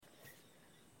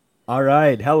All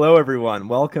right. Hello, everyone.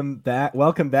 Welcome back.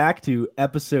 Welcome back to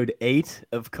episode 8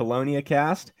 of Colonia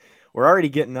Cast. We're already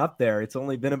getting up there. It's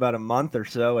only been about a month or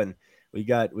so, and we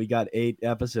got 8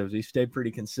 episodes. We stayed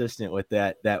pretty consistent with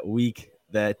that week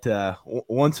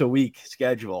once a week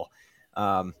schedule.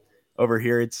 Um, Over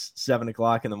here, it's 7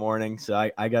 o'clock in the morning, so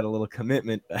I got a little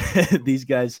commitment. These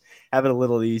guys have it a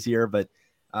little easier, but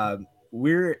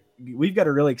we've got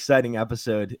a really exciting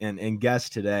episode and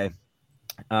guest today.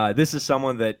 This is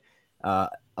someone that uh,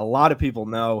 a lot of people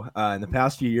know. In the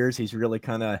past few years, he's really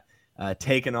kind of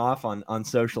taken off on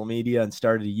social media and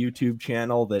started a YouTube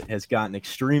channel that has gotten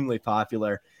extremely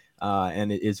popular,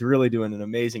 and is really doing an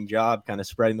amazing job kind of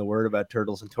spreading the word about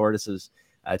turtles and tortoises.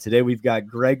 Today we've got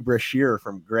Greg Brashear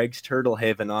from Greg's Turtle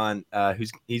Haven on,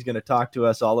 he's going to talk to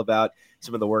us all about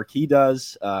some of the work he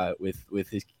does with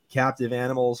his captive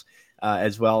animals,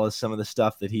 as well as some of the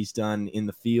stuff that he's done in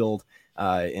the field,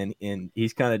 and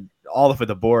he's kind of all over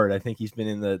the board. I think he's been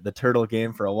in the turtle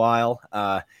game for a while,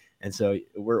 and so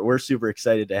we're super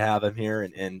excited to have him here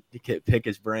and pick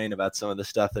his brain about some of the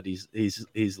stuff that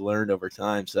he's learned over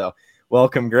time. So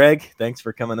welcome, Greg. Thanks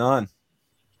for coming on.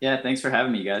 Yeah, thanks for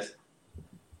having me, guys.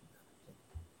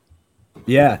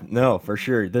 Yeah, no, for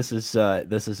sure. This is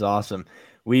awesome.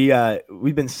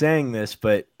 We've been saying this,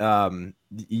 but kind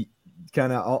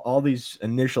of all these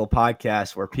initial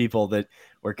podcasts were people that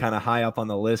were kind of high up on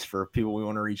the list for people we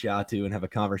want to reach out to and have a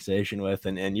conversation with,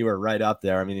 and you were right up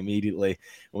there. I mean, immediately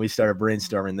when we started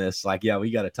brainstorming this, like, yeah, we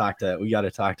got to talk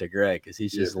to Greg because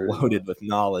he's Yeah, just very loaded much. with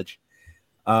knowledge.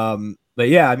 But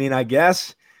yeah, I mean, I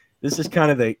guess this is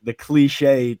kind of the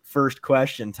cliche first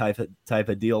question type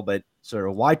of deal, but sort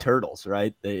of why turtles,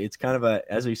 right? It's kind of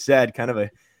as we said, kind of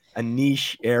a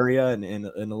niche area and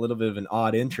a little bit of an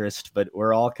odd interest, but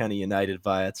we're all kind of united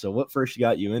by it. So what first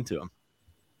got you into them?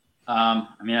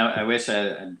 I wish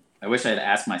I had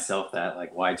asked myself that,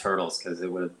 like, why turtles? Because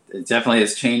it definitely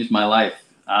has changed my life.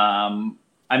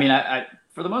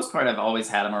 For the most part, I've always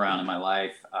had them around in my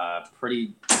life.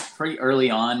 Pretty early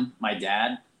on, my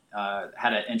dad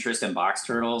had an interest in box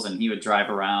turtles, and he would drive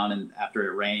around, and after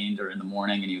it rained or in the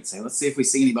morning, and he would say, "Let's see if we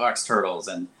see any box turtles,"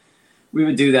 and we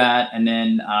would do that. And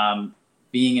then,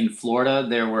 being in Florida,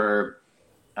 there were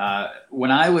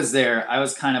when I was there, I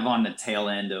was kind of on the tail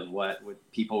end of what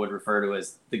people would refer to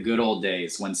as the good old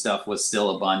days when stuff was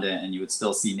still abundant and you would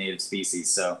still see native species.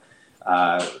 So,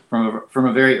 from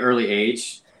a very early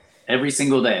age, every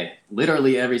single day,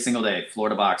 literally every single day,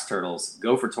 Florida box turtles,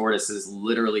 gopher tortoises,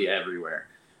 literally everywhere.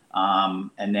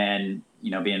 And then,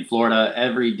 being in Florida,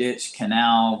 every ditch,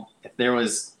 canal, if there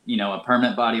was, a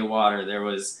permanent body of water, there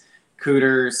was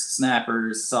cooters,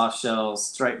 snappers, soft shells,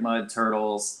 striped mud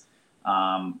turtles.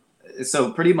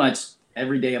 So pretty much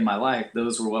every day of my life,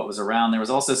 those were what was around. There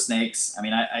was also snakes.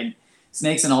 I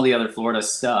snakes and all the other Florida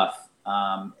stuff.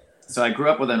 So I grew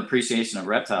up with an appreciation of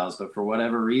reptiles, but for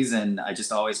whatever reason, I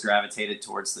just always gravitated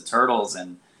towards the turtles.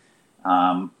 And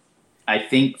um, I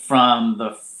think from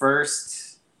the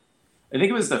first, I think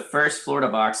it was the first Florida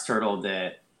box turtle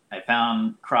that I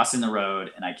found crossing the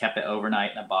road, and I kept it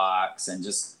overnight in a box and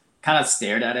just kind of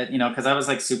stared at it, because I was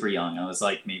like super young. I was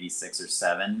like maybe 6 or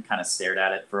 7, kind of stared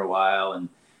at it for a while, and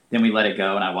then we let it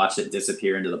go, and I watched it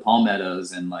disappear into the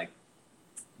palmettos, and like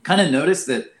kind of noticed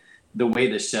that the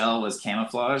way the shell was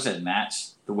camouflaged had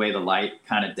matched the way the light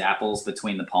kind of dapples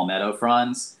between the palmetto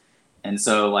fronds. And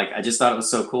so, like, I just thought it was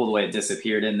so cool the way it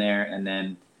disappeared in there. And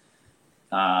then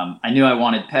I knew I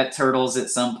wanted pet turtles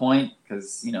at some point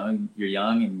because, you're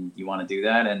young and you want to do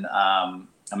that. And I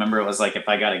remember it was like if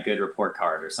I got a good report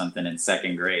card or something in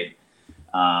second grade,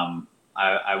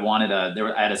 I wanted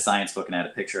I had a science book and I had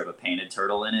a picture of a painted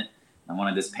turtle in it. I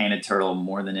wanted this painted turtle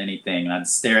more than anything, and I'd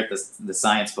stare at the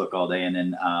science book all day. And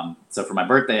then, so for my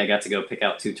birthday, I got to go pick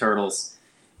out 2 turtles,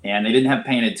 and they didn't have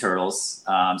painted turtles.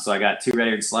 So I got 2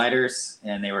 red-eared sliders,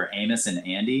 and they were Amos and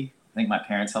Andy. I think my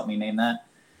parents helped me name that.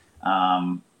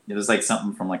 It was like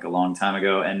something from like a long time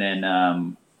ago. And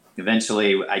then,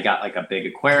 eventually I got like a big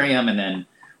aquarium, and then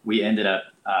we ended up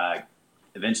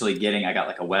eventually I got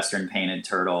like a Western painted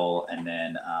turtle, and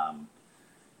then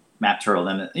map turtle.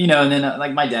 Then, and then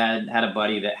like my dad had a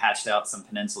buddy that hatched out some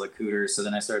peninsula cooters. So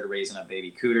then I started raising up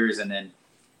baby cooters, and then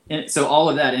so all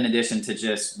of that in addition to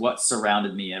just what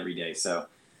surrounded me every day. So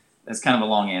that's kind of a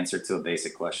long answer to a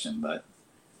basic question, but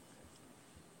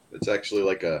It's actually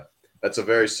that's a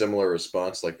very similar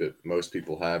response like that most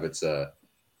people have. It's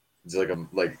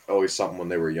like always something when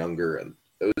they were younger, and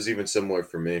it was even similar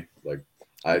for me. Like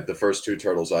the first 2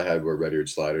 turtles I had were red-eared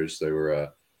sliders. They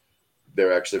were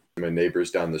actually my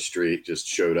neighbors down the street just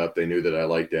showed up. They knew that I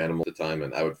liked animals at the time,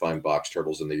 and I would find box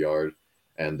turtles in the yard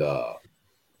and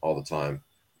all the time.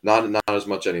 Not as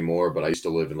much anymore, but I used to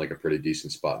live in like a pretty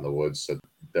decent spot in the woods, so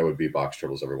there would be box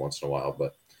turtles every once in a while.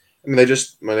 But I mean,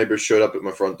 my neighbors showed up at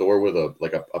my front door with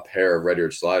a pair of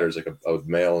red-eared sliders, like a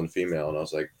male and female, and I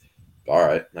was like, all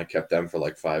right. And I kept them for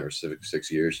like 5 or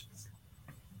 6 years.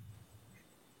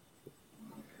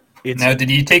 Now, did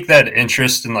you take that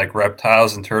interest in like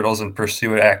reptiles and turtles and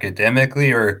pursue it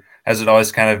academically, or has it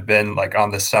always kind of been like on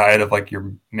the side of like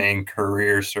your main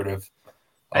career sort of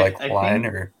like line?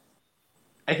 Or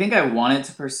I think I wanted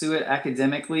to pursue it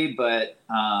academically, but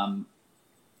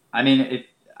I mean,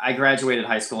 I graduated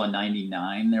high school in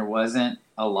 '99. There wasn't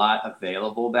a lot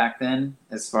available back then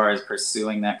as far as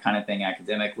pursuing that kind of thing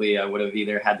academically. I would have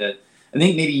either had to, I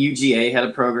think maybe UGA had a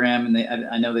program, and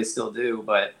I know they still do,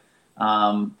 but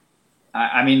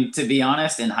I mean, to be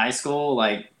honest, in high school,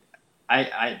 like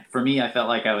for me, I felt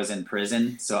like I was in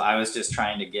prison. So I was just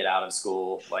trying to get out of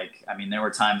school. Like, I mean, there were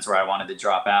times where I wanted to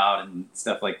drop out and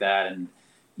stuff like that. And,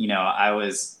 you know, I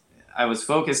was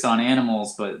focused on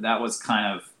animals, but that was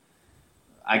kind of,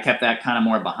 I kept that kind of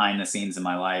more behind the scenes in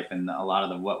my life. And a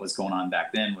lot of what was going on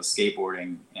back then was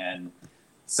skateboarding. And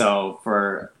so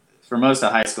for most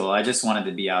of high school, I just wanted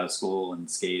to be out of school and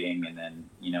skating. And then,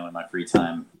 you know, in my free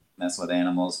time, mess with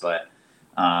animals. But,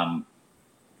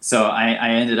 so I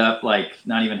ended up like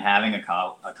not even having a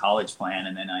college plan.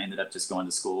 And then I ended up just going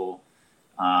to school,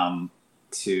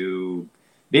 to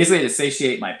basically to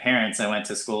satiate my parents. I went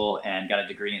to school and got a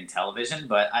degree in television,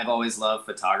 but I've always loved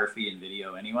photography and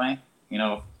video anyway, you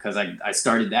know, cause I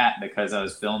started that because I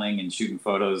was filming and shooting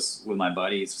photos with my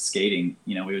buddies skating.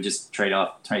 You know, we would just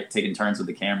taking turns with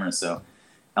the camera. So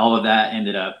all of that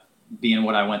ended up being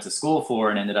what I went to school for,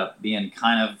 and ended up being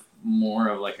kind of more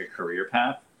of like a career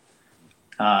path.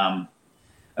 I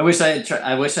wish I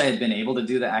had been able to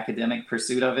do the academic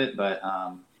pursuit of it, but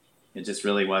it just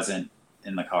really wasn't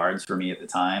in the cards for me at the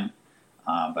time.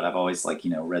 But I've always like,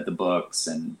 you know, read the books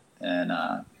and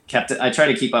kept it. I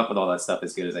try to keep up with all that stuff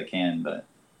as good as I can, but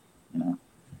you know,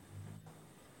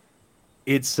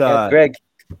 it's Greg,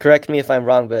 correct me if I'm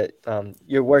wrong, but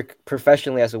your work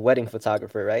professionally as a wedding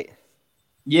photographer, right?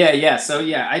 Yeah. So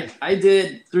yeah, I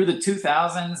did through the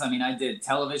 2000s. I mean, I did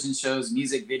television shows,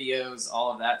 music videos,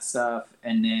 all of that stuff.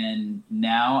 And then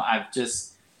now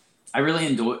I really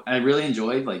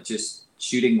enjoyed like just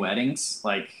shooting weddings,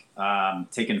 like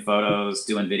taking photos,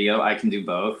 doing video. I can do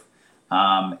both.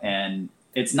 And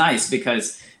it's nice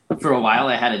because for a while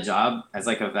I had a job as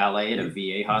like a valet at a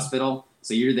VA hospital.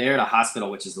 So you're there at a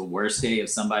hospital, which is the worst day of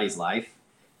somebody's life.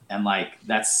 And like,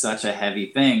 that's such a heavy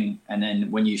thing. And then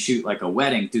when you shoot like a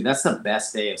wedding, dude, that's the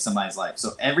best day of somebody's life.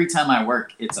 So every time I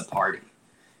work, it's a party.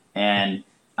 And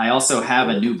I also have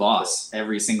a new boss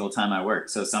every single time I work.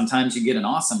 So sometimes you get an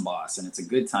awesome boss and it's a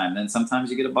good time. Then sometimes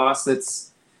you get a boss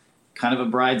that's kind of a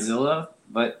bridezilla,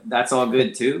 but that's all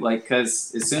good too. Like,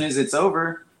 cause as soon as it's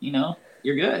over, you know,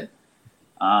 you're good.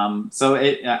 So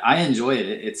I enjoy it.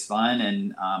 It's fun.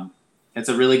 And it's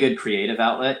a really good creative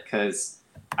outlet because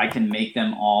I can make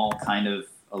them all kind of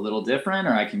a little different,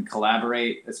 or I can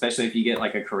collaborate, especially if you get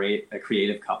like a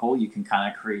creative couple, you can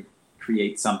kind of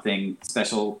create something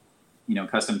special, you know,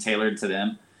 custom tailored to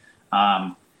them.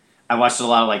 I watched a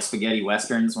lot of like spaghetti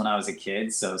Westerns when I was a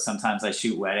kid. So sometimes I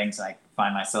shoot weddings and I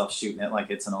find myself shooting it like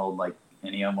it's an old, like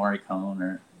Ennio Morricone,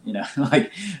 or, you know,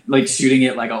 like shooting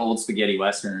it like an old spaghetti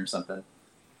Western or something.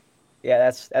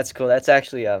 Yeah, that's cool. That's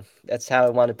actually that's how I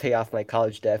want to pay off my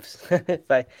college debts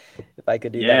if I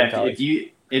could do that in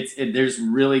college. There's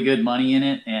really good money in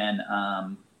it,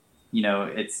 and you know,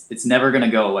 it's never going to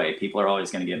go away. People are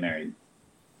always going to get married.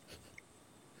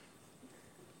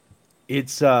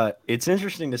 It's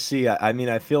interesting to see. I mean,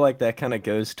 I feel like that kind of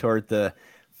goes toward the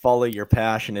follow your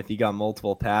passion. If you got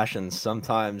multiple passions,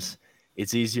 sometimes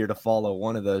it's easier to follow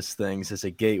one of those things as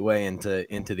a gateway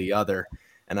into the other.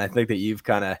 And I think that you've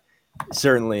kind of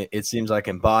certainly, it seems like,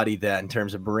 embody that in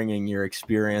terms of bringing your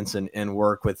experience and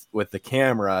work with the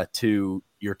camera to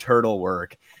your turtle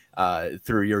work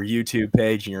through your YouTube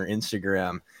page and your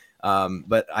Instagram.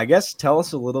 But I guess tell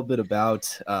us a little bit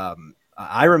about,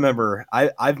 I remember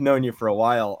I've known you for a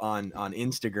while on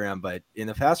Instagram, but in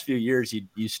the past few years,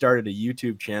 you started a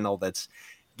YouTube channel that's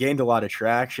gained a lot of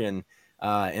traction.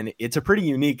 And it's a pretty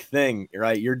unique thing,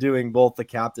 right? You're doing both the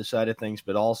captive side of things,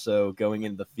 but also going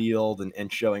into the field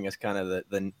and showing us kind of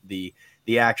the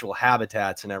actual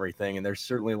habitats and everything. And there's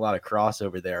certainly a lot of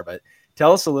crossover there, but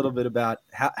tell us a little bit about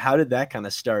how did that kind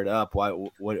of start up?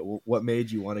 What made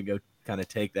you want to go kind of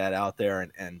take that out there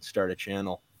and start a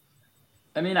channel?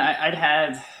 I mean, I'd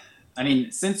had I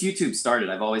mean, since YouTube started,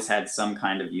 I've always had some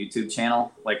kind of YouTube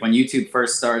channel. Like when YouTube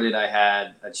first started, I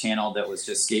had a channel that was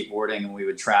just skateboarding, and we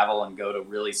would travel and go to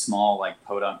really small, like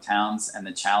podunk towns. And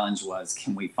the challenge was,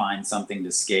 can we find something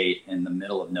to skate in the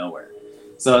middle of nowhere?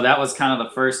 So that was kind of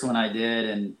the first one I did.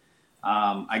 And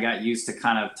I got used to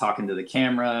kind of talking to the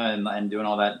camera and doing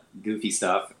all that goofy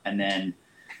stuff. And then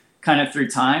kind of through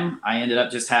time, I ended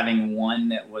up just having one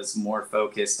that was more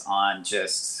focused on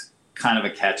just kind of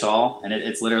a catch-all, and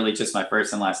it's literally just my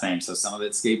first and last name. So some of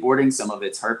it's skateboarding, some of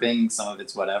it's herping, some of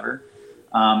it's whatever.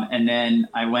 And then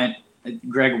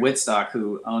Greg Whitstock,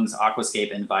 who owns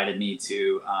Aquascape, invited me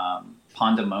to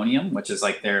Pondemonium, which is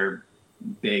like their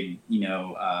big,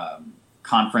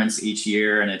 conference each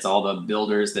year, and it's all the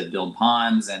builders that build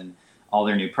ponds and all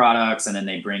their new products, and then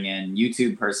they bring in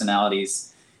YouTube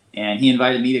personalities. And he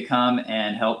invited me to come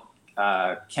and help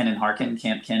Kenan Harkin,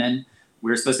 Camp Kenan. We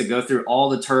were supposed to go through all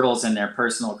the turtles in their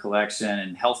personal collection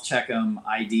and health check them,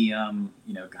 ID them,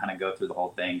 kind of go through the whole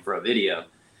thing for a video.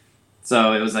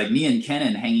 So it was like me and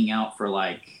Kenan hanging out for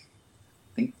like,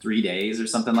 I think 3 days or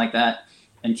something like that.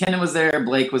 And Kenan was there,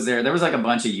 Blake was there. There was like a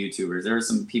bunch of YouTubers. There were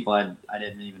some people I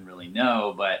didn't even really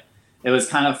know, but it was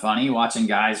kind of funny watching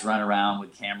guys run around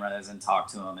with cameras and talk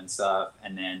to them and stuff.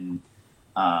 And then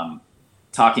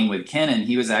talking with Kenan,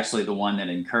 he was actually the one that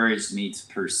encouraged me to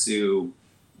pursue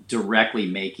directly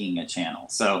making a channel.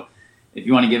 So if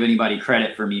you want to give anybody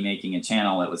credit for me making a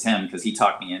channel, it was him, because he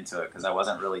talked me into it, because I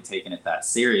wasn't really taking it that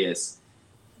serious,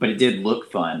 but it did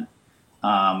look fun.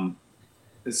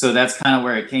 So that's kind of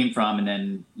where it came from. And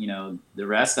then, the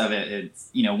rest of it, it's,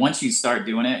 once you start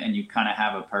doing it and you kind of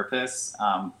have a purpose,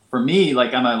 for me,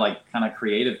 like I'm a kind of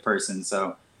creative person.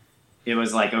 So it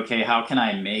was like, okay, how can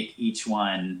I make each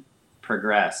one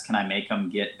progress? Can I make them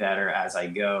get better as I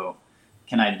go?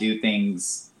 Can I do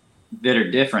things that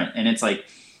are different? And it's like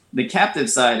the captive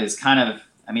side is kind of,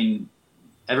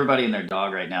 everybody and their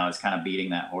dog right now is kind of beating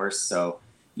that horse. So,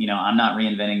 I'm not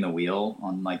reinventing the wheel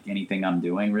on like anything I'm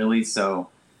doing really. So,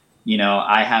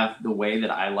 I have the way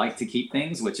that I like to keep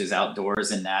things, which is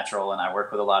outdoors and natural. And I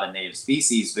work with a lot of native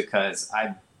species because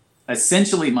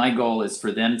essentially my goal is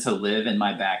for them to live in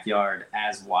my backyard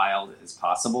as wild as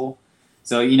possible.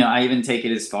 So, I even take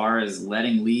it as far as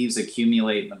letting leaves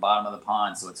accumulate in the bottom of the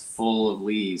pond so it's full of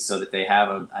leaves so that they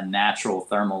have a natural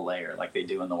thermal layer like they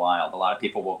do in the wild. A lot of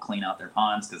people will clean out their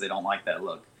ponds because they don't like that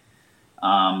look.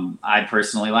 I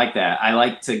personally like that. I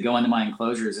like to go into my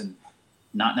enclosures and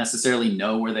not necessarily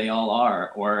know where they all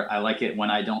are. Or I like it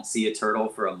when I don't see a turtle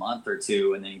for a month or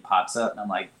two and then he pops up and I'm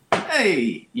like,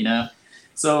 hey,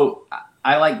 So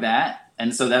I like that.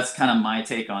 And so that's kind of my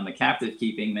take on the captive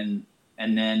keeping.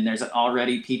 And then there's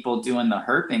already people doing the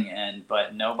herping end,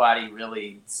 but nobody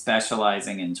really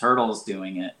specializing in turtles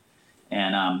doing it.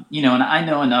 And, and I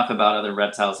know enough about other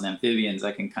reptiles and amphibians.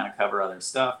 I can kind of cover other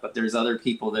stuff, but there's other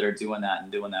people that are doing that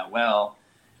and doing that well.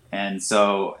 And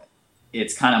so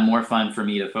it's kind of more fun for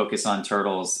me to focus on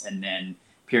turtles and then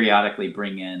periodically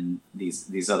bring in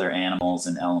these other animals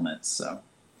and elements. So.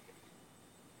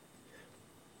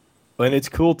 And it's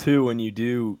cool too when you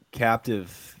do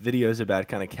captive videos about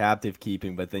kind of captive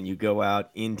keeping, but then you go out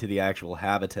into the actual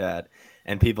habitat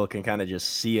and people can kind of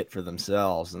just see it for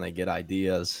themselves and they get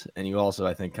ideas. And you also,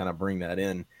 I think, kind of bring that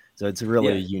in. So it's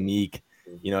really unique.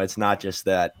 It's not just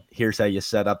that here's how you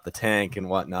set up the tank and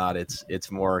whatnot.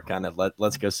 It's more kind of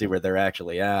let's go see where they're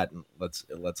actually at and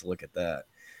let's look at that.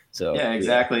 So yeah,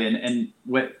 exactly. And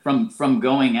from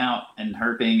going out and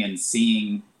herping and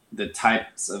seeing the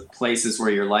types of places where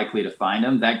you're likely to find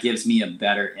them, that gives me a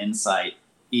better insight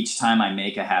each time I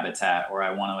make a habitat or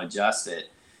I want to adjust it.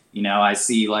 I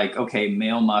see like, okay,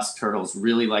 male musk turtles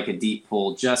really like a deep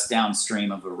pool just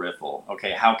downstream of a riffle.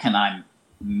 Okay, how can I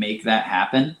make that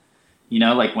happen?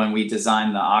 Like when we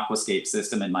designed the aquascape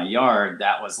system in my yard,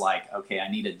 that was like, okay, I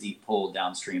need a deep pool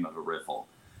downstream of a riffle.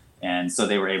 And so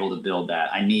they were able to build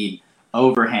that. I need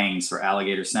overhangs for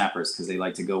alligator snappers because they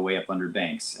like to go way up under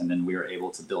banks, and then we were able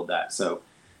to build that. So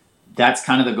that's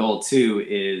kind of the goal too,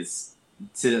 is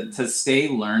to stay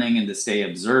learning and to stay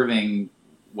observing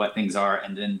what things are,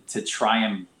 and then to try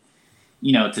and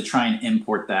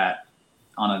import that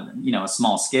on a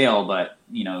small scale, but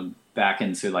back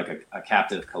into like a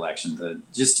captive collection to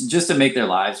just to make their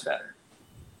lives better.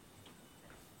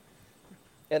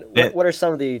 And what are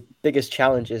some of the biggest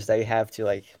challenges that you have to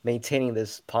like maintaining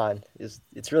this pond?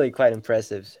 It's really quite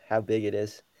impressive how big it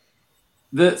is.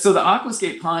 So the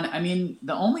aquascape pond,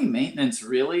 the only maintenance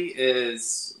really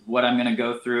is what I'm going to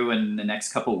go through in the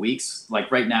next couple of weeks.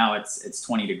 Like right now it's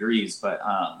 20 degrees, but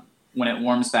when it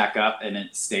warms back up and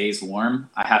it stays warm,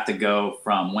 I have to go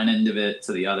from one end of it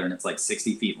to the other, and it's like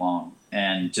 60 feet long,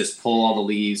 and just pull all the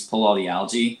leaves, pull all the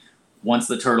algae, once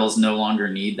the turtles no longer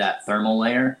need that thermal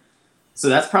layer. So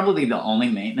that's probably the only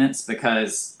maintenance,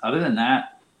 because other than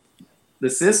that, the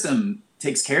system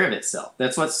takes care of itself.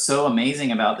 That's what's so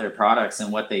amazing about their products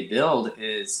and what they build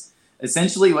is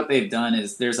essentially what they've done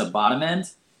is there's a bottom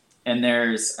end and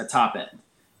there's a top end.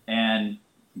 And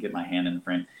get my hand in the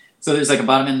frame. So there's like a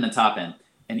bottom end and a top end.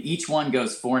 And each one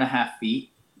goes 4.5 feet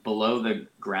below the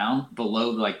ground, below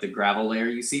like the gravel layer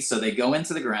you see. So they go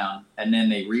into the ground and then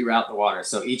they reroute the water.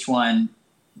 So each one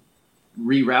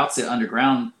reroutes it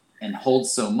underground and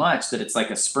holds so much that it's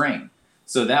like a spring.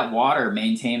 So that water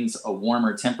maintains a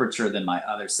warmer temperature than my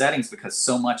other settings because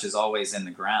so much is always in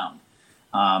the ground.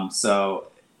 So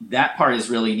that part is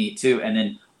really neat too. And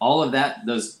then all of that,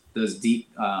 those deep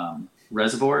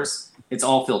reservoirs, it's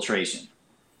all filtration.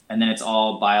 And then it's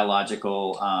all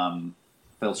biological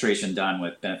filtration done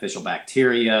with beneficial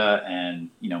bacteria and,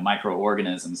 you know,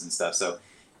 microorganisms and stuff. So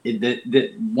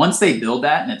once they build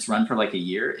that and it's run for like a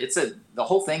year, the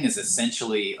whole thing is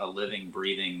essentially a living,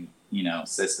 breathing, you know,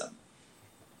 system.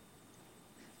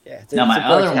 Yeah. Now my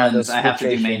other ones, I have to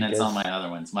do maintenance on my other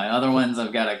ones. My other ones,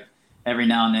 I've got to every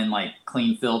now and then like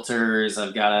clean filters.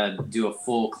 I've got to do a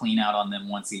full clean out on them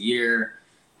once a year.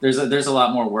 There's a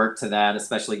lot more work to that,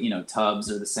 especially, you know,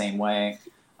 tubs are the same way.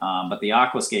 But the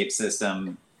aquascape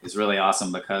system is really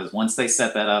awesome because once they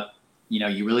set that up, you know,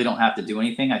 you really don't have to do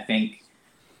anything. I think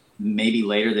maybe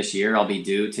later this year I'll be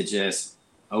due to just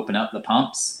open up the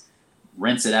pumps,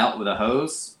 rinse it out with a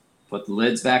hose, put the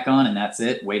lids back on, and that's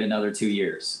it. Wait another 2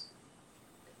 years.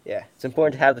 Yeah, it's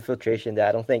important to have the filtration there.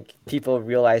 I don't think people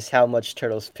realize how much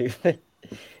turtles poop.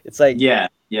 It's like yeah,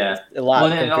 a lot.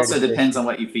 Well, and it also depends on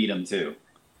what you feed them too.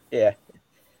 Yeah.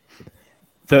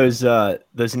 Those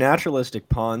naturalistic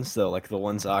ponds, though, like the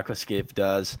ones Aquascape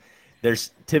does,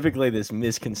 there's typically this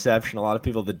misconception. A lot of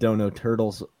people that don't know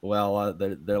turtles well,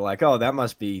 they're like, oh, that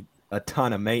must be a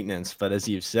ton of maintenance. But as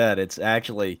you've said, it's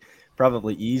actually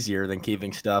probably easier than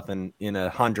keeping stuff in a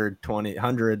 120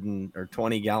 or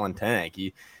 20-gallon tank.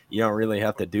 You don't really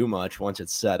have to do much once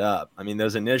it's set up. I mean,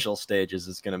 those initial stages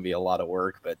is going to be a lot of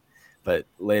work, but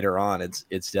later on,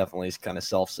 it's definitely kind of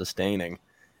self-sustaining.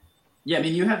 Yeah, I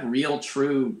mean, you have real,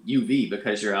 true UV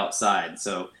because you're outside.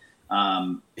 So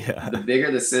the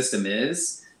bigger the system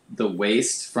is, the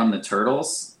waste from the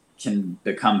turtles can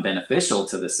become beneficial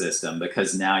to the system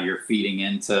because now you're feeding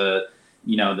into,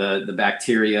 you know, the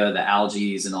bacteria, the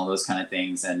algae, and all those kind of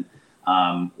things. And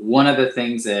one of the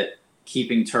things that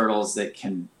keeping turtles that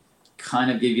can kind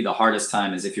of give you the hardest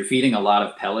time is if you're feeding a lot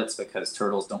of pellets, because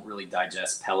turtles don't really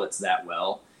digest pellets that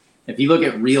well. If you look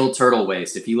at real turtle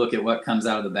waste, if you look at what comes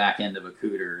out of the back end of a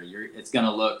cooter, it's going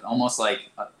to look almost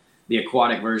like the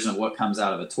aquatic version of what comes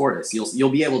out of a tortoise. You'll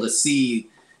be able to see,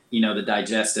 you know, the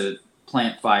digestive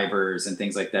plant fibers and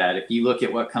things like that. If you look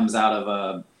at what comes out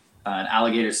of an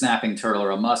alligator snapping turtle or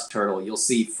a musk turtle, you'll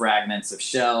see fragments of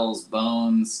shells,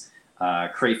 bones,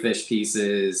 crayfish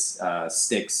pieces,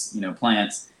 sticks, you know,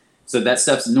 plants. So that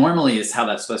stuff's normally is how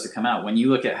that's supposed to come out. When you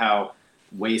look at how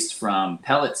waste from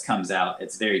pellets comes out,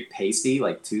 it's very pasty,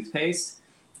 like toothpaste,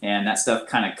 and that stuff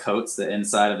kind of coats the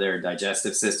inside of their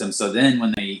digestive system. So then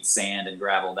when they eat sand and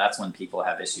gravel, that's when people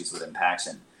have issues with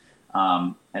impaction.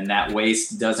 And that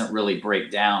waste doesn't really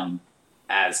break down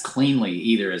as cleanly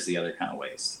either as the other kind of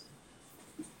waste.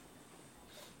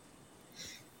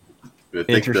 I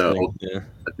think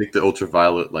the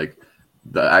ultraviolet, like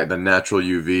the natural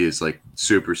UV, is like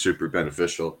super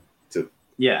beneficial to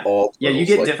all turtles. Yeah, you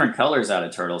get different colors out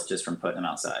of turtles just from putting them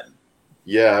outside.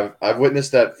 Yeah, I've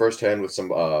witnessed that firsthand with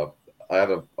some. I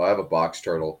have a box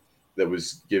turtle that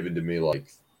was given to me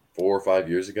like 4 or 5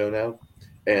 years ago now,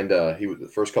 and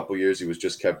the first couple of years he was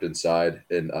just kept inside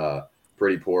in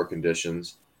pretty poor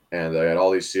conditions, and I had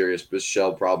all these serious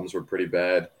shell problems were pretty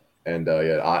bad, and he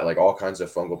had like all kinds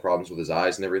of fungal problems with his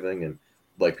eyes and everything, and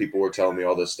like people were telling me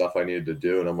all this stuff I needed to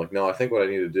do, and I'm like, no, I think what I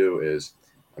need to do is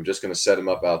I'm just going to set him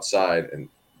up outside. And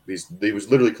he was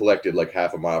literally collected like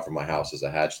half a mile from my house as a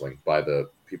hatchling by the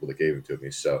people that gave him to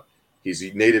me. So he's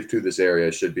native to this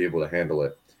area, should be able to handle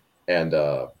it. And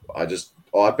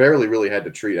I barely really had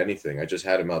to treat anything. I just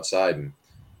had him outside, and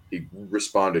he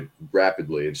responded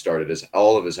rapidly and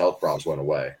all of his health problems went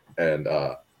away. And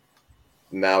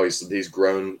now he's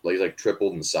grown, he's like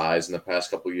tripled in size in the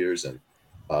past couple of years, and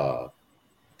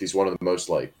he's one of the most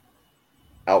like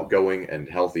outgoing and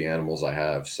healthy animals I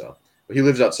have. So, but he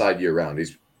lives outside year round.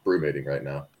 He's brewmating right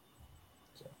now.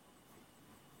 So.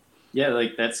 Yeah,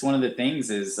 like that's one of the things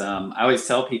is I always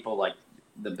tell people like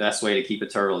the best way to keep a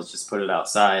turtle is just put it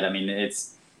outside. I mean,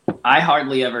 I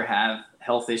hardly ever have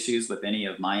health issues with any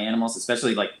of my animals,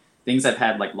 especially like things I've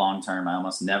had like long term. I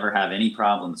almost never have any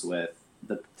problems with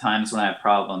the times when I have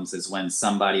problems is when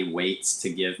somebody waits to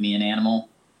give me an animal.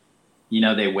 You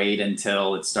know, they wait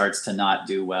until it starts to not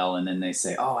do well, and then they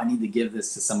say, oh, I need to give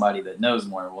this to somebody that knows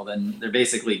more. Well, then they're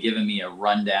basically giving me a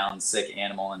rundown, sick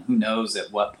animal, and who knows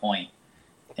at what point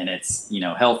in its, you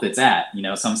know, health it's at. You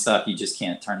know, some stuff you just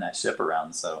can't turn that ship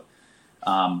around. So,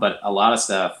 but a lot of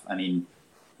stuff, I mean,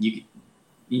 you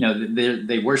know,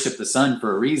 they worship the sun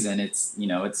for a reason. It's, you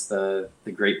know, it's the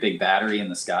great big battery in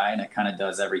the sky, and it kind of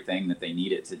does everything that they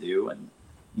need it to do. And,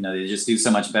 you know, they just do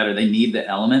so much better. They need the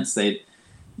elements.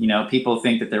 You know, people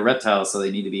think that they're reptiles, so they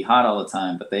need to be hot all the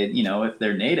time. But they, you know, if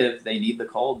they're native, they need the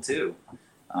cold too.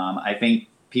 I think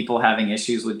people having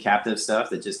issues with captive stuff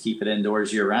that just keep it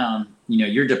indoors year round, you know,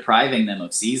 you're depriving them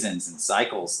of seasons and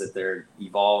cycles that they're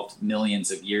evolved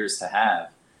millions of years to have.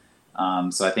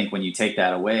 So I think when you take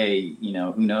that away, you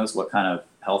know, who knows what kind of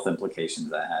health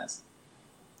implications that has.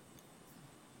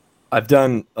 I've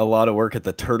done a lot of work at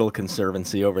the Turtle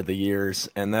Conservancy over the years,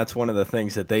 and that's one of the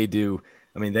things that they do.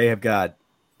 I mean, they have got,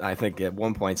 I think, at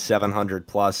one point 700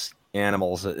 plus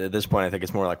animals. At this point, I think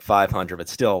it's more like 500, but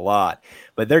still a lot.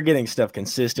 But they're getting stuff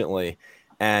consistently.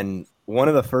 And one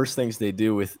of the first things they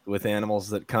do with animals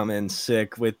that come in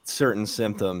sick with certain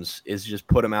symptoms is just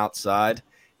put them outside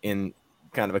in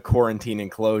kind of a quarantine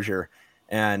enclosure.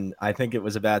 And I think it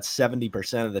was about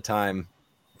 70% of the time,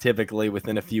 typically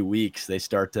within a few weeks,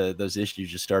 those issues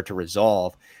just start to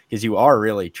resolve, because you are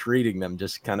really treating them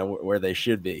just kind of where they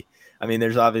should be. I mean,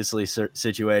 there's obviously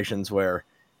situations where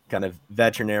kind of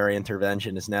veterinary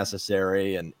intervention is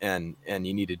necessary and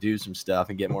you need to do some stuff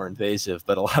and get more invasive.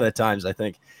 But a lot of times I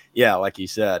think, yeah, like you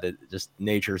said, it just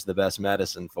nature's the best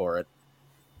medicine for it.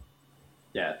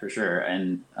 Yeah, for sure.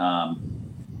 And,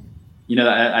 you know,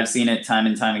 I've seen it time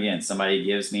and time again. Somebody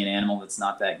gives me an animal that's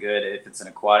not that good. If it's an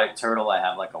aquatic turtle, I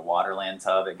have like a waterland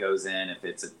tub it goes in. If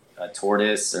it's a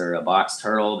tortoise or a box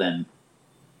turtle, then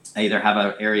I either have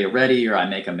an area ready or I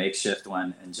make a makeshift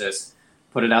one and just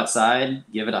put it outside,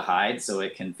 give it a hide so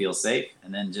it can feel safe.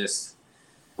 And then just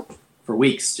for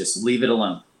weeks, just leave it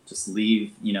alone. Just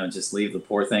leave the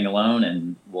poor thing alone,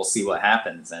 and we'll see what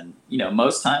happens. And, you know,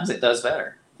 most times it does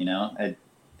better. You know,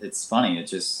 it's funny. It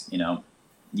just, you know,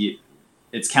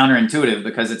 it's counterintuitive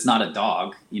because it's not a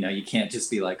dog. You know, you can't just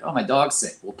be like, oh, my dog's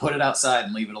sick, we'll put it outside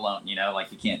and leave it alone. You know,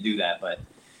 like you can't do that. But,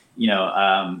 you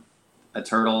know, a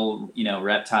turtle, you know,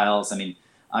 reptiles, I mean,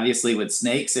 obviously with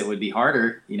snakes, it would be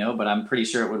harder, you know, but I'm pretty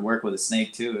sure it would work with a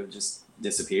snake too. It would just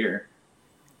disappear.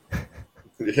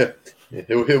 Yeah,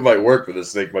 it might work, but the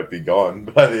snake might be gone.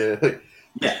 But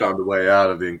yeah, found a way out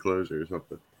of the enclosure or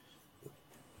something.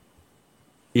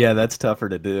 Yeah, that's tougher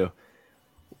to do.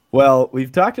 Well,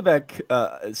 we've talked about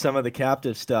some of the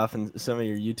captive stuff and some of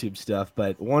your YouTube stuff,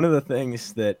 but one of the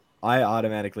things that I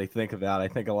automatically think about, I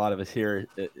think a lot of us here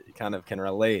kind of can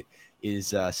relate,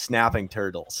 is snapping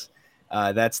turtles.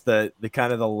 That's the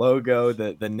kind of the logo,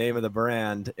 the name of the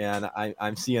brand, and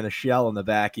I'm seeing a shell in the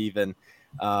back even,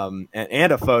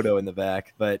 and a photo in the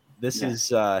back. But this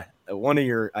is one of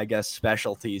your, I guess,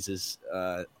 specialties is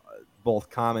both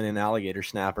common and alligator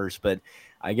snappers. But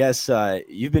I guess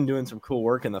you've been doing some cool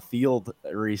work in the field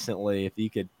recently. If you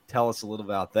could tell us a little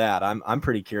about that, I'm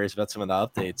pretty curious about some of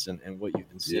the updates and what you've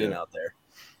been seeing out there.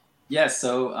 Yeah,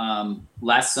 so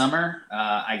last summer,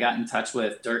 I got in touch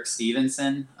with Dirk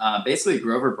Stevenson. Basically,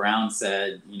 Grover Brown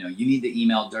said, you know, you need to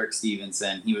email Dirk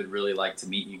Stevenson. He would really like to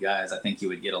meet you guys. I think you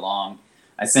would get along.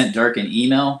 I sent Dirk an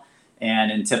email,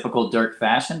 and in typical Dirk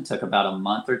fashion, took about a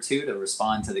month or two to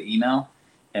respond to the email.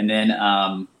 And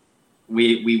then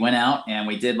we went out and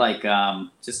we did like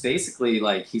just basically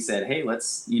like he said, hey,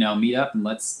 let's, you know, meet up and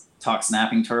let's talk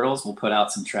snapping turtles. We'll put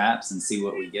out some traps and see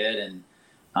what we get.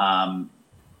 And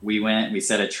we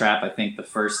set a trap, I think, the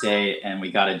first day, and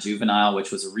we got a juvenile,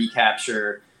 which was a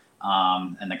recapture.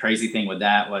 And the crazy thing with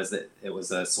that was that it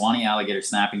was a Swanee alligator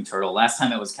snapping turtle. Last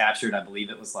time it was captured, I believe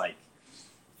it was like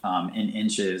in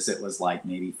inches, it was like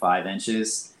maybe 5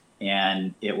 inches,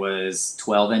 and it was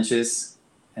 12 inches.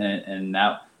 And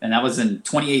that was in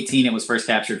 2018. It was first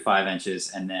captured 5 inches.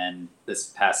 And then this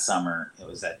past summer, it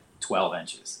was at 12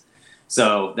 inches.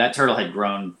 So that turtle had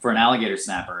grown, for an alligator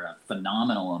snapper, a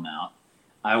phenomenal amount.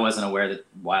 I wasn't aware that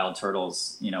wild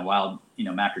turtles,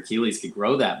 macrocheles could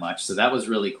grow that much. So that was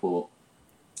really cool.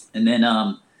 And then,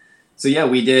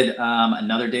 we did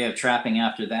another day of trapping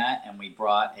after that. And we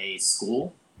brought a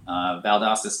school.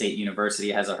 Valdosta State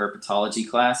University has a herpetology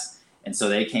class. And so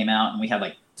they came out, and we had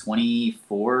like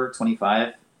 24,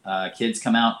 25 kids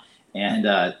come out.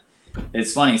 And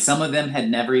it's funny, some of them had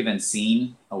never even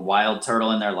seen a wild turtle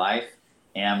in their life.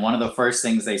 And one of the first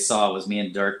things they saw was me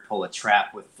and Dirk pull a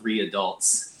trap with 3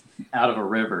 adults out of a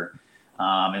river.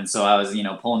 And so I was,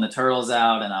 pulling the turtles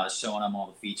out, and I was showing them all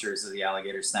the features of the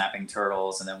alligator snapping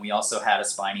turtles. And then we also had a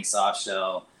spiny soft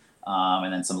shell,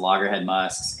 and then some loggerhead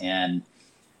musks. And,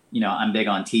 I'm big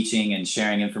on teaching and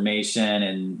sharing information.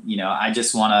 And,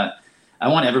 I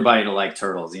want everybody to like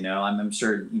turtles. I'm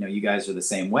sure, you guys are the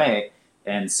same way.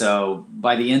 And so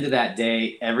by the end of that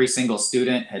day, every single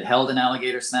student had held an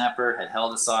alligator snapper, had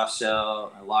held a soft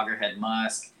shell, a loggerhead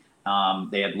musk.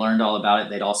 They had learned all about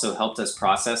it. They'd also helped us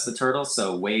process the turtles.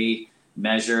 So weigh,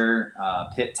 measure,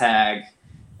 pit tag,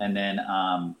 and then,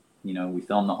 we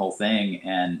filmed the whole thing.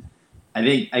 And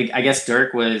I guess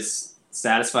Dirk was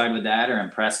satisfied with that or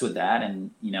impressed with that. And,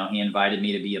 he invited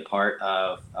me to be a part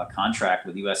of a contract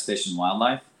with U.S. Fish and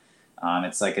Wildlife.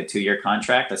 It's like a 2-year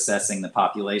contract assessing the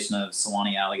population of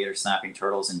Sewanee alligator snapping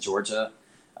turtles in Georgia.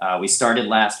 We started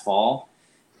last fall,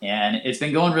 and it's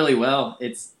been going really well.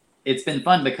 It's been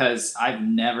fun because I've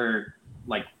never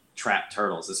trapped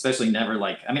turtles, especially never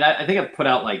I think I've put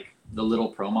out the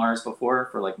little Promars before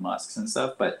for musks and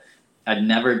stuff, but I'd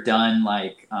never done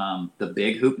the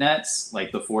big hoop nets,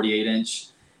 like the 48-inch.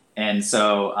 And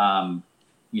so,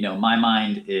 my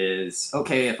mind is,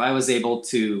 okay, if I was able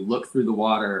to look through the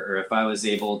water, or if I was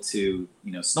able to,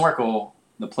 snorkel,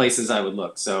 the places I would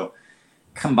look. So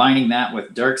combining that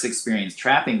with Dirk's experience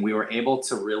trapping, we were able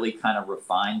to really kind of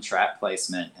refine trap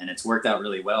placement, and it's worked out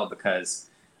really well because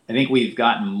I think we've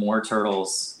gotten more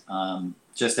turtles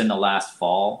just in the last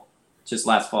fall. Just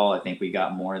last fall, I think we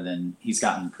got more than he's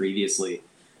gotten previously,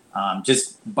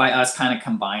 just by us kind of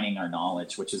combining our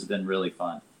knowledge, which has been really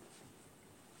fun.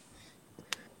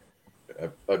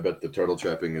 I bet the turtle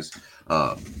trapping is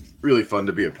really fun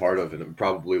to be a part of, and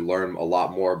probably learn a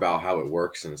lot more about how it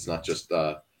works. And it's not just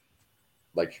the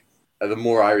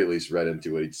more I read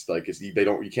into it, it's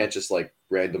you can't just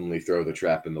randomly throw the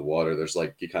trap in the water. There's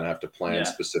you kind of have to plan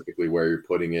specifically where you're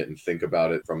putting it and think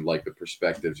about it from the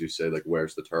perspectives you say,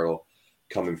 where's the turtle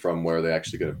coming from, where are they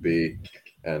actually going to be,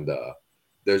 and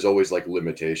there's always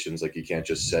limitations. You can't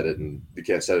just set it, and you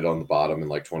can't set it on the bottom in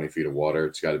 20 feet of water.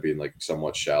 It's got to be in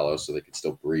somewhat shallow so they can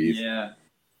still breathe. Yeah,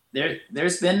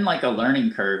 there's been a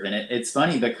learning curve, and it's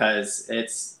funny because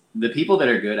it's the people that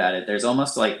are good at it. There's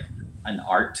almost an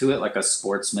art to it, like a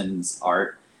sportsman's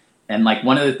art. And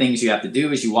one of the things you have to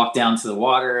do is you walk down to the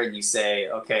water and you say,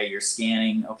 okay, you're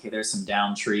scanning. Okay, there's some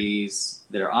down trees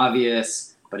that are obvious.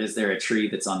 But is there a tree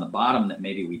that's on the bottom that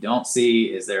maybe we don't see?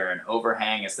 Is there an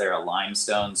overhang? Is there a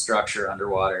limestone structure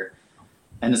underwater?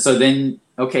 And so then,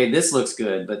 okay, this looks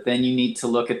good, but then you need to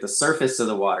look at the surface of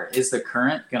the water. Is the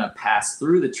current going to pass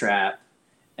through the trap?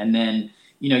 And then,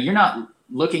 you're not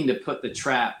looking to put the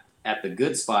trap at the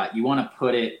good spot. You want to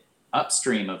put it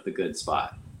upstream of the good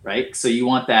spot, right? So you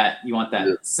want that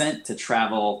scent to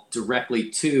travel directly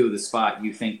to the spot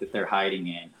you think that they're hiding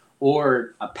in,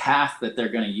 or a path that they're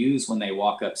going to use when they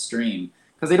walk upstream,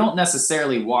 because they don't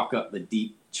necessarily walk up the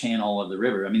deep channel of the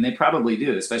river. I mean, they probably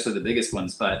do, especially the biggest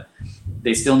ones, but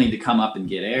they still need to come up and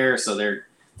get air. So they're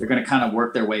going to kind of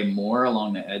work their way more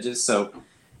along the edges. So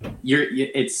you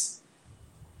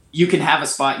can have a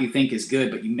spot you think is good,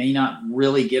 but you may not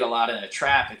really get a lot in a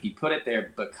trap if you put it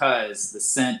there, because the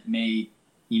scent may,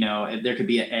 there could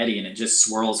be an eddy and it just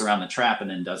swirls around the trap and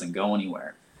then doesn't go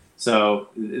anywhere. So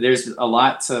there's a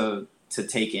lot to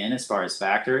take in as far as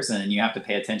factors, and then you have to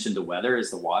pay attention to weather.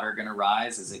 Is the water going to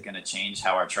rise? Is it going to change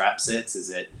how our trap sits? Is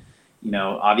it,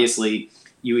 obviously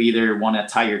you either want to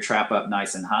tie your trap up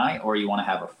nice and high, or you want to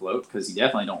have a float, because you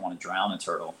definitely don't want to drown a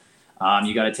turtle.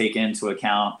 You got to take into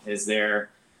account, is there,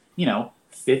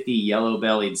 50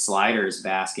 yellow-bellied sliders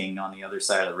basking on the other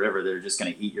side of the river that are just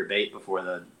going to eat your bait before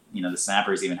the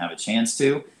snappers even have a chance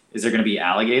to? Is there going to be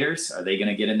alligators? Are they going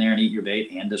to get in there and eat your bait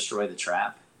and destroy the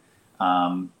trap?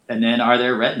 And then are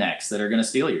there rednecks that are going to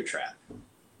steal your trap?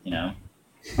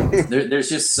 There's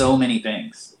just so many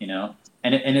things, and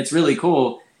it's really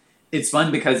cool. It's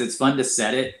fun because it's fun to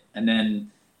set it. And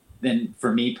then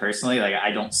for me personally,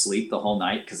 I don't sleep the whole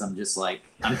night, because I'm just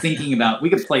I'm thinking about, we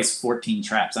could place 14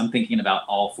 traps. I'm thinking about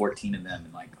all 14 of them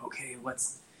and okay,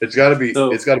 it's got to be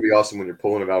awesome when you're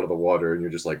pulling them out of the water and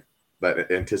you're just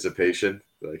that anticipation.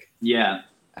 Yeah.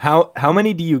 How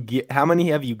many do you get? How many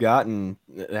have you gotten?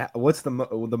 What's the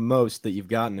most that you've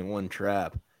gotten in one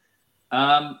trap?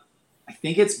 I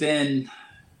think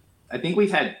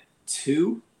we've had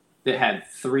 2 that had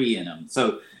 3 in them.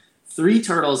 So 3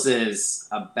 turtles is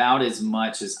about as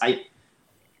much as I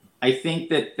think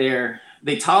that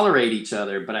they tolerate each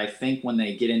other, but I think when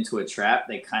they get into a trap,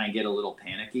 they kind of get a little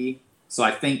panicky. So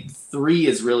I think 3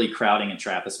 is really crowding a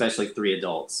trap, especially 3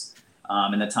 adults.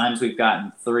 And the times we've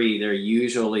gotten 3, they're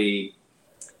usually,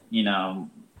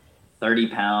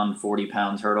 30-pound,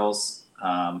 40-pound turtles.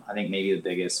 I think maybe the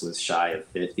biggest was shy of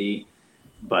 50,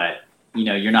 but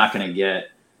you're not going to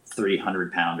get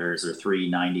 300 pounders or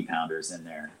 390 pounders in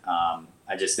there.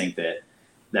 I just think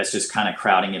that's just kind of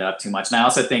crowding it up too much. And I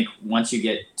also think once you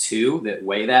get two that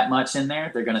weigh that much in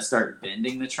there, they're going to start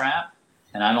bending the trap.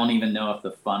 And I don't even know if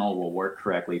the funnel will work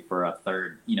correctly for a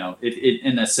third,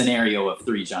 in the scenario of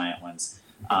three giant ones.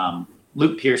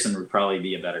 Luke Pearson would probably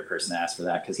be a better person to ask for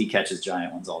that because he catches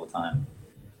giant ones all the time.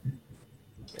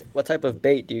 What type of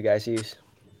bait do you guys use?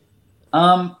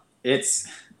 It's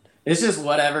just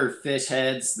whatever fish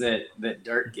heads that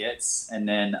Dirk gets. And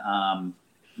then,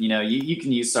 you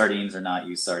can use sardines or not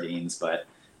use sardines, but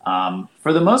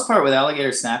for the most part with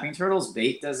alligator snapping turtles,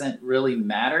 bait doesn't really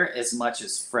matter as much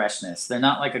as freshness. They're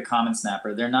not like a common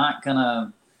snapper. They're not going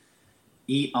to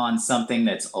eat on something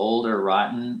that's old or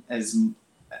rotten as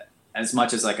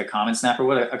much as like a common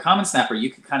snapper. A common snapper, you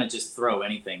could kind of just throw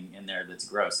anything in there that's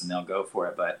gross and they'll go for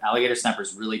it. But alligator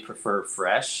snappers really prefer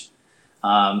fresh.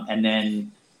 And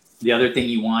then the other thing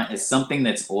you want is something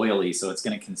that's oily, so it's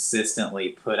going to consistently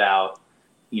put out,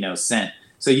 scent.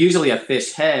 So usually a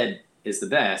fish head is the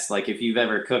best. Like if you've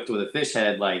ever cooked with a fish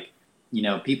head, like,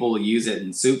 people will use it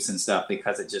in soups and stuff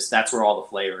because that's where all the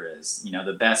flavor is.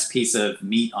 The best piece of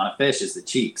meat on a fish is the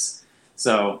cheeks.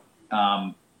 So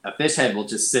a fish head will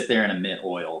just sit there and emit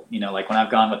oil. Like when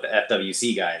I've gone with the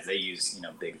FWC guys, they use,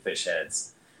 big fish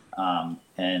heads.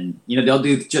 And they'll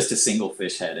do just a single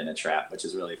fish head in a trap, which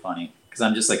is really funny because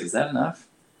I'm just like, is that enough?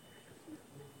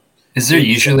 Is there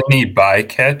usually any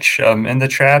bycatch in the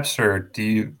traps, or do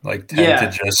you tend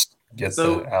to just get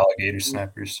the alligator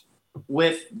snappers?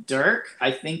 With Dirk,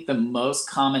 I think the most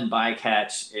common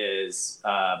bycatch is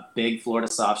big Florida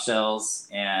soft shells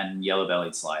and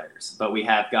yellow-bellied sliders. But we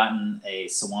have gotten a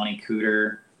Sewanee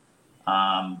cooter,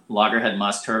 loggerhead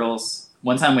musk turtles.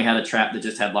 One time we had a trap that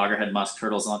just had loggerhead musk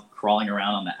turtles crawling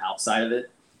around on the outside of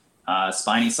it.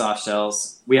 Spiny soft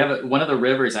shells. We have one of the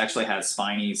rivers actually has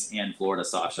spinies and Florida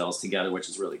soft shells together, which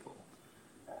is really cool.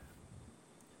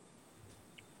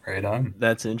 Right on.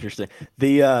 That's interesting.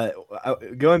 The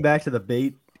going back to the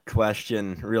bait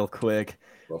question real quick.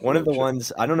 One of the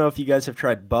ones, I don't know if you guys have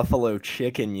tried buffalo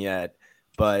chicken yet,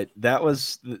 but there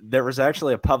was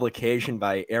actually a publication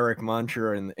by Eric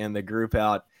Muncher and the group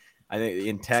out, I think,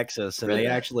 in Texas, and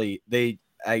really?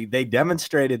 they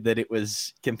demonstrated that it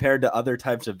was, compared to other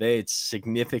types of baits,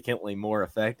 significantly more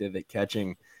effective at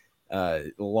catching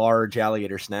large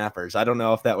alligator snappers. I don't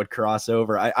know if that would cross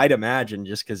over. I'd imagine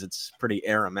just because it's pretty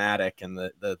aromatic and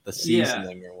the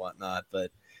seasoning or whatnot,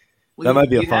 but that might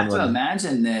be a fun one. You have to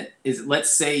imagine that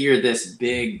let's say you're this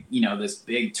big, this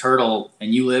big turtle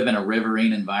and you live in a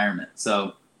riverine environment.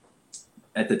 So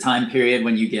at the time period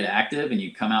when you get active and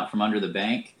you come out from under the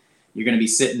bank, you're going to be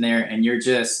sitting there and you're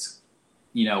just,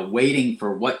 waiting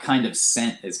for what kind of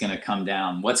scent is going to come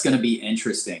down, what's going to be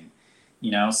interesting,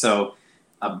 so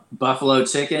a buffalo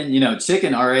chicken,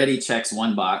 chicken already checks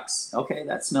one box. Okay,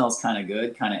 that smells kind of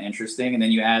good, kind of interesting. And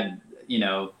then you add,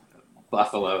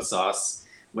 buffalo sauce,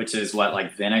 which is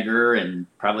like vinegar and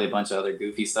probably a bunch of other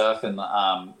goofy stuff. And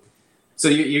so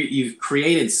you've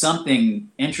created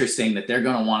something interesting that they're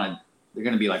going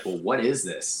to be like, well, what is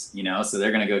this? So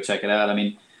they're going to go check it out. I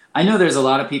mean, I know there's a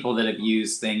lot of people that have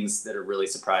used things that are really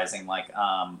surprising, like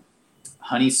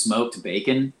honey smoked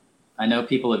bacon. I know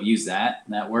people have used that,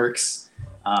 and that works.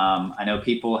 I know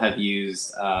people have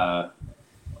used,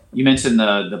 you mentioned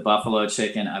the buffalo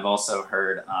chicken. I've also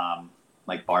heard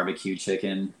like barbecue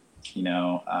chicken,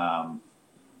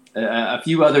 a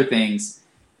few other things.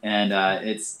 And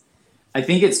I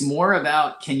think it's more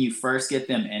about, can you first get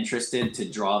them interested to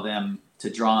draw them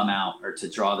out or to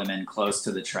draw them in close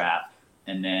to the trap?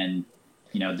 And then,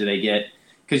 do they get,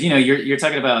 because, you're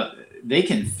talking about, they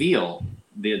can feel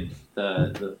the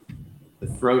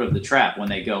throat of the trap when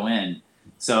they go in.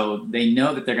 So they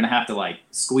know that they're going to have to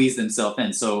squeeze themselves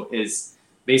in. So is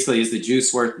the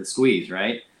juice worth the squeeze,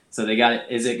 right? So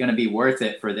is it going to be worth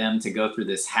it for them to go through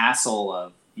this hassle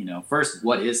of, first,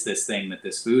 what is this thing that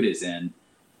this food is in?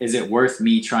 Is it worth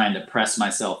me trying to press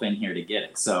myself in here to get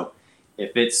it? So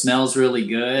if it smells really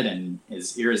good and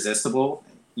is irresistible,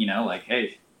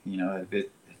 hey, if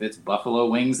it's buffalo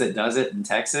wings that does it in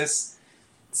Texas,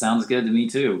 it sounds good to me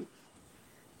too.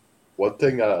 One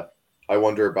thing I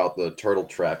wonder about the turtle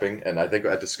trapping, and I think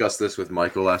I discussed this with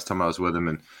Michael last time I was with him,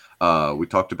 and we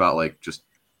talked about just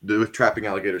with trapping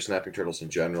alligator snapping turtles in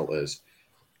general is,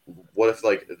 what if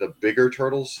the bigger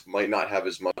turtles might not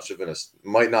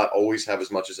always have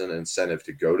as much as an incentive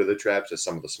to go to the traps as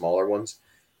some of the smaller ones,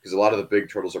 because a lot of the big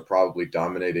turtles are probably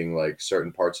dominating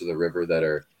certain parts of the river that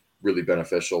are really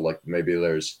beneficial. Like maybe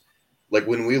there's like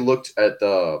when we looked at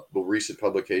the recent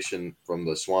publication from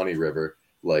the Swanee River,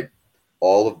 like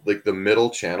all of like the middle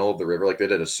channel of the river, like they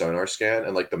did a sonar scan,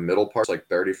 and like the middle part's like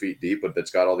 30 feet deep, but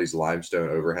it's got all these limestone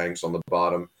overhangs on the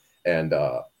bottom, and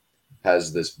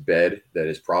has this bed that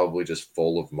is probably just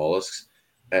full of mollusks,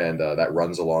 and that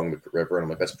runs along the river. And I'm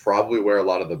like, that's probably where a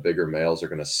lot of the bigger males are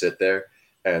going to sit there,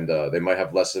 and they might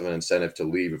have less of an incentive to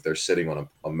leave if they're sitting on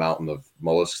a mountain of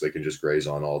mollusks they can just graze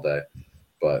on all day.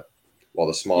 But while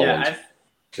the small ones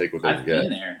take what they can get. I've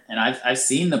been there, and I've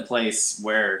seen the place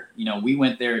where, you know, we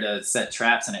went there to set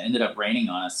traps, and it ended up raining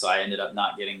on us, so I ended up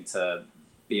not getting to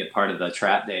be a part of the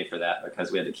trap day for that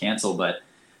because we had to cancel. But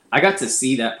I got to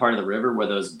see that part of the river where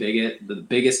the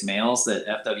biggest males that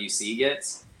FWC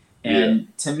gets.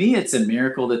 And to me, it's a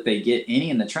miracle that they get any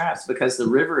in the traps because the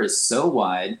river is so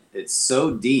wide, it's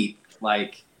so deep.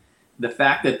 Like the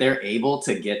fact that they're able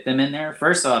to get them in there,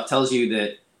 first off, tells you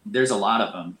that there's a lot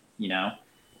of them, you know,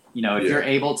 if you're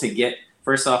able to get,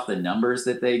 first off, the numbers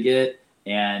that they get,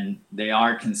 and they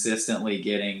are consistently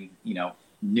getting, you know,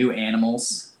 new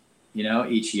animals, you know,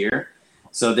 each year.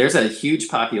 So there's a huge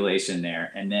population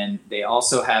there. And then they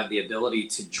also have the ability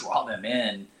to draw them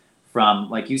in from,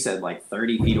 like you said, like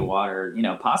 30 feet of water, you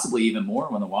know, possibly even more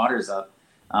when the water's up.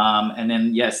 And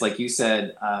then, yes, like you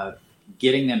said,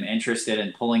 getting them interested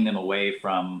and pulling them away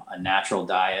from a natural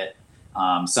diet,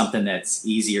 something that's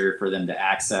easier for them to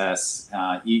access.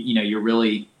 You know, you're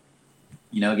really,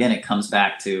 you know, again, it comes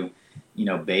back to, you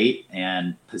know, bait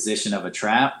and position of a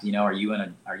trap. You know, are you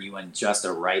in just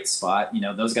a right spot? You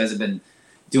know, those guys have been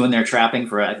doing their trapping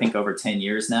for, I think, over 10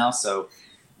 years now. So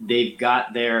they've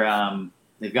got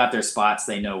their spots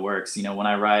they know works. You know, when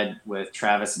I ride with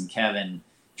Travis and Kevin,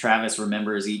 Travis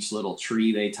remembers each little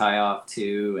tree they tie off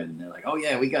to, and they're like, oh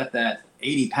yeah, we got that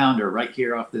 80-pounder right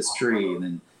here off this tree. And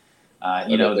then,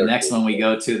 you know, the next one we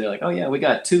go to, they're like, oh yeah, we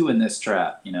got 2 in this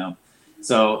trap, you know?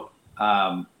 So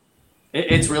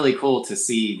it's really cool to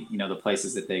see, you know, the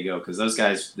places that they go. Cause those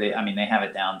guys, they have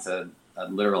it down to a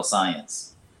literal science.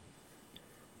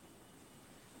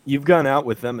 You've gone out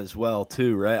with them as well,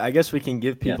 too, right? I guess we can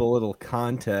give people a little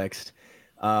context.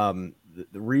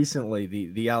 Recently,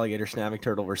 the alligator snapping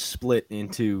turtle were split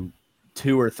into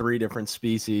 2 or 3 different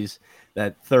species.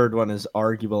 That third one is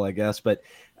arguable, I guess. But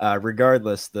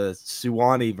regardless, the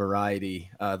Suwannee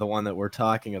variety, the one that we're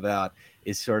talking about,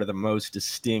 is sort of the most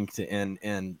distinct,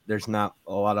 and there's not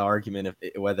a lot of argument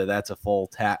whether that's a full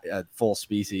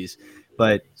species.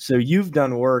 But so you've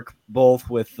done work both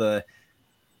with the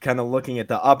kind of looking at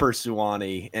the upper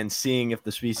Suwannee and seeing if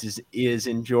the species is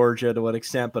in Georgia to what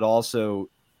extent, but also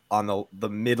on the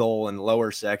middle and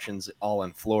lower sections all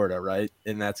in Florida, right?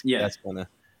 And that's kind of...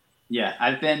 Yeah,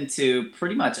 I've been to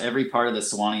pretty much every part of the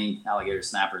Suwannee alligator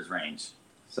snappers range.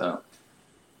 So,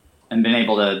 and been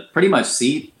able to pretty much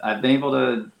I've been able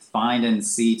to find and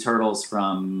see turtles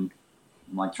from,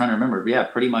 I'm like trying to remember, but yeah,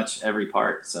 pretty much every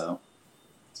part. So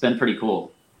it's been pretty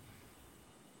cool.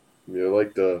 Yeah,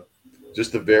 like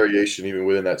just the variation even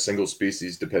within that single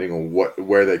species, depending on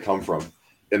where they come from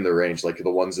in the range. Like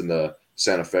the ones in the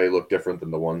Santa Fe look different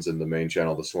than the ones in the main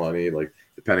channel, the Swanee, like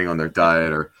depending on their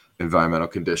diet or environmental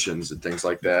conditions and things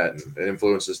like that. And it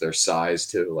influences their size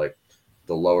too. Like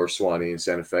the lower Swanee in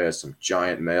Santa Fe has some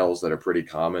giant males that are pretty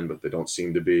common, but they don't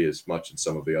seem to be as much in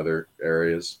some of the other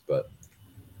areas. But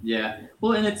yeah,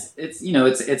 well, and it's you know,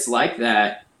 it's like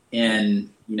that in,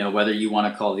 you know, whether you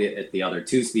want to call it the other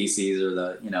 2 species or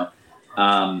the, you know,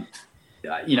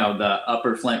 the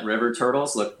upper Flint River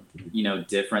turtles look, you know,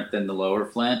 different than the lower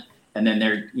Flint. And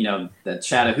then you know, the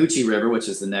Chattahoochee River, which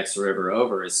is the next river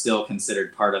over, is still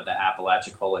considered part of the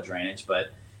Apalachicola drainage.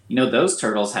 But, you know, those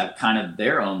turtles have kind of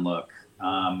their own look.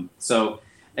 So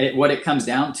what it comes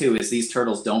down to is these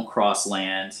turtles don't cross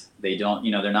land. They don't,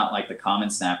 you know, they're not like the common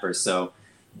snappers. So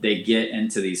they get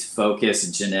into these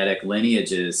focused genetic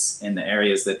lineages in the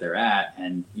areas that they're at.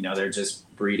 And, you know, they're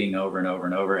just breeding over and over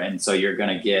and over. And so you're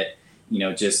going to get, you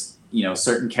know, just, you know,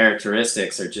 certain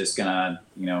characteristics are just going to,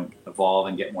 you know, evolve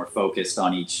and get more focused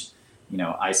on each, you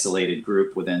know, isolated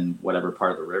group within whatever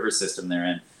part of the river system they're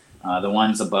in. The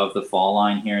ones above the fall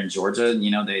line here in Georgia, you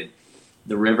know,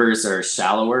 the rivers are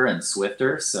shallower and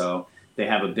swifter. So they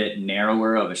have a bit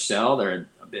narrower of a shell. They're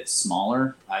a bit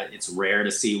smaller. It's rare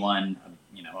to see one,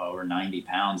 you know, over 90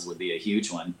 pounds would be a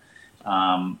huge one.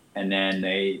 And then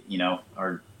they, you know,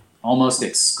 are almost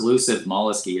exclusive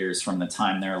mollusk eaters from the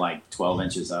time they're like 12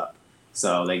 inches up.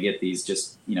 So they get these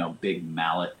just, you know, big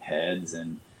mallet heads,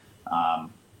 and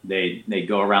they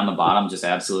go around the bottom, just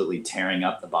absolutely tearing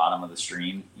up the bottom of the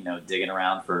stream, you know, digging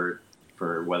around for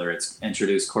whether it's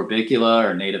introduced corbicula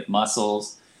or native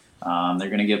mussels. They're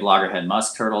going to give loggerhead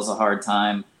musk turtles a hard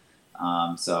time.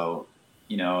 So,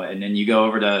 and then you go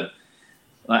over to,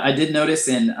 I did notice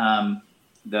in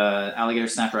the alligator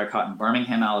snapper I caught in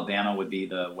Birmingham, Alabama would be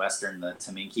the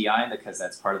Teminki eye, because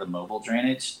that's part of the mobile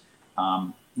drainage.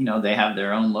 They have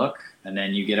their own look, and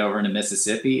then you get over into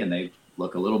Mississippi and they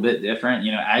look a little bit different.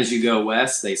 As you go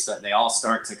west, they all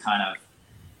start to kind of,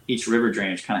 each river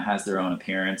drainage kind of has their own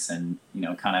appearance, and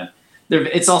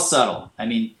it's all subtle. I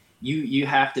mean, you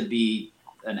have to be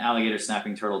an alligator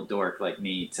snapping turtle dork like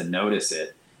me to notice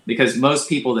it, because most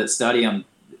people that study them,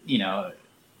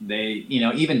 they,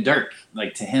 even Dirk,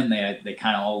 like, to him, they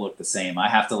kind of all look the same. I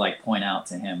have to like point out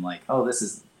to him, like, oh, this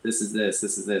is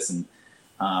this. And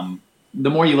the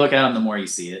more you look at them, the more you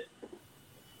see it.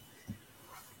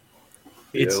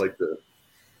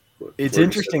 It's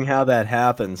interesting how that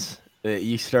happens.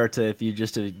 You start to, if you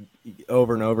just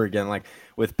over and over again, like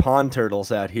with pond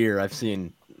turtles out here, I've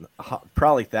seen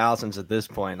probably thousands at this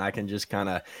point. And I can just kind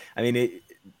of,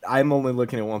 I'm only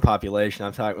looking at one population.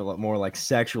 I'm talking about more like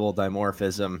sexual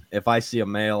dimorphism. If I see a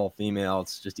male, female,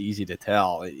 it's just easy to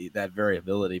tell that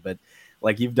variability. But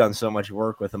like, you've done so much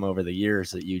work with them over the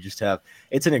years that you just have,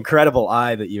 it's an incredible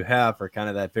eye that you have for kind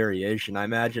of that variation. I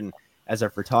imagine as a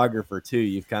photographer too,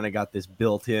 you've kind of got this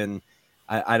built-in,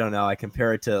 I don't know, I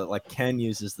compare it to like Ken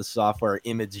uses the software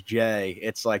Image J.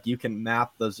 It's like you can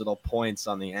map those little points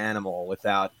on the animal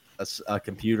without a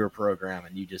computer program,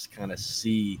 and you just kind of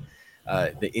see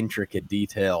the intricate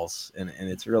details, and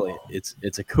it's really it's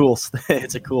a cool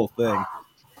it's a cool thing.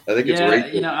 I think it's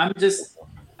great. I'm just,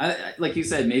 like you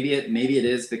said, maybe it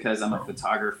is because I'm a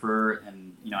photographer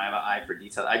and I have an eye for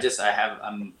detail. I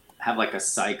have like a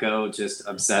psycho, just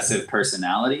obsessive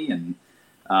personality, and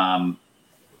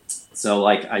so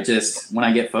like when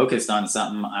I get focused on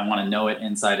something, I want to know it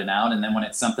inside and out, and then when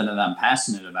it's something that I'm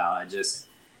passionate about, I just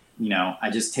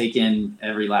take in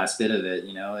every last bit of it.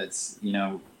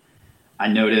 I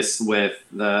noticed with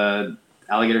the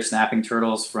alligator snapping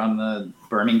turtles from the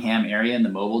Birmingham area in the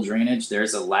mobile drainage,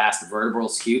 there's a last vertebral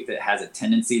scute that has a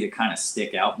tendency to kind of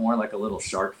stick out more like a little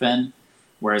shark fin,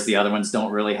 whereas the other ones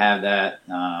don't really have that.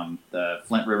 The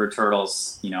Flint River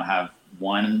turtles, have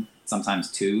one,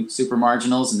 sometimes two super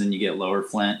marginals, and then you get lower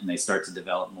Flint and they start to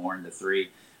develop more into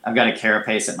three. I've got a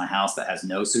carapace at my house that has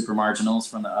no super marginals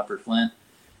from the upper Flint.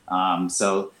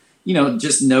 So,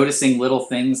 just noticing little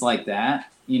things like that,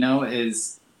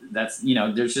 there's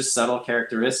just subtle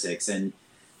characteristics, and,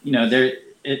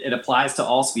 it applies to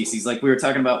all species. Like we were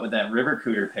talking about with that river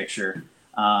cooter picture,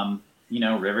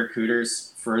 river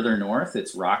cooters further north,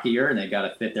 it's rockier, and they got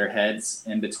to fit their heads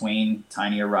in between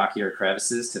tinier, rockier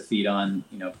crevices to feed on,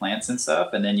 plants and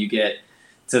stuff. And then you get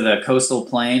to the coastal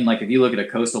plain. Like if you look at a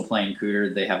coastal plain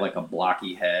cooter, they have like a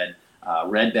blocky head.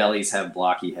 Red bellies have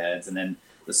blocky heads, and then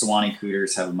the Suwannee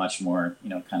cooters have a much more,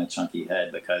 kind of chunky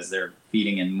head because they're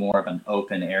feeding in more of an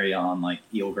open area on like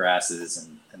eel grasses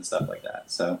and stuff like that.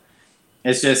 So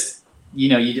it's just,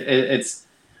 it's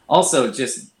also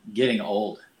just getting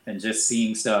old and just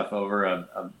seeing stuff over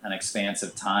an expanse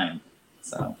of time.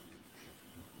 So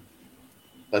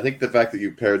I think the fact that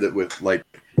you paired it with, like,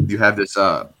 you have this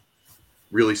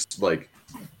really like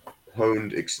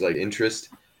honed like interest,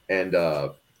 and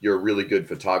you're a really good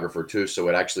photographer too, so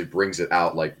it actually brings it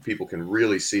out. Like people can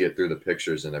really see it through the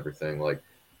pictures and everything. Like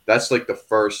that's like the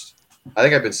first. I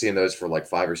think I've been seeing those for like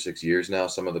 5 or 6 years now.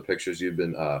 Some of the pictures you've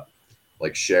been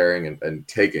like sharing and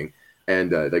taking,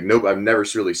 and I've never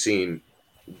really seen.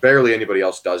 Barely anybody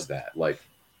else does that. Like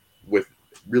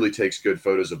really takes good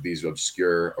photos of these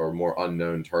obscure or more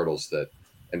unknown turtles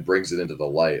and brings it into the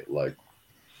light. Like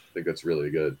I think that's really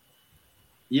good.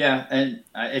 Yeah, and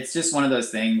it's just one of those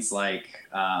things, like,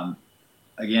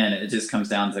 again, it just comes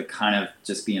down to kind of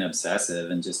just being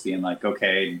obsessive and just being like,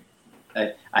 okay,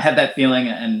 I had that feeling,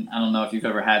 and I don't know if you've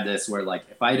ever had this, where like,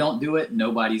 if I don't do it,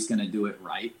 nobody's going to do it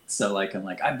right. So like, I'm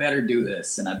like, I better do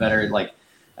this, and I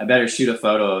better shoot a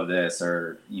photo of this,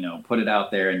 or, put it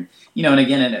out there. And, and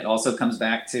again, it also comes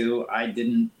back to, I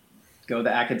didn't go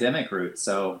the academic route.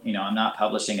 So, I'm not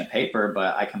publishing a paper,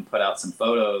 but I can put out some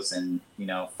photos and,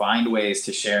 find ways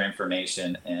to share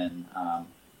information and,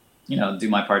 do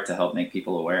my part to help make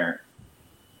people aware.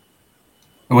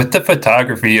 With the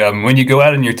photography, when you go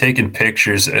out and you're taking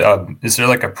pictures, is there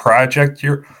like a project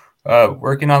you're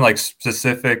working on, like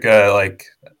specific, like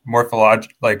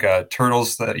morphological, like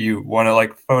turtles that you want to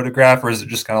like photograph, or is it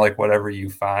just kind of like whatever you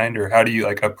find, or how do you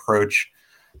like approach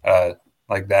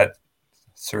like that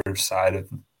sort of side of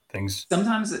things?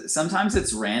 Sometimes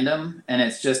it's random, and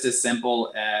it's just as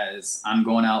simple as I'm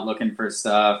going out looking for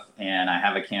stuff and I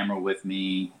have a camera with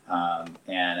me,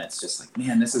 and it's just like,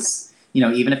 man, this is,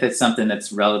 even if it's something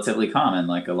that's relatively common,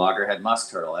 like a loggerhead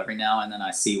musk turtle, every now and then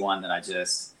I see one that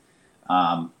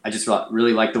I just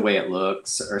really like the way it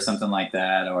looks or something like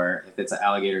that. Or if it's an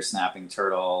alligator snapping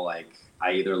turtle, like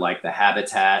I either like the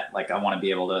habitat, like I want to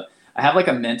be able to, I have like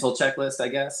a mental checklist, I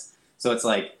guess. So it's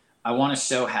like, I want to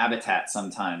show habitat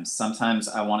sometimes. Sometimes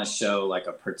I want to show like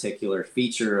a particular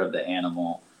feature of the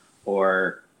animal,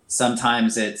 or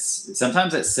sometimes it's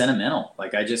sentimental.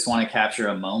 Like I just want to capture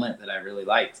a moment that I really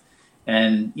liked.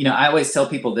 And I always tell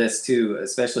people this too,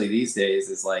 especially these days,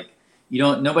 is like,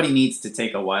 nobody needs to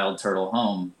take a wild turtle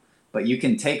home, but you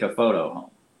can take a photo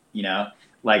home. you know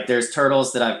like there's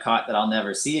turtles that I've caught that I'll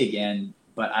never see again,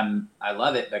 but I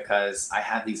love it because I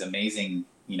have these amazing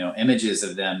images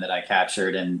of them that I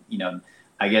captured, and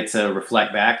I get to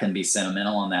reflect back and be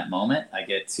sentimental on that moment. I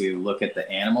get to look at the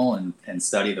animal and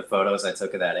study the photos I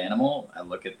took of that animal. I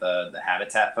look at the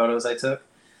habitat photos I took.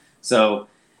 So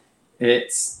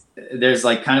there's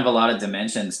like kind of a lot of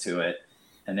dimensions to it.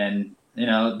 And then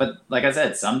but like I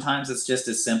said, sometimes it's just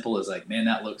as simple as like, man,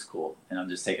 that looks cool, and I'm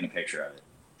just taking a picture of it.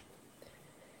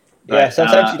 Yeah,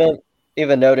 sometimes you don't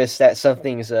even notice that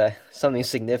something's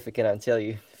significant until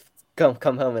you come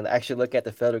home and actually look at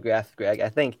the photograph, Greg. I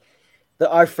think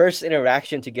our first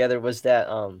interaction together was that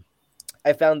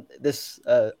I found this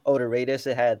odoratus.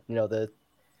 It had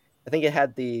I think it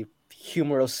had the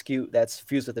humeral scute that's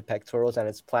fused with the pectorals, and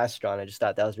it's plastron. I just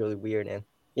thought that was really weird, and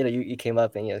you came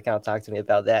up and kind of talked to me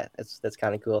about that. That's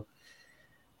kind of cool.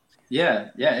 Yeah,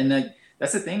 and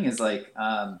that's the thing is like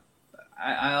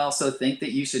I also think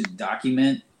that you should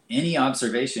document any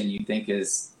observation you think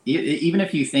is, even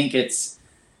if you think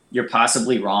you're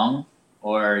possibly wrong,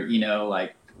 or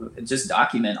like just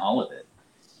document all of it.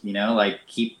 Like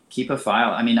keep a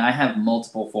file. I mean, I have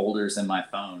multiple folders in my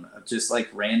phone of just like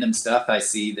random stuff I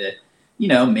see that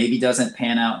maybe doesn't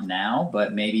pan out now,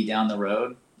 but maybe down the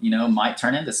road might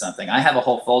turn into something. I have a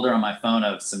whole folder on my phone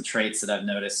of some traits that I've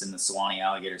noticed in the Suwannee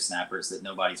alligator snappers that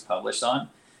nobody's published on.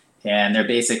 And they're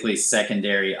basically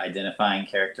secondary identifying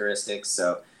characteristics.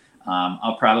 So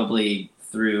I'll probably,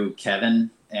 through Kevin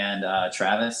and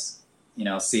Travis,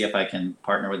 see if I can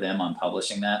partner with them on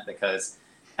publishing that, because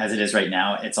as it is right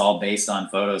now, it's all based on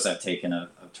photos I've taken of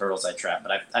turtles I trap.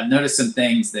 But I've noticed some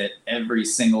things that every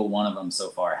single one of them so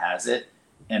far has it,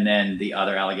 and then the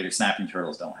other alligator snapping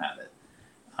turtles don't have it.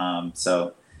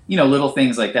 So little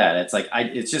things like that. It's like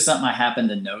it's just something I happened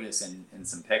to notice in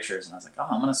some pictures, and I was like, oh,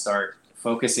 I'm gonna start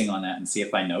focusing on that and see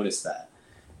if I notice that.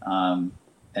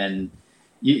 And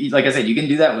you, like I said, you can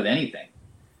do that with anything.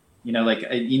 You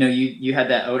had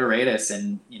that odoratus,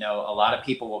 and a lot of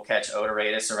people will catch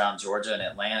odoratus around Georgia and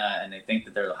Atlanta, and they think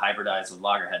that they're hybridized with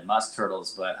loggerhead musk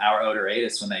turtles. But our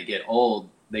odoratus, when they get old,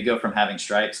 they go from having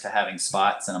stripes to having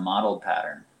spots and a mottled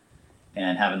pattern,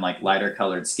 and having like lighter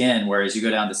colored skin. Whereas you go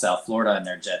down to South Florida and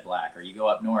they're jet black, or you go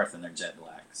up north and they're jet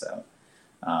black. So,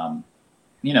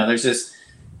 there's just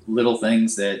little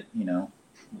things that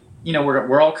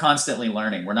we're all constantly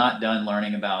learning. We're not done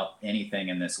learning about anything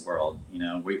in this world.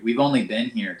 We've only been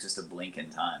here just a blink in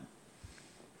time.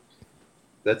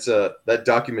 That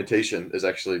documentation is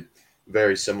actually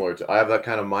very similar to. I have that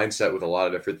kind of mindset with a lot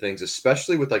of different things,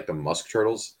 especially with like the musk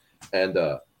turtles. And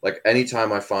like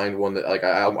anytime I find one that like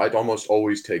I'd almost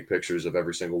always take pictures of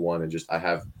every single one, and just I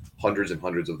have hundreds and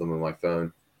hundreds of them on my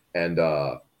phone. And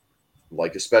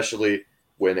like especially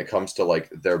when it comes to like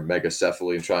their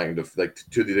megacephaly and trying to like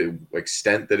to the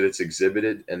extent that it's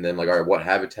exhibited, and then like, all right, what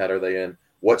habitat are they in?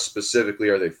 What specifically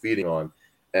are they feeding on?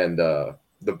 And the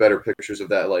better pictures of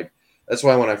that, like that's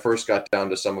why when I first got down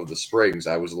to some of the springs,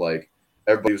 I was like,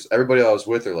 everybody I was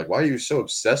with are like, why are you so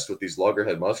obsessed with these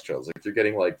loggerhead musk turtles? Like you're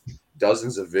getting like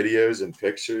dozens of videos and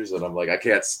pictures, and I'm like, I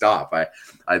can't stop.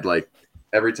 I'd like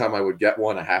every time I would get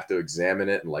one, I have to examine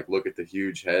it and like look at the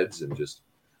huge heads and just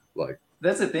like.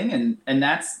 That's the thing, and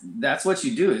that's what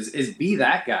you do is be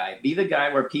that guy. Be the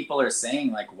guy where people are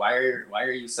saying like, why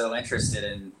are you so interested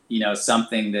in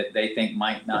something that they think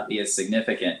might not be as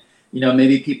significant?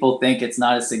 Maybe people think it's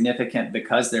not as significant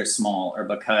because they're small or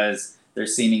because they're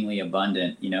seemingly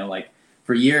abundant. Like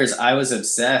for years I was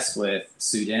obsessed with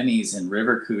Sudemis and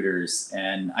river cooters,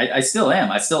 and I still am.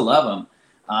 I still love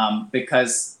them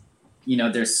because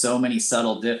there's so many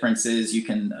subtle differences. You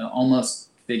can almost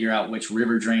figure out which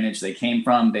river drainage they came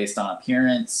from based on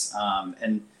appearance.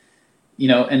 And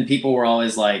people were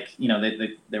always like,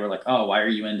 they were like, oh, why are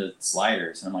you into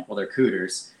sliders? And I'm like, well, they're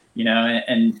cooters,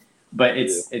 but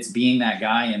it's being that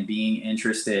guy and being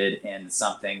interested in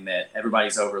something that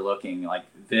everybody's overlooking. Like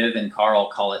Viv and Carl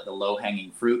call it the low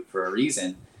hanging fruit for a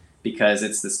reason, because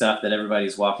it's the stuff that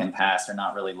everybody's walking past or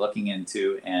not really looking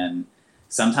into. And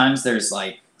sometimes there's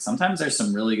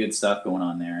some really good stuff going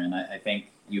on there. And I think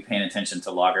you paying attention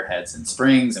to loggerheads and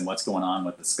springs and what's going on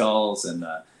with the skulls and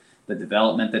the the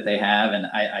development that they have. And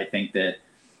I think that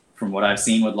from what I've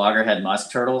seen with loggerhead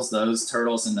musk turtles, those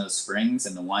turtles in those springs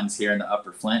and the ones here in the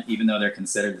Upper Flint, even though they're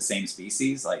considered the same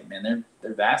species, like, man,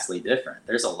 they're vastly different.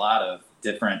 There's a lot of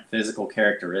different physical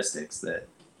characteristics that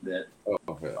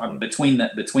are between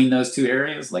those two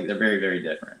areas. Like, they're very, very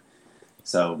different.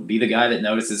 So be the guy that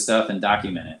notices stuff and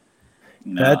document it.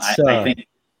 You know, I think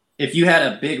if you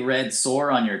had a big red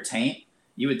sore on your taint,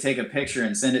 you would take a picture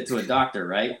and send it to a doctor,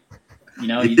 right? You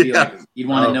know, you'd be like, you'd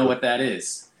want to know what that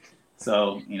is.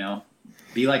 So, you know,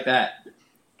 be like that.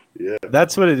 Yeah.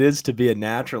 That's what it is to be a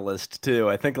naturalist too.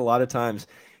 I think a lot of times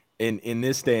in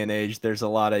this day and age, there's a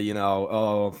lot of, you know,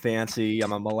 oh, fancy,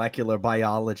 I'm a molecular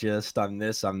biologist, I'm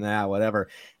this, I'm that, whatever.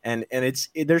 And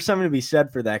there's something to be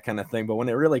said for that kind of thing. But when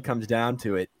it really comes down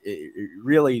to it,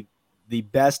 really the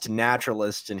best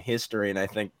naturalists in history, and I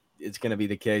think it's going to be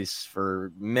the case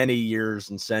for many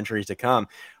years and centuries to come,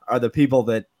 are the people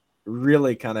that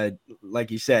really kind of,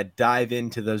 like you said, dive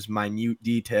into those minute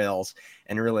details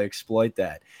and really exploit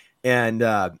that. And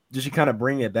just to kind of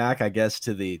bring it back, I guess,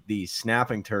 to the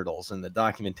snapping turtles and the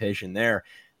documentation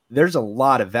there's a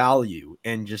lot of value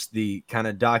in just the kind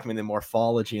of documenting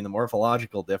morphology and the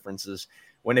morphological differences.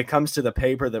 When it comes to the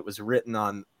paper that was written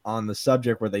on the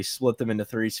subject where they split them into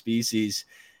 3 species,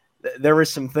 there were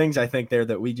some things I think there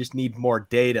that we just need more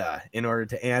data in order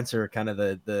to answer kind of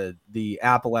the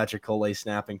Apalachicola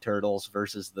snapping turtles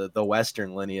versus the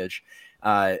Western lineage.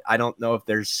 I don't know if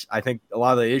I think a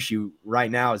lot of the issue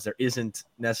right now is there isn't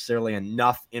necessarily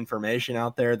enough information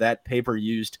out there. That paper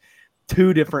used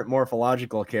 2 different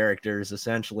morphological characters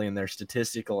essentially in their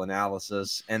statistical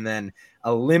analysis, and then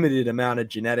a limited amount of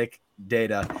genetic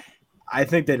data. I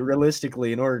think that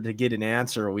realistically, in order to get an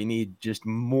answer, we need just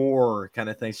more kind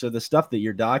of things. So the stuff that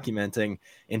you're documenting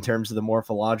in terms of the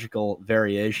morphological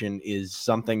variation is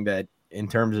something that, in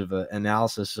terms of an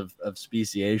analysis of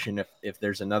speciation, if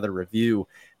there's another review,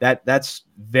 that's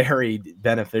very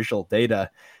beneficial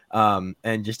data.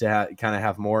 And just to kind of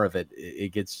have more of it,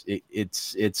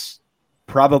 it's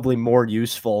probably more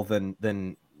useful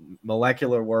than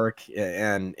molecular work,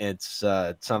 and it's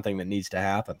something that needs to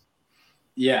happen.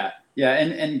 Yeah.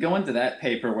 And going to that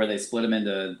paper where they split them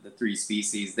into the 3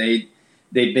 species, they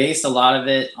based a lot of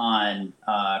it on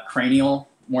cranial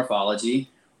morphology,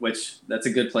 which that's a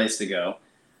good place to go.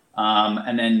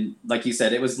 And then, like you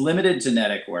said, it was limited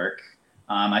genetic work.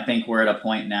 I think we're at a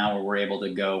point now where we're able to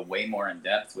go way more in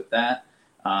depth with that.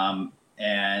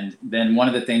 And then one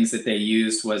of the things that they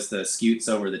used was the scutes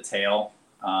over the tail,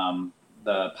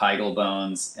 the pygal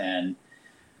bones, and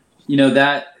you know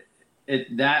that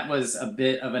was a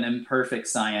bit of an imperfect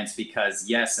science because,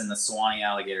 yes, in the Suwannee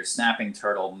alligator snapping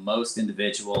turtle, most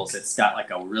individuals, it's got like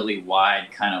a really wide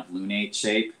kind of lunate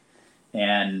shape,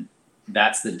 and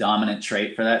that's the dominant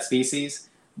trait for that species.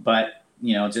 But,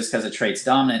 you know, just because a trait's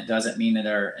dominant doesn't mean that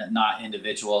there are not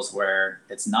individuals where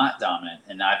it's not dominant.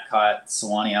 And I've caught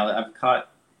I've caught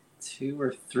 2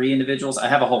 or 3 individuals. I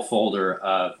have a whole folder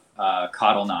of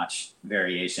caudal notch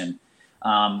variation.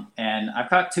 And I've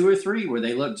caught 2 or 3 where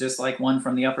they look just like one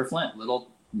from the Upper Flint, little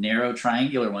narrow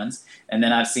triangular ones. And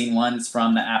then I've seen ones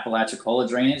from the Apalachicola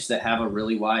drainage that have a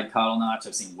really wide caudal notch.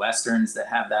 I've seen Westerns that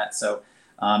have that. So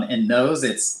in those,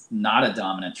 it's not a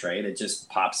dominant trait. It just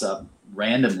pops up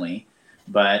randomly.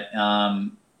 But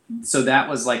so that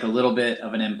was like a little bit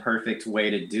of an imperfect way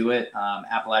to do it.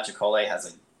 Apalachicola has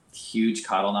a huge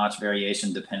caudal notch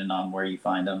variation depending on where you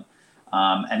find them.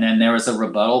 And then there was a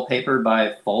rebuttal paper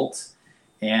by Folt,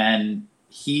 and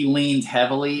he leaned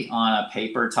heavily on a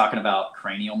paper talking about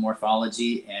cranial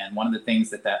morphology. And one of the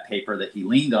things that paper that he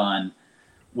leaned on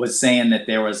was saying that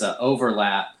there was an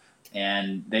overlap,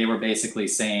 and they were basically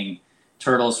saying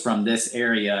turtles from this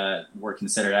area were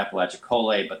considered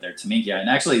Apalachicola, but they're Temminckii. And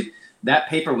actually, that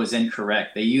paper was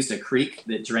incorrect. They used a creek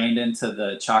that drained into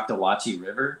the Choctawhatchee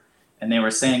River, and they were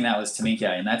saying that was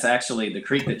Temminckii. And that's actually the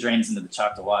creek that drains into the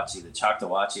Choctawhatchee. The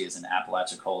Choctawhatchee is an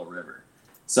Apalachicola River.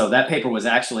 So that paper was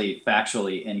actually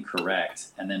factually incorrect.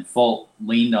 And then Folt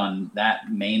leaned on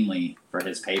that mainly for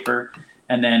his paper.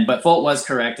 But Folt was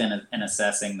correct in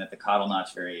assessing that the caudal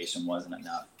notch variation wasn't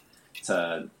enough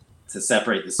to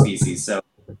separate the species. So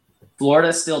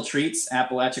Florida still treats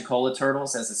Apalachicola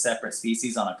turtles as a separate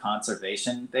species on a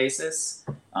conservation basis.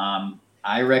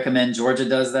 I recommend Georgia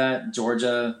does that.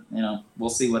 Georgia, you know, we'll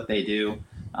see what they do.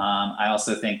 I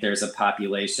also think there's a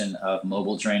population of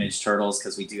mobile drainage turtles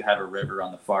because we do have a river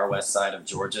on the far west side of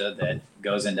Georgia that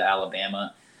goes into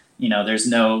Alabama. You know, there's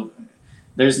no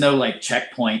like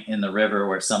checkpoint in the river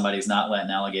where somebody's not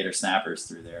letting alligator snappers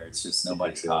through there. It's just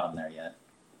nobody's caught them there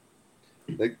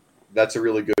yet. That's a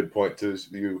really good point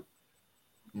too.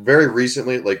 very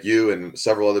recently, like you and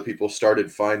several other people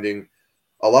started finding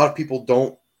a lot of people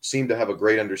don't seem to have a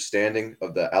great understanding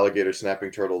of the alligator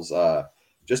snapping turtles,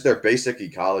 just their basic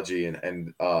ecology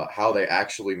and how they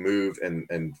actually move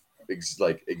and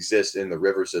exist in the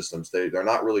river systems. They're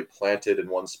not really planted in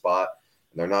one spot.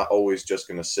 They're not always just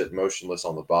going to sit motionless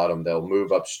on the bottom. They'll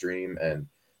move upstream, and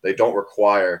they don't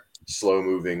require slow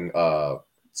moving,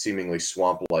 seemingly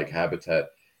swamp like habitat.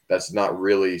 That's not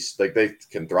really like they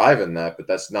can thrive in that, but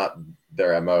that's not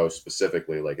their MO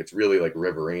specifically. Like it's really like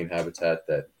riverine habitat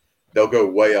that they'll go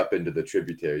way up into the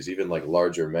tributaries, even like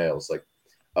larger males. Like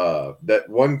that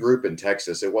one group in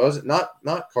Texas, it was not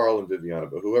Carl and Viviana,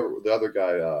 but whoever the other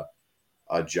guy,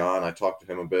 John. I talked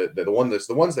to him a bit. The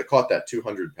ones that caught that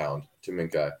 200-pound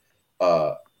Tuminkai.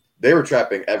 They were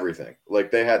trapping everything.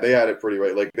 Like they had it pretty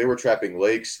right. Like they were trapping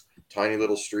lakes, tiny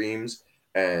little streams,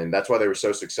 and that's why they were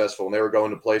so successful. And they were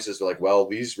going to places like, well,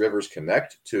 these rivers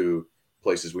connect to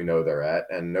places we know they're at,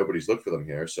 and nobody's looked for them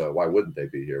here. So why wouldn't they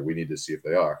be here? We need to see if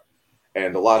they are.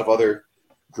 And a lot of other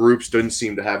groups didn't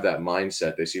seem to have that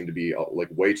mindset. They seem to be like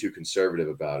way too conservative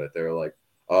about it. They're like,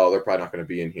 oh, they're probably not going to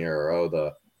be in here, or oh,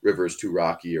 the river is too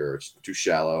rocky or it's too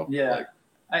shallow. Yeah.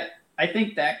 I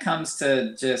think that comes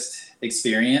to just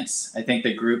experience. I think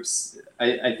the groups,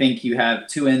 I think you have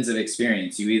two ends of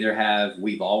experience. You either have,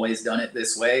 we've always done it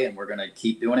this way and we're going to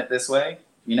keep doing it this way,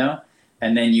 you know?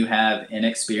 And then you have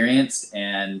inexperienced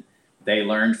and they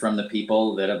learned from the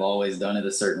people that have always done it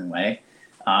a certain way.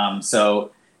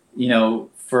 So, you know,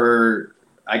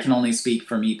 I can only speak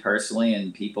for me personally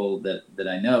and people that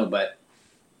I know, but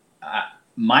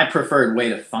my preferred way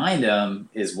to find them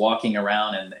is walking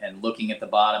around and looking at the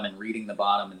bottom and reading the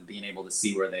bottom and being able to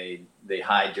see where they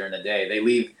hide during the day. They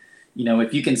leave, you know,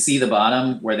 if you can see the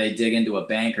bottom where they dig into a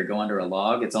bank or go under a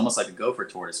log, it's almost like a gopher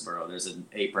tortoise burrow. There's an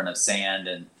apron of sand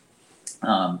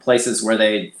and places where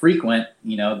they frequent,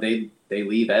 you know, they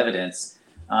leave evidence.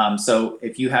 So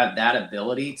if you have that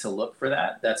ability to look for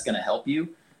that, that's going to help you.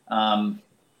 And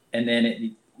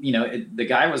then the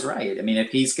guy was right. I mean,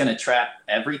 if he's going to trap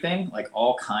everything, like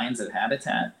all kinds of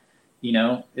habitat, you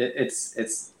know, it's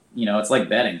like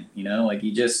betting, you know, like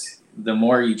the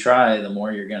more you try, the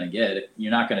more you're going to get.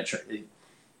 You're not going to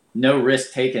no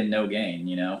risk taken, no gain,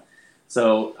 you know?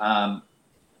 So,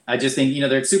 I just think, you know,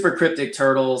 they're super cryptic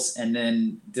turtles. And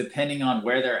then depending on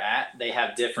where they're at, they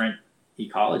have different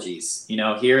ecologies. You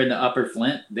know, here in the upper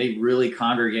Flint, they really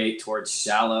congregate towards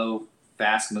shallow,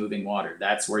 fast moving water.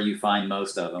 That's where you find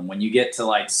most of them. When you get to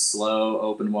like slow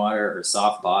open water or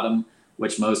soft bottom,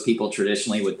 which most people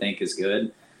traditionally would think is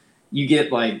good, you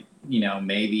get like, you know,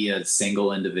 maybe a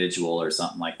single individual or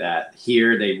something like that.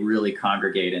 Here, they really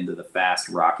congregate into the fast,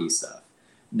 rocky stuff.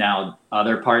 Now,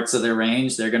 other parts of their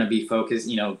range, they're going to be focused,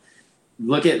 you know,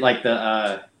 look at like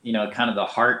the, you know, kind of the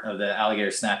heart of the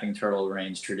alligator snapping turtle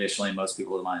range traditionally, most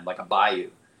people would mind, like a bayou.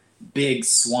 Big,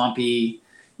 swampy,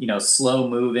 you know, slow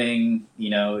moving, you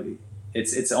know,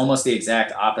 it's almost the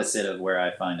exact opposite of where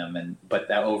I find them. But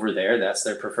that over there, that's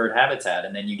their preferred habitat.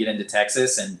 And then you get into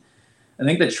Texas, and I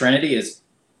think the Trinity is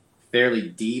fairly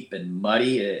deep and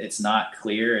muddy. It's not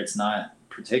clear. It's not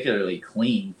particularly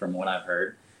clean from what I've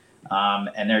heard.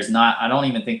 And I don't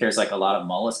even think there's like a lot of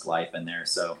mollusk life in there.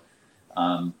 So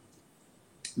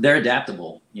they're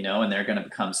adaptable, you know, and they're going to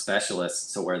become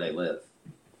specialists to where they live.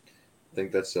 I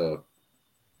think that's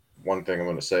one thing I'm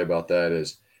going to say about that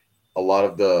is a lot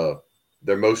of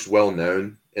they're most well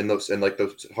known in like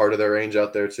the heart of their range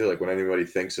out there too. Like when anybody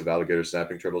thinks of alligator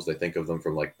snapping turtles, they think of them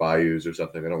from like bayous or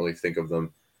something. They don't really think of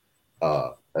them.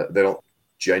 They don't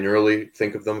generally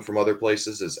think of them from other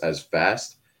places as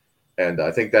fast. And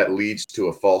I think that leads to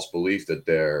a false belief that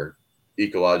they're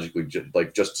ecologically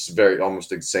just very almost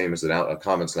the same as a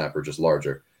common snapper, just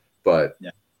larger. But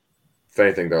yeah. If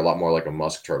anything, they're a lot more like a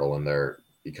musk turtle in their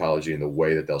ecology and the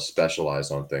way that they'll specialize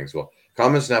on things. Well,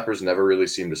 common snappers never really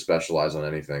seem to specialize on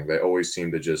anything. They always seem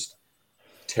to just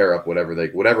tear up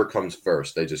whatever comes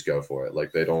first. They just go for it.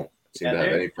 Like they don't seem to have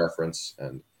any preference.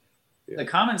 And the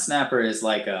common snapper is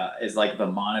like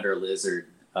the monitor lizard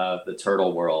of the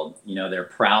turtle world. You know, they're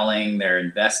prowling, they're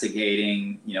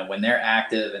investigating. You know, when they're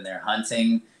active and they're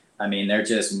hunting, I mean, they're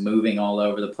just moving all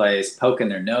over the place, poking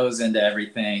their nose into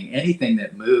everything. Anything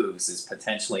that moves is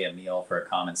potentially a meal for a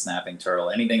common snapping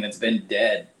turtle. Anything that's been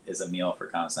dead is a meal for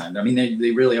common snapping. I mean, they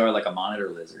really are like a monitor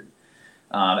lizard,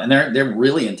 and they're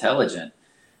really intelligent.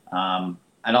 I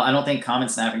don't think common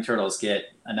snapping turtles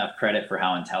get enough credit for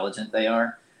how intelligent they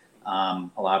are. A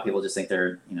lot of people just think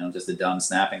they're, you know, just a dumb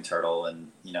snapping turtle,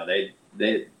 and you know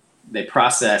they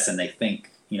process and they think,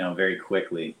 you know, very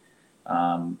quickly,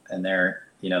 and they're,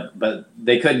 you know, but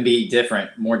they couldn't be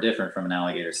more different from an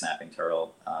alligator snapping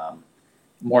turtle.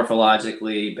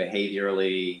 morphologically,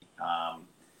 behaviorally,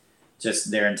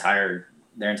 just their entire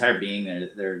being.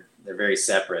 They're very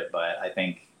separate, but I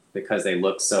think because they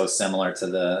look so similar to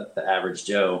the average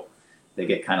Joe, they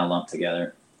get kind of lumped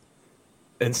together.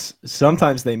 And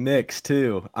sometimes they mix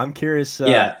too. I'm curious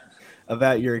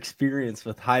about your experience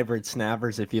with hybrid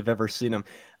snappers, if you've ever seen them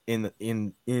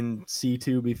in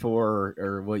C2 before,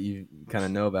 or what you kind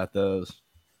of know about those.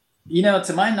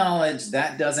 To my knowledge,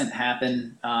 that doesn't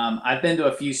happen. I've been to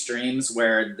a few streams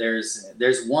where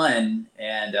there's one,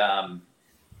 and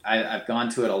I've gone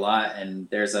to it a lot, and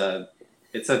it's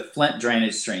a Flint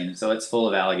drainage stream, so it's full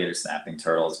of alligator snapping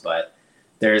turtles, but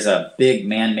there's a big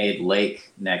man-made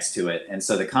lake next to it, and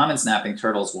so the common snapping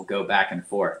turtles will go back and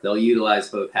forth. They'll utilize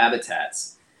both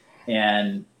habitats,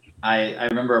 and I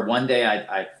remember one day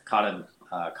I caught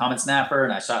a common snapper,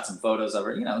 and I shot some photos of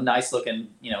her. Nice looking,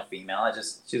 female.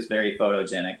 She was very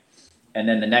photogenic. And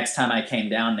then the next time I came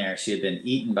down there, she had been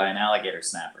eaten by an alligator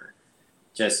snapper.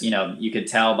 Just you could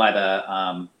tell by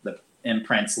the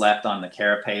imprints left on the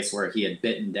carapace where he had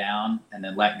bitten down and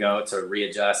then let go to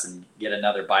readjust and get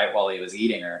another bite while he was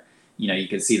eating her. You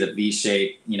could see the V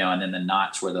shape, and then the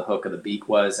notch where the hook of the beak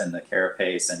was and the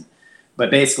carapace,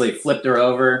 but basically flipped her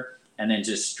over and then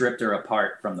just stripped her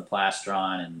apart from the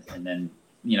plastron and then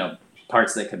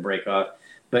parts that could break off.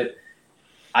 But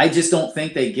I just don't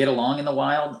think they get along in the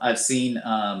wild. I've seen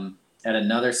at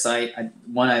another site,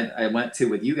 one I went to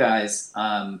with you guys,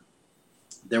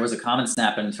 there was a common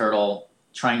snapping turtle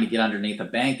trying to get underneath a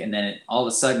bank, and then it all of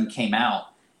a sudden came out,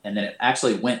 and then it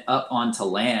actually went up onto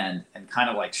land and kind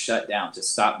of like shut down,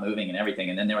 just stopped moving and everything.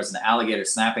 And then there was an alligator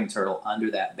snapping turtle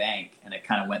under that bank, and it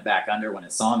kind of went back under when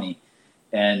it saw me.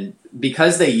 And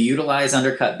because they utilize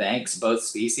undercut banks, both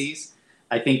species,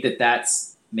 I think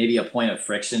that's maybe a point of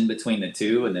friction between the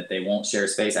two, and that they won't share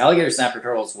space. Alligator snapper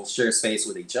turtles will share space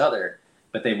with each other,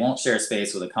 but they won't share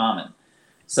space with a common.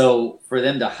 So for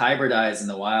them to hybridize in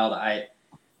the wild, I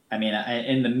mean,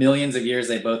 in the millions of years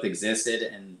they both existed,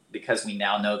 and because we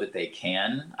now know that they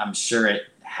can, I'm sure it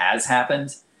has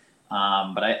happened.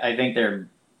 But I think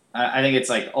I think it's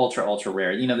like ultra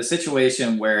rare. The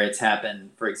situation where it's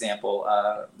happened, for example,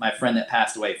 my friend that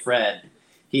passed away, Fred,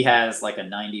 he has like a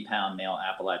 90-pound male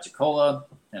Apalachicola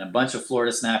and a bunch of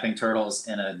Florida snapping turtles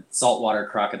in a saltwater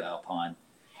crocodile pond.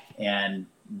 And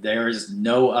there is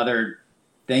no other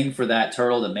thing for that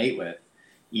turtle to mate with.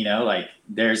 Like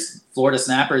there's Florida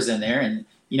snappers in there, and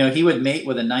he would mate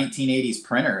with a 1980s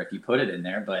printer if you put it in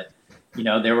there, but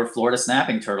there were Florida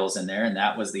snapping turtles in there, and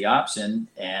that was the option,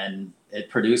 and it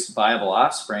produced viable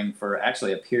offspring for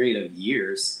actually a period of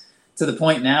years, to the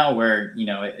point now where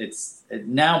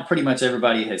now pretty much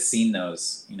everybody has seen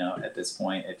those. At this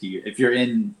point, if you're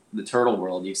in the turtle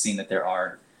world, you've seen that there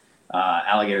are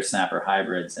alligator snapper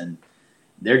hybrids, and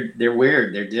they're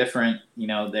weird. They're different.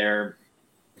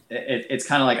 It's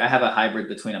kind of like I have a hybrid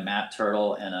between a map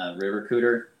turtle and a river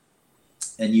cooter,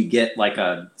 and you get like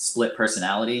a split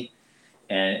personality.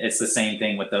 And it's the same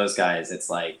thing with those guys. It's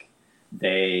like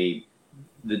the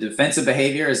defensive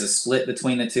behavior is a split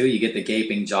between the two. You get the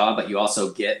gaping jaw, but you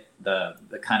also get the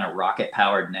kind of rocket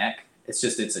powered neck. It's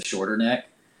a shorter neck.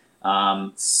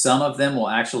 Some of them will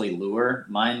actually lure.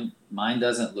 Mine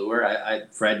doesn't lure.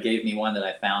 Fred gave me one that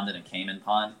I found in a caiman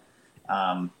pond.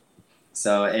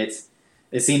 So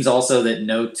it seems also that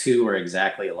no two are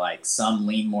exactly alike. Some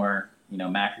lean more,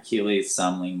 macrocheles,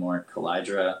 some lean more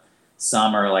callidra,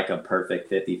 some are like a perfect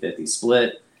 50-50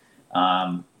 split.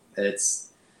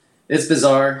 It's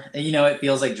bizarre. It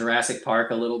feels like Jurassic Park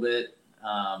a little bit.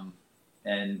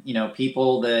 And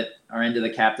people that are into the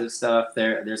captive stuff,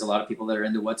 there's a lot of people that are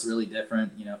into what's really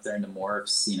different. If they're into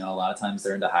morphs, a lot of times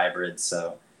they're into hybrids.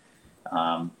 So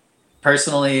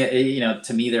personally,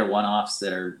 to me, they're one-offs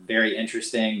that are very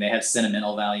interesting. They have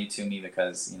sentimental value to me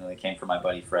because they came from my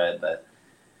buddy Fred. But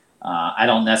I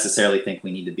don't necessarily think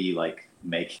we need to be like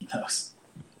making those.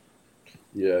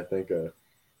 Yeah, I think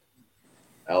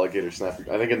alligator snapping.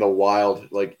 I think in the wild,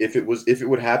 like if it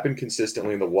would happen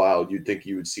consistently in the wild, you'd think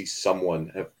you would see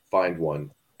someone find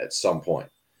one at some point.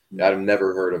 Mm-hmm. I've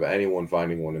never heard of anyone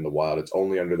finding one in the wild. It's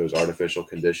only under those artificial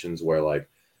conditions where like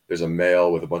there's a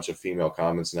male with a bunch of female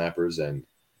common snappers, and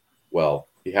well,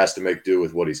 he has to make do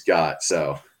with what he's got.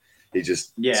 So he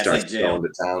just starts going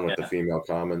to town with the female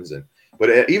commons,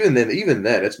 but even then,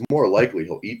 it's more likely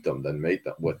he'll eat them than mate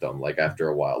with them. Like after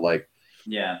a while,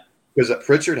 because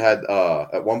Pritchard had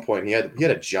at one point he had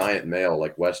a giant male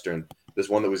like Western, this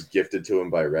one that was gifted to him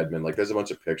by Redmond. Like there's a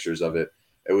bunch of pictures of it.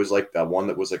 It was like that one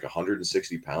that was like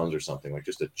 160 pounds or something, like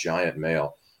just a giant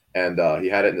male, and he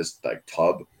had it in this like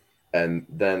tub. And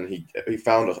then he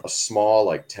found a small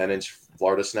like 10-inch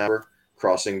Florida snapper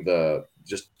crossing the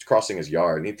just crossing his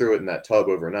yard, and he threw it in that tub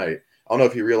overnight. I don't know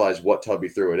if he realized what tub he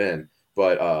threw it in,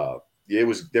 but there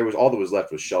was all that was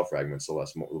left was shell fragments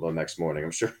the next morning.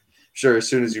 I'm sure as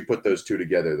soon as you put those two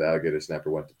together, the alligator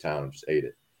snapper went to town and just ate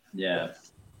it. Yeah.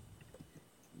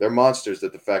 They're monsters.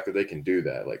 That the fact that they can do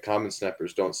that, like common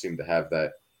snappers don't seem to have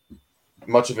that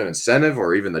much of an incentive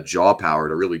or even the jaw power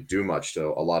to really do much to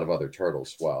a lot of other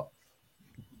turtles. Well,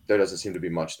 there doesn't seem to be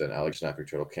much that an alligator snapping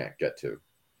turtle can't get to.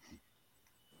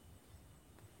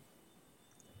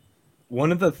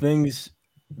 One of the things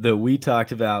that we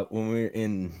talked about when we were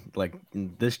in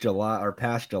this July or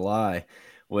past July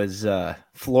was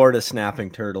Florida snapping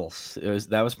turtles.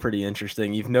 That was pretty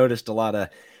interesting. You've noticed a lot of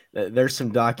there's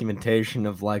some documentation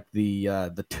of like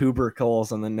the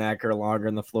tubercles on the neck are longer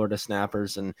than the Florida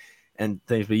snappers and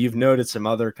things, but you've noticed some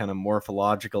other kind of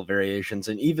morphological variations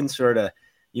and even sort of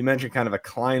you mentioned kind of a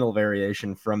clinal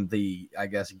variation from the, I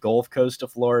guess, Gulf Coast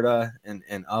of Florida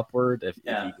and upward. If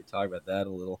you could talk about that a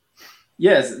little.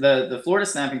 Yes, the Florida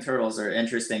snapping turtles are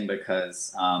interesting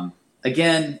because,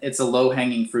 again, it's a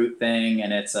low-hanging fruit thing,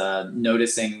 and it's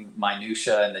noticing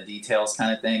minutia and the details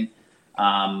kind of thing.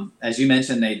 As you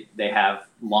mentioned, they have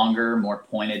longer, more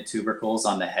pointed tubercles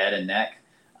on the head and neck.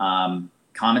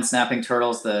 Common snapping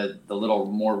turtles, the little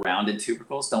more rounded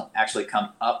tubercles don't actually come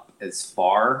up as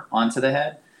far onto the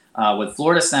head. With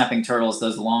Florida snapping turtles,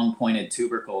 those long pointed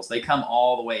tubercles, they come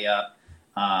all the way up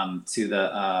to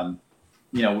the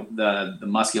the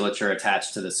musculature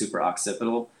attached to the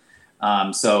supraoccipital.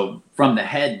 So from the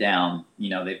head down,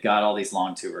 they've got all these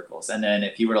long tubercles. And then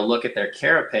if you were to look at their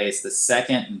carapace, the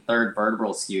second and third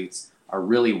vertebral scutes are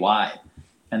really wide.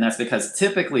 And that's because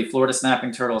typically Florida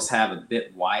snapping turtles have a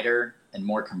bit wider and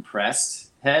more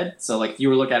compressed head. So like if you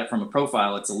were to look at it from a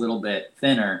profile, it's a little bit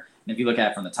thinner. And if you look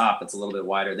at it from the top, it's a little bit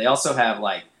wider. They also have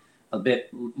like a bit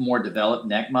more developed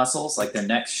neck muscles, like their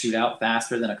necks shoot out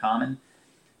faster than a common.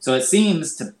 So it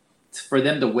seems for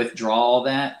them to withdraw all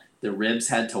that, the ribs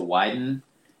had to widen.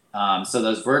 So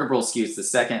those vertebral scutes, the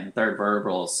second and third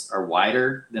vertebrals, are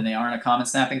wider than they are in a common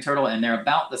snapping turtle, and they're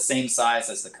about the same size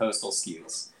as the coastal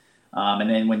scutes. And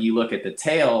then when you look at the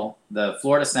tail, the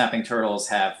Florida snapping turtles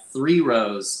have 3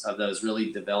 rows of those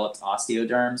really developed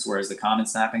osteoderms, whereas the common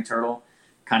snapping turtle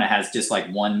kind of has just like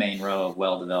one main row of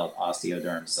well-developed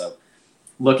osteoderms. So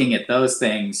looking at those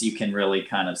things, you can really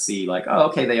kind of see like, oh,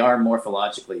 okay, they are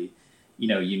morphologically,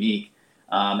 unique.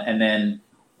 And then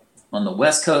on the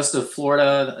west coast of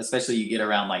Florida, especially you get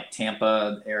around like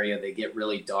Tampa area, they get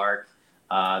really dark.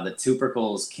 The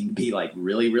tubercles can be like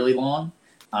really, really long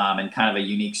and kind of a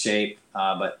unique shape,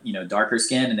 but darker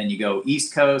skin. And then you go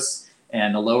East Coast,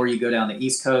 and the lower you go down the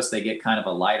East Coast, they get kind of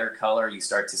a lighter color. You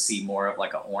start to see more of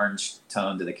like an orange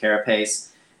tone to the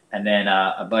carapace. And then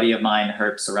a buddy of mine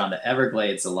herps around the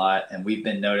Everglades a lot, and we've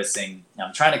been noticing,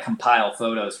 I'm trying to compile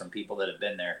photos from people that have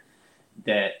been there,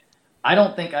 that I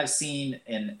don't think I've seen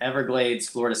an Everglades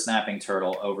Florida snapping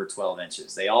turtle over 12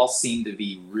 inches. They all seem to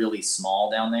be really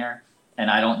small down there. And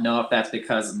I don't know if that's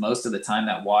because most of the time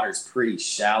that water's pretty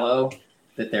shallow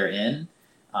that they're in,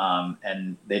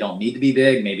 and they don't need to be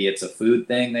big. Maybe it's a food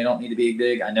thing. They don't need to be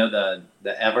big. I know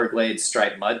the Everglades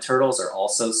striped mud turtles are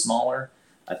also smaller.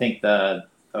 I think the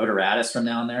Odoratus from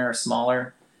down there are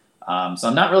smaller. So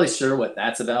I'm not really sure what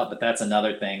that's about, but that's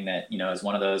another thing that, is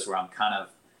one of those where I'm kind of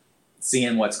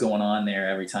seeing what's going on there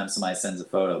every time somebody sends a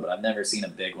photo, but I've never seen a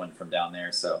big one from down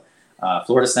there. So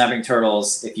Florida snapping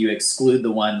turtles, if you exclude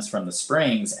the ones from the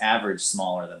springs, average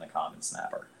smaller than the common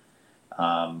snapper.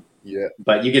 Yeah.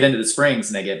 But you get into the springs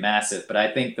and they get massive. But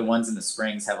I think the ones in the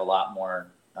springs have a lot more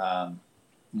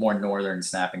northern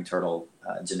snapping turtle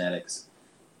genetics.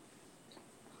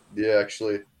 Yeah,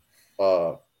 actually,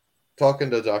 talking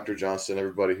to Dr. Johnson,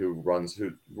 everybody who runs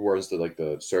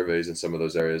the surveys in some of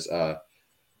those areas,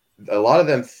 a lot of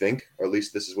them think, or at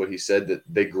least this is what he said, that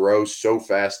they grow so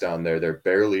fast down there, they're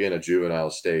barely in a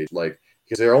juvenile stage. Like,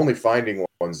 because they're only finding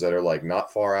ones that are like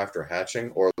not far after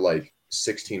hatching or like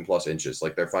 16 plus inches.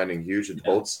 Like they're finding huge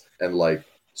adults and like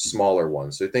smaller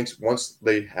ones. So he thinks once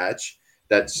they hatch,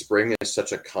 that spring is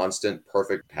such a constant,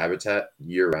 perfect habitat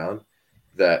year round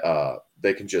that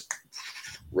they can just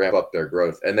ramp up their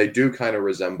growth. And they do kind of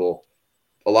resemble,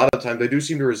 a lot of the time, they do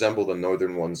seem to resemble the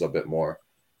northern ones a bit more.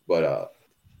 But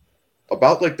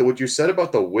about like what you said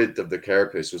about the width of the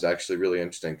carapace was actually really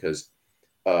interesting because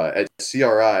at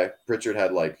CRI, Pritchard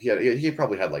had like he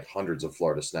probably had like hundreds of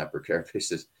Florida snapper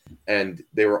carapaces, and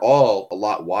they were all a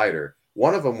lot wider.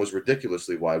 One of them was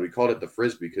ridiculously wide. We called it the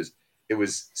Frisbee because it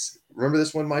was. Remember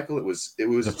this one, Michael? It was The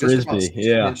just Frisbee, about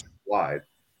 16 inches wide,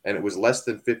 and it was less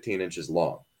than 15 inches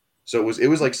long. So it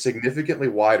was like significantly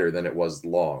wider than it was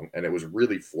long, and it was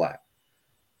really flat.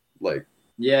 Like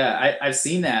Yeah, I've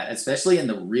seen that, especially in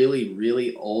the really,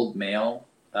 really old male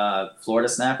Florida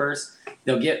snappers.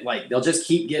 They'll just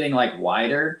keep getting like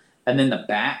wider, and then the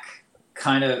back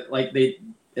kind of like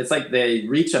it's like they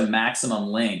reach a maximum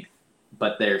length,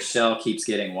 but their shell keeps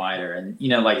getting wider. And you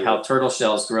know, like how turtle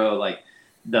shells grow, like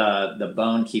the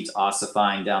bone keeps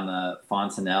ossifying down the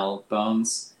fontanelle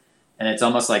bones, and it's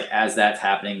almost like as that's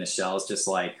happening, the shell is just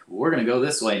like, we're gonna go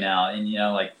this way now, and you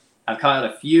know, like I've caught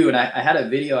a few, and I had a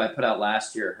video I put out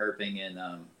last year herping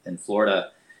in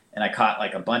Florida, and I caught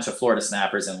like a bunch of Florida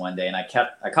snappers in one day, and I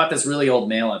caught this really old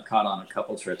male I've caught on a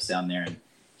couple trips down there, and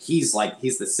he's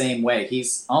the same way.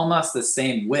 He's almost the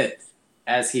same width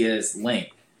as he is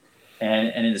length,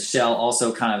 and his shell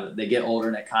also kind of, they get older,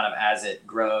 and it kind of, as it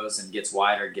grows and gets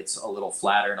wider, gets a little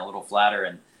flatter and a little flatter,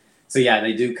 and so yeah,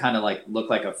 they do kind of like look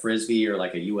like a frisbee or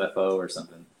like a UFO or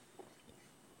something.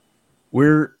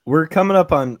 We're coming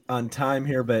up on time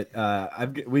here, but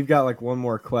we've got like one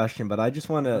more question. But I just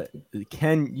want to,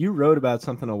 Ken, you wrote about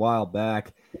something a while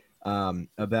back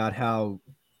about how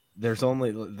there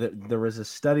was a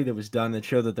study that was done that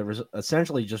showed that there was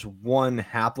essentially just one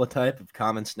haplotype of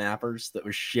common snappers that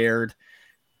was shared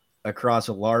across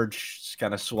a large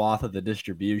kind of swath of the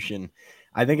distribution.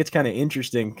 I think it's kind of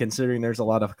interesting considering there's a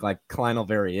lot of like clinal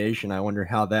variation. I wonder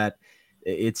how that,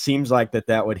 it seems like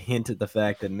that would hint at the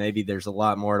fact that maybe there's a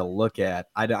lot more to look at.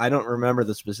 I don't remember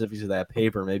the specifics of that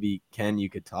paper. Maybe, Ken, you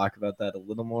could talk about that a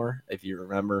little more if you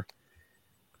remember.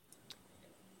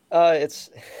 It's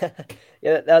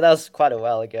yeah, that was quite a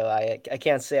while ago. I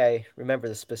can't say I remember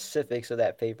the specifics of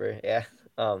that paper. Yeah.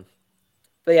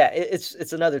 But yeah,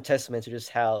 it's another testament to just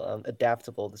how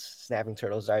adaptable the snapping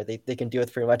turtles are. They can deal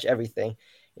with pretty much everything,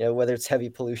 you know, whether it's heavy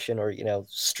pollution or, you know,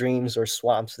 streams or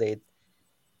swamps. They're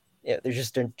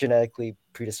just genetically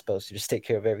predisposed to just take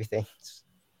care of everything.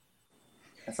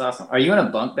 That's awesome. Are you in a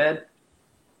bunk bed?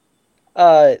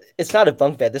 It's not a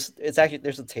bunk bed. It's actually,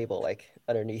 there's a table like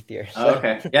underneath here. So. Oh,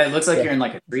 okay. Yeah, it looks like you're in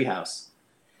like a treehouse.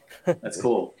 That's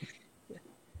cool.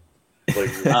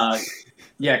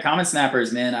 Yeah, common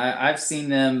snappers, man. I've seen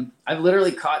them. I've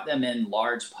literally caught them in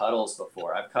large puddles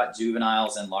before. I've caught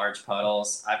juveniles in large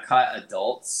puddles. I've caught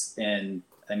adults in,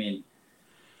 I mean,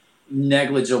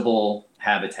 negligible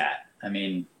habitat. I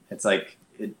mean, it's like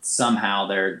somehow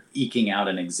they're eking out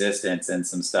an existence in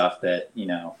some stuff that, you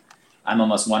know, I'm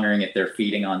almost wondering if they're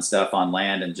feeding on stuff on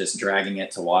land and just dragging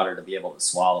it to water to be able to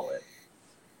swallow it.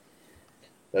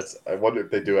 I wonder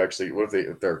if they do actually. What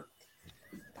if they're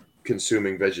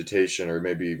consuming vegetation or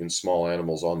maybe even small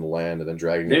animals on the land and then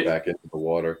dragging it back into the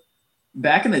water?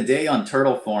 Back in the day on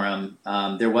Turtle Forum,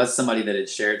 there was somebody that had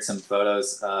shared some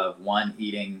photos of one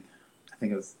eating,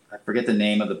 I forget the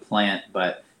name of the plant,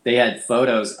 but they had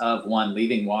photos of one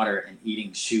leaving water and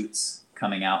eating shoots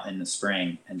coming out in the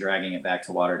spring and dragging it back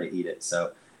to water to eat it.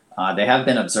 So they have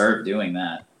been observed doing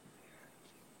that.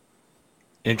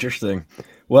 Interesting.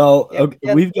 Well, yeah,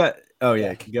 okay, we've got. Oh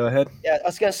yeah, go ahead. Yeah, I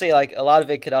was gonna say like a lot of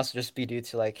it could also just be due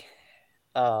to like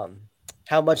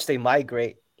how much they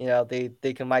migrate. You know,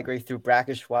 they can migrate through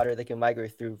brackish water, they can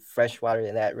migrate through fresh water,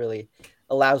 and that really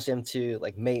allows them to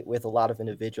like mate with a lot of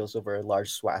individuals over a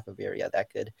large swath of area.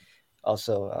 That could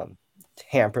also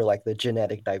hamper like the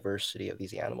genetic diversity of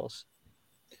these animals.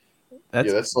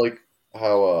 That's like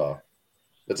how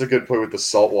that's a good point with the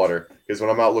saltwater, because when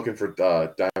I'm out looking for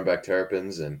diamondback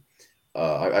terrapins, and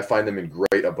I find them in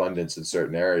great abundance in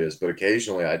certain areas, but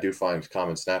occasionally I do find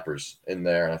common snappers in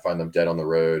there, and I find them dead on the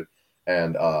road,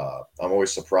 and I'm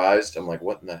always surprised. I'm like,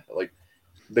 what in the, like,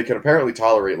 they can apparently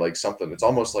tolerate like something. It's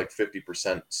almost like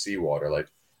 50% seawater. Like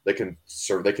they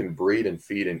can breed and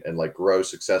feed and like grow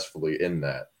successfully in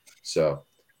that. So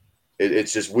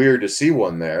it's just weird to see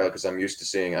one there, because I'm used to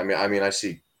seeing. I mean, I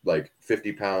see like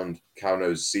 50-pound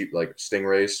cow-nosed like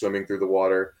stingrays swimming through the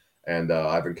water, and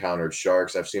I've encountered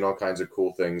sharks. I've seen all kinds of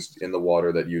cool things in the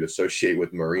water that you'd associate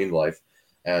with marine life,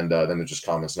 and then there's just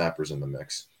common snappers in the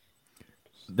mix.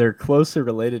 They're closely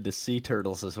related to sea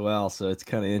turtles as well, so it's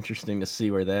kind of interesting to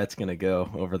see where that's going to go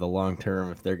over the long term.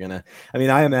 If they're going to, I mean,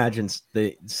 I imagine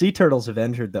the sea turtles have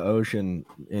entered the ocean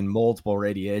in multiple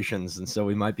radiations, and so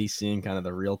we might be seeing kind of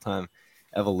the real-time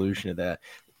evolution of that.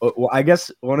 Well, I guess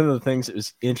one of the things that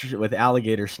was interesting with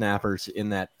alligator snappers in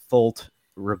that Folt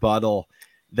rebuttal,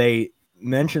 they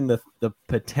mentioned the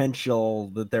potential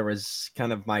that there was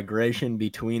kind of migration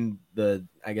between the,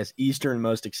 I guess,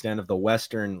 easternmost extent of the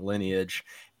western lineage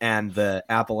and the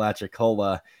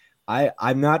Apalachicola.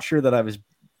 I'm not sure that I was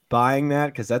buying that,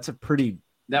 because that's a pretty.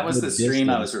 That was the stream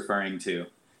I was referring to.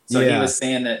 So yeah. He was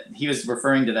saying that he was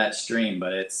referring to that stream,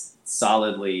 but it's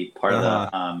solidly part of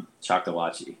the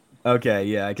Choctawhatchee. Okay,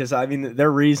 yeah, because I mean,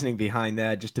 their reasoning behind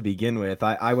that, just to begin with,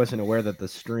 I wasn't aware that the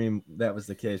stream that was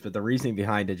the case, but the reasoning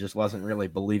behind it just wasn't really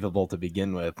believable to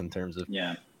begin with. In terms of,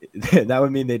 Yeah. that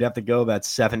would mean they'd have to go about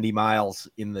 70 miles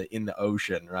in the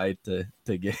ocean, right, to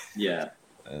get. Yeah.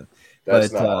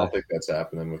 That's But not. I don't think that's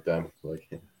happening with them. Like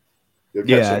you'll catch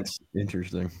yeah, them. it's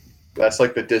interesting. That's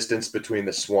like the distance between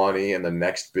the Swanee and the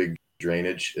next big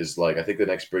drainage is like I think the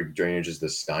next big drainage is the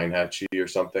Steinhatchee or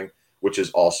something, which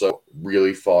is also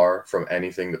really far from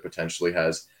anything that potentially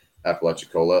has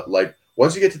Apalachicola. Like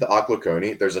once you get to the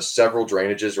Ochlockonee, there's a several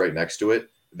drainages right next to it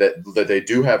that they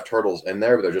do have turtles in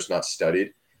there, but they're just not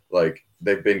studied. Like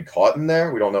they've been caught in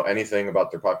there. We don't know anything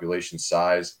about their population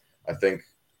size. I think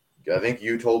I think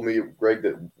you told me, Greg,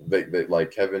 that they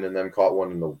like Kevin and them caught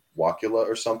one in the Wauchula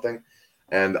or something,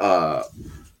 and that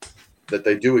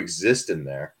they do exist in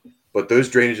there. But those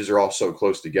drainages are all so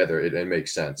close together, it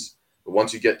makes sense. But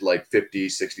once you get like 50,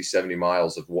 60, 70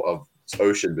 miles of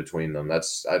ocean between them,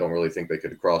 that's I don't really think they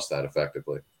could cross that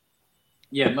effectively.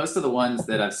 Yeah, most of the ones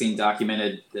that I've seen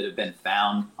documented that have been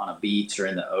found on a beach or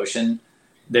in the ocean,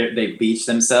 they beach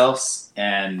themselves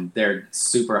and they're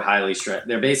super highly stressed.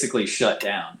 They're basically shut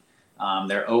down.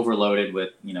 They're overloaded with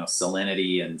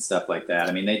salinity and stuff like that.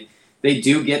 I mean, they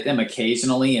do get them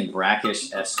occasionally in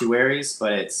brackish estuaries,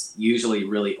 but it's usually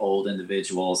really old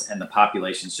individuals and the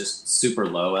population's just super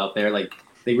low out there. Like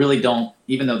they really don't,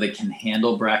 even though they can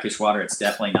handle brackish water, it's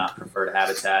definitely not preferred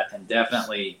habitat, and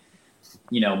definitely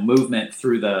movement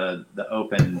through the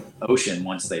open ocean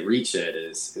once they reach it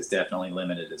is definitely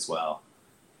limited as well.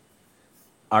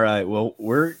 All right, well,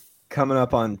 we're coming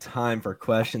up on time for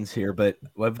questions here, but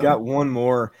we've got one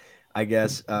more, I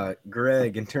guess.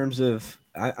 Greg, in terms of,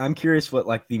 I'm curious what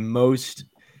like the most,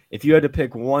 if you had to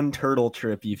pick one turtle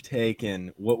trip you've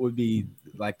taken, what would be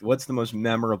like, what's the most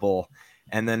memorable,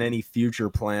 and then any future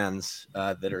plans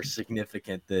that are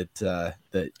significant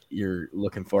that you're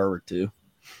looking forward to?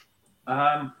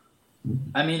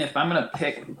 I mean, if I'm gonna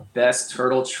pick best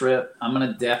turtle trip, I'm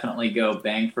gonna definitely go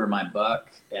bang for my buck,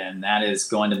 and that is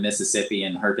going to Mississippi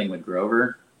and herping with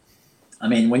Grover. I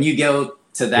mean, when you go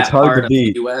to It's that hard part to of the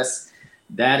beat. U.S.,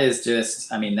 that is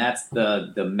just, I mean, that's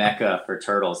the mecca for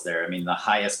turtles there. I mean, the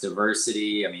highest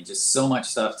diversity. I mean, just so much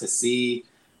stuff to see.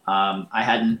 I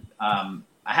hadn't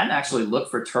actually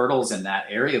looked for turtles in that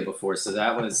area before, so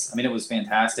that was, I mean, it was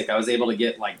fantastic. I was able to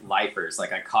get like lifers,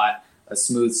 like I caught a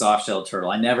smooth soft-shelled turtle.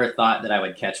 I never thought that I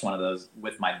would catch one of those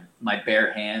with my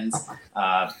bare hands.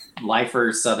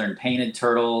 Lifers, southern painted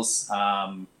turtles,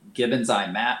 Gibbon's eye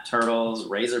map turtles,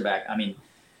 razorback. I mean,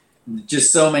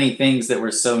 just so many things that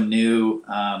were so new.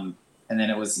 And then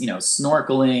it was,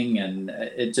 snorkeling, and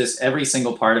it just, every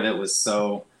single part of it was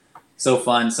so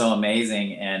fun, so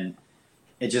amazing. And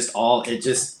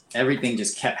everything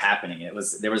just kept happening.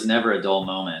 There was never a dull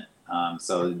moment.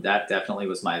 So that definitely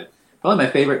was probably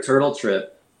my favorite turtle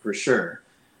trip for sure.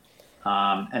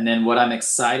 And then what I'm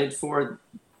excited for,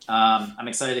 I'm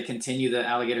excited to continue the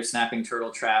alligator snapping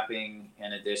turtle trapping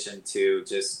in addition to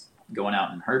just going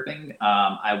out and herping.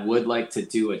 I would like to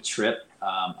do a trip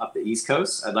up the East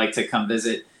Coast. I'd like to come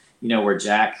visit, where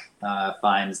Jack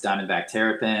finds diamondback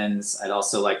terrapins. I'd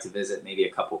also like to visit maybe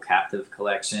a couple captive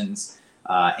collections,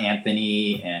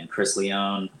 Anthony and Chris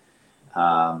Leone.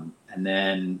 And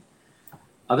then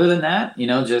other than that,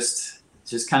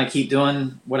 just kind of keep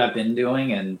doing what I've been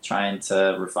doing and trying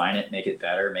to refine it, make it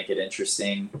better, make it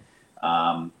interesting.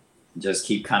 Just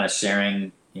keep kind of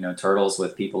sharing, turtles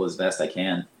with people as best I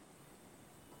can.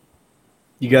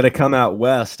 You got to come out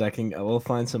west. We'll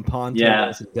find some pond Yeah.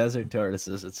 turtles and desert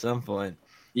tortoises at some point.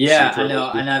 Yeah, I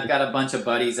know. And I've got a bunch of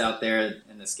buddies out there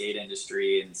in the skate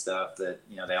industry and stuff that,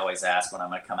 they always ask when I'm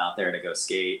going to come out there to go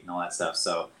skate and all that stuff.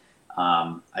 So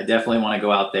I definitely want to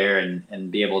go out there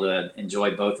and be able to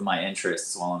enjoy both of my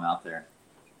interests while I'm out there.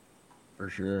 For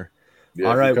sure. Yeah,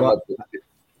 all right.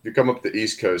 If you come up the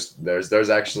East Coast,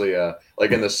 there's actually like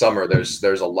in the summer, there's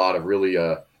a lot of really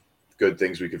good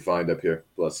things we could find up here.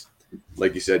 Plus,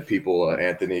 like you said, people,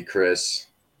 Anthony, Chris,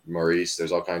 Maurice,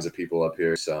 there's all kinds of people up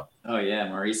here. So. Oh yeah,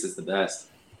 Maurice is the best.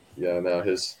 Yeah, no,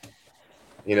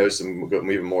 he knows some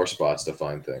even more spots to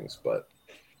find things, but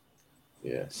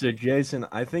yeah. So Jason,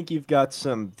 I think you've got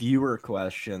some viewer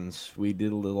questions. We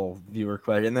did a little viewer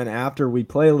question, and then after we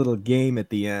play a little game at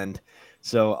the end.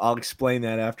 So I'll explain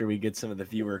that after we get some of the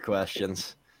viewer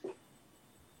questions.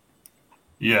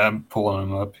 Yeah, I'm pulling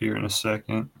them up here in a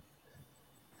second.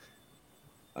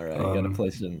 All right, I got to play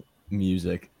some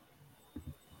music.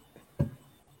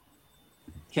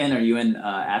 Ken, are you in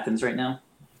Athens right now?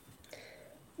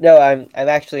 No, I'm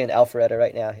actually in Alpharetta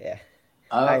right now. Yeah.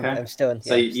 Oh, okay. I'm still in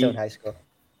high school.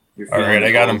 you're All feeling right, the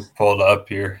I got cold. them pulled up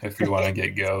here if we want to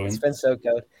get going. It's been so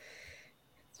cold.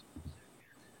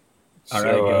 All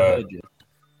right, go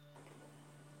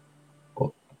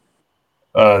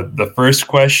ahead. The first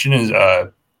question is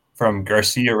from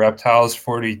Garcia Reptiles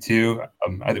 42.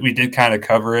 We did kind of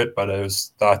cover it, but it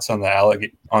was thoughts on the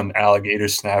alligator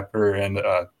snapper and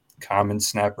common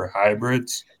snapper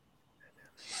hybrids.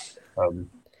 I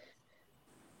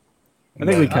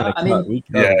think we kind of covered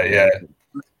that.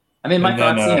 I mean, my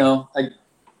thoughts,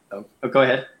 go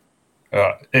ahead.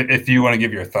 If you want to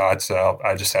give your thoughts,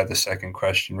 I just had the second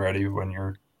question ready when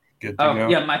you're good to go.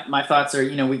 Yeah, my thoughts are,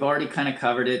 we've already kind of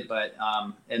covered it, but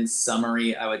in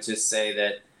summary, I would just say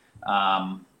that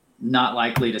not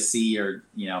likely to see or,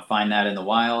 find that in the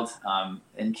wild.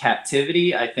 In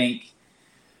captivity, I think,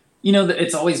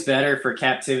 it's always better for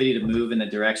captivity to move in the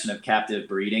direction of captive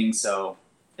breeding. So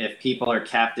if people are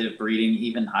captive breeding,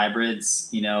 even hybrids,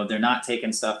 they're not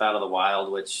taking stuff out of the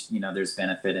wild, which, there's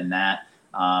benefit in that.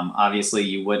 Obviously,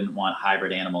 you wouldn't want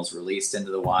hybrid animals released into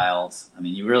the wild. I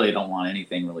mean, you really don't want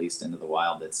anything released into the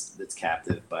wild that's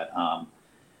captive. But, I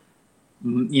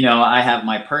have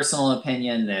my personal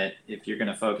opinion that if you're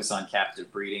going to focus on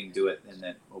captive breeding, do it in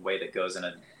a way that goes in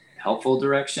a helpful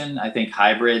direction. I think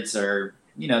hybrids are,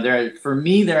 for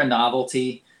me, they're a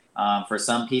novelty. For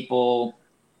some people,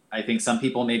 I think some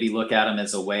people maybe look at them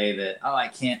as a way that, I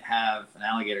can't have an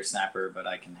alligator snapper, but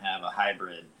I can have a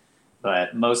hybrid.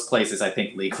 But most places, I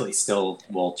think, legally still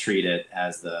will treat it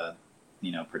as the,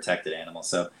 protected animal.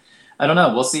 So I don't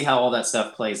know. We'll see how all that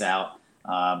stuff plays out.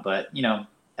 But,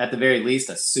 at the very least,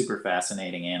 a super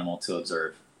fascinating animal to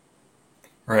observe.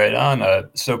 Right on.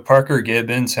 So Parker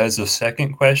Gibbons has a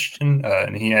second question,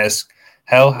 and he asks,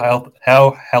 how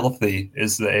healthy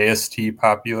is the AST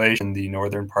population in the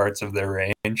northern parts of their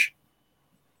range?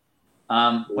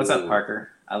 What's up, Parker?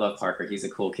 I love Parker. He's a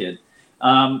cool kid.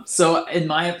 So in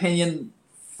my opinion,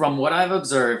 from what I've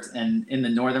observed and in the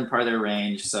northern part of their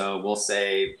range, so we'll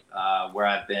say where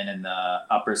I've been in the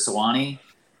upper Suwannee,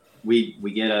 we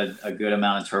get a good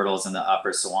amount of turtles in the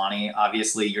upper Suwannee.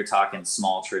 Obviously, you're talking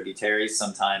small tributaries.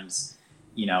 Sometimes,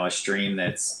 a stream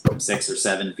that's 6 or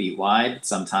 7 feet wide.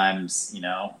 Sometimes,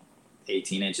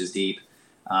 18 inches deep.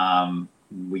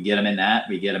 We get them in that.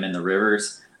 We get them in the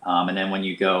rivers. And then when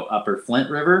you go upper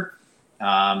Flint River,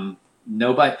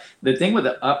 nobody. The thing with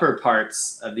the upper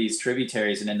parts of these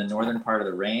tributaries and in the northern part of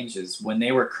the range is when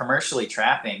they were commercially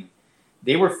trapping,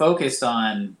 they were focused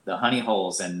on the honey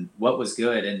holes and what was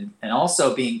good, and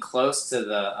also being close to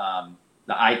the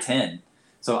I-10.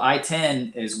 So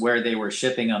I-10 is where they were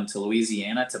shipping them to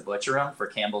Louisiana to butcher them for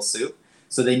Campbell's soup.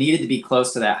 So they needed to be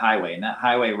close to that highway, and that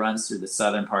highway runs through the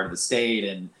southern part of the state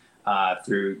and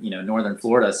through northern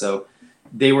Florida. So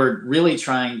they were really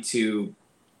trying to,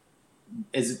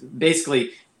 is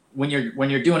basically when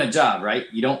you're doing a job, right?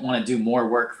 You don't want to do more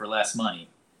work for less money,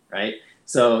 right?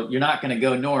 So you're not going to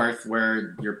go north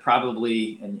where you're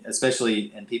probably, and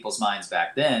especially in people's minds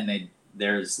back then,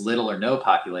 there's little or no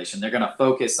population. They're going to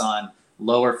focus on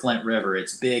lower Flint River.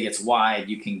 It's big, it's wide.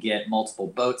 You can get multiple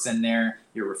boats in there.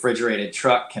 Your refrigerated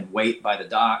truck can wait by the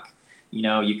dock.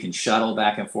 You can shuttle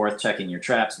back and forth, checking your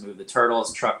traps, move the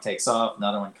turtles, truck takes off,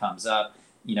 another one comes up.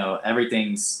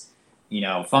 Everything's,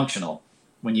 functional.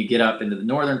 When you get up into the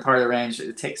northern part of the range,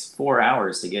 it takes 4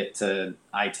 hours to get to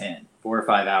I-10. 4 or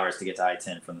 5 hours to get to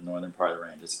I-10 from the northern part of the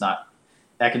range. It's not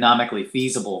economically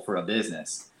feasible for a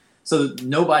business. So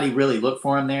nobody really looked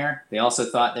for them there. They also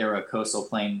thought they were a coastal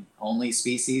plain only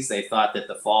species. They thought that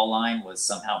the fall line was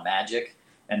somehow magic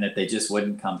and that they just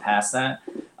wouldn't come past that.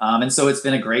 And so it's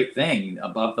been a great thing.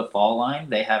 Above the fall line,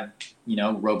 they have,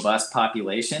 robust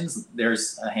populations.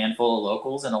 There's a handful of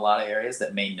locals in a lot of areas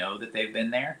that may know that they've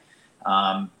been there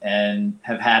and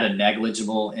have had a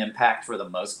negligible impact for the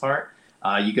most part.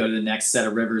 You go to the next set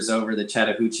of rivers over the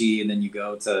Chattahoochee, and then you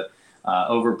go to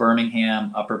over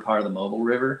Birmingham, upper part of the Mobile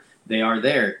River. They are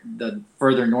there. The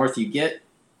further north you get,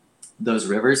 those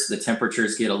rivers, the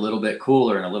temperatures get a little bit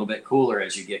cooler and a little bit cooler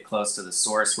as you get close to the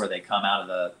source where they come out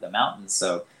of the mountains.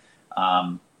 So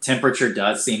temperature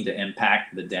does seem to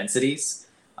impact the densities.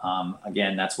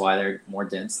 Again, that's why they're more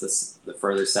dense the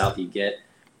further south you get.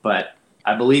 But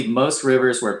I believe most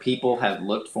rivers where people have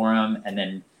looked for them and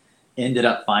then ended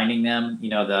up finding them,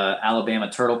 the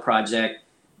Alabama Turtle Project,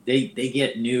 they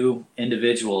get new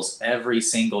individuals every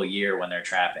single year when they're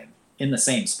trapping in the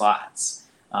same spots.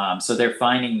 So they're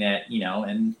finding that,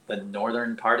 in the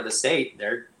northern part of the state,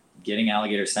 they're getting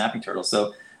alligator snapping turtles.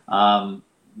 So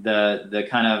the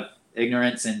kind of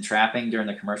ignorance in trapping during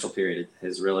the commercial period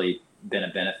has really been a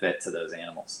benefit to those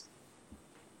animals.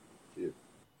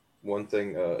 One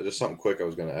thing, just something quick I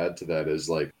was going to add to that is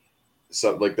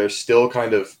so like there's still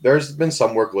there's been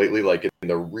some work lately, like in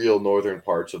the real northern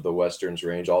parts of the Westerns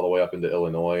range, all the way up into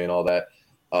Illinois and all that.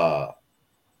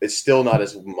 It's still not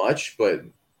as much, but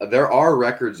there are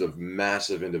records of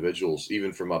massive individuals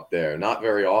even from up there. Not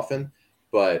very often,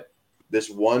 but this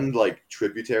one like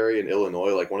tributary in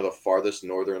Illinois, like one of the farthest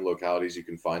northern localities you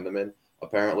can find them in.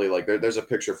 Apparently, like there's a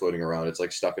picture floating around. It's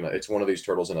like stuck in it's one of these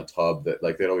turtles in a tub that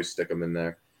like they'd always stick them in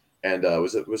there, and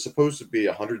it was supposed to be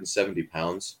 170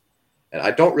 pounds, and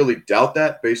I don't really doubt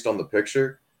that based on the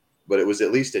picture, but it was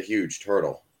at least a huge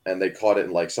turtle, and they caught it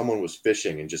and like someone was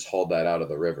fishing and just hauled that out of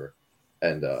the river,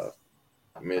 and I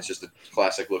mean it's just a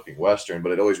classic looking Western,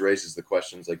 but it always raises the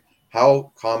questions like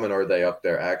how common are they up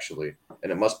there actually,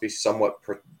 and it must be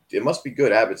it must be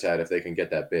good habitat if they can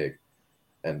get that big.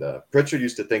 And Pritchard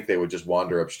used to think they would just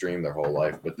wander upstream their whole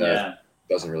life, but that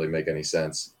doesn't really make any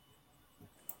sense.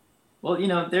 Well, you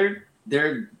know,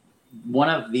 they're one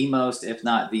of the most, if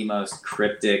not the most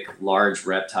cryptic large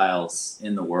reptiles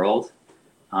in the world.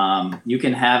 You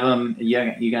can have them. You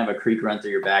can have a creek run through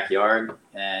your backyard,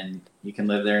 and you can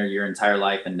live there your entire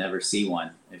life and never see one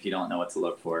if you don't know what to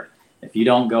look for. If you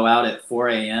don't go out at 4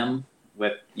 a.m.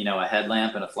 with a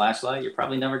headlamp and a flashlight, you're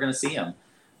probably never going to see them.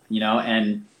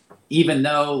 And even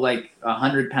though like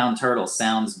 100-pound turtle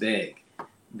sounds big,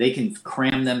 they can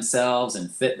cram themselves and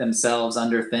fit themselves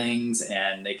under things,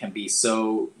 and they can be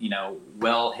so,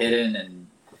 well hidden and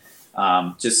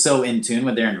just so in tune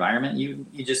with their environment.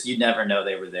 You never know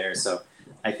they were there. So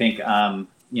I think, I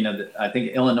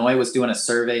think Illinois was doing a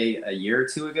survey a year or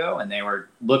two ago, and they were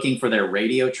looking for their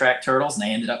radio track turtles, and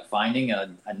they ended up finding a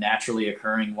naturally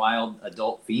occurring wild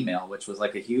adult female, which was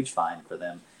like a huge find for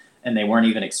them. And they weren't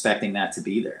even expecting that to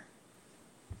be there.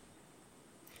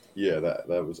 Yeah, that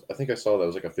was. I think I saw that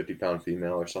was like a 50-pound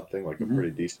female or something, like a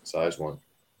pretty decent sized one.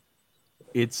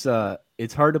 It's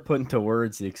hard to put into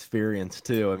words the experience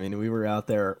too. I mean, we were out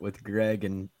there with Greg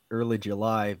in early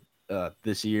July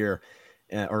this year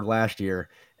or last year,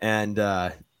 and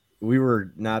we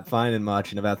were not finding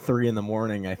much. And about 3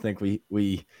 a.m, I think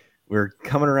we were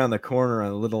coming around the corner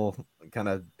on a little kind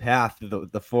of path through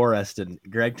the forest, and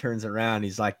Greg turns around.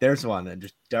 He's like, "There's one," and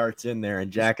just darts in there.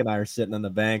 And Jack and I are sitting on the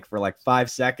bank for like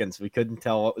 5 seconds. We couldn't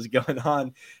tell what was going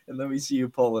on, and then we see you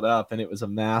pull it up, and it was a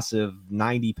massive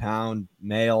 90-pound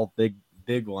male, big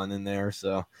one in there.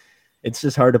 So it's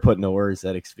just hard to put into words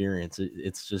that experience.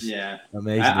 It's just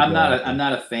amazing. I'm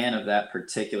not a fan of that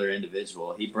particular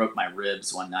individual. He broke my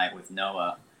ribs one night with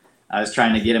Noah. I was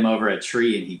trying to get him over a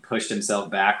tree, and he pushed himself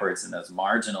backwards, and those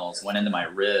marginals went into my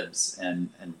ribs and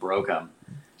broke them.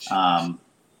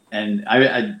 And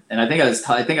I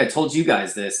think I told you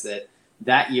guys this,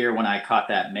 that year when I caught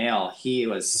that male, he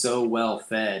was so well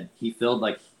fed. He felt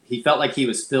like he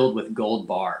was filled with gold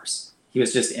bars. He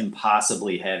was just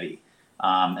impossibly heavy.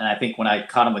 And I think when I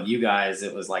caught him with you guys,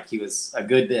 it was like he was a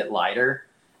good bit lighter.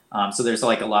 So there's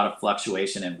like a lot of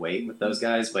fluctuation in weight with those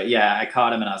guys. But yeah, I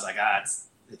caught him, and I was like,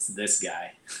 it's this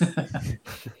guy.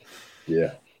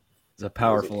 Yeah. It's a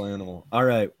powerful animal. All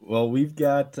right. Well, we've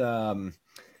got a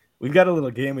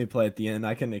little game we play at the end.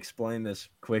 I can explain this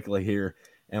quickly here,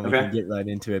 and we can get right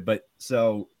into it. But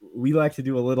so we like to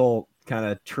do a little kind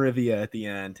of trivia at the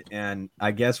end, and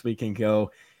I guess we can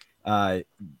go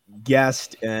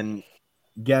guest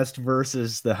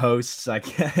versus the hosts, I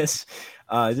guess.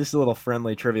 Just a little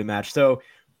friendly trivia match. So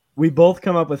we both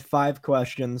come up with 5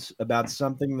 questions about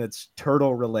something that's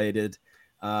turtle related,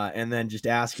 and then just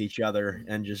ask each other,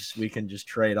 and we can just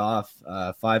trade off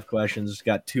 5 questions.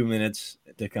 Got 2 minutes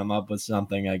to come up with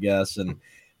something, I guess, and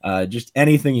just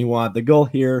anything you want. The goal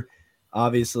here,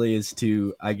 obviously, is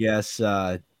to, I guess,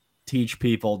 teach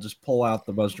people, just pull out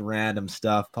the most random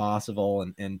stuff possible,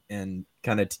 and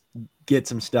kind of get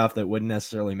some stuff that wouldn't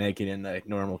necessarily make it in a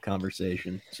normal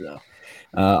conversation. So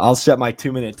I'll set my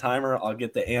 2-minute timer. I'll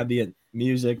get the ambient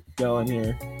music going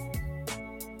here,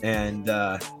 and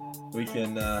we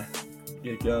can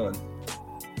get going.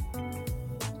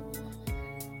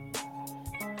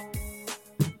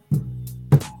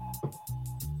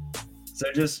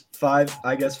 So just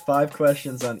 5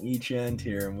 questions on each end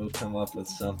here, and we'll come up with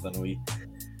something.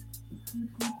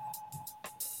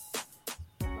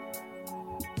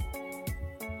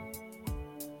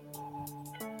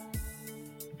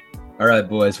 All right,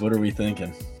 boys, what are we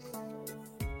thinking?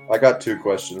 I got 2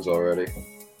 questions already.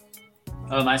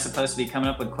 Oh, am I supposed to be coming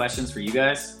up with questions for you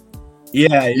guys?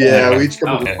 Yeah. We each come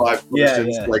up with 5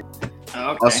 questions. Yeah. Like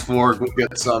us 4 will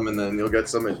get some, and then you'll get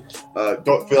some. And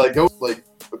don't feel like go like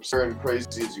absurd and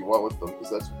crazy as you want with them, because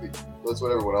that's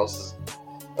what everyone else is.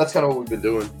 That's kind of what we've been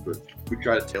doing, but we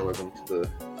try to tailor them to the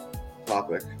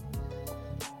topic.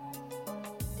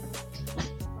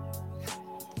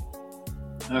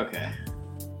 Okay.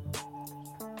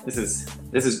 This is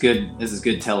good. This is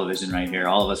good television right here.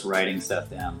 All of us writing stuff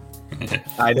down.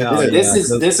 I know.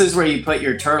 This is where you put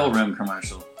your turtle room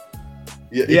commercial.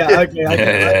 Yeah.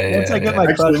 Okay. Once I get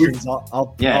my questions,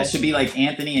 I'll. It should be like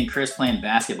Anthony and Chris playing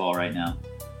basketball right now.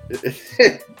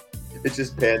 It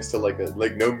just pans to like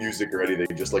no music or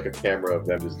anything, just like a camera of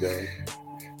them just doing.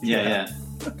 Yeah.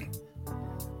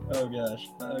 Oh gosh.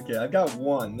 Okay, I've got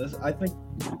one. I think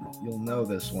you'll know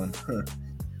this one.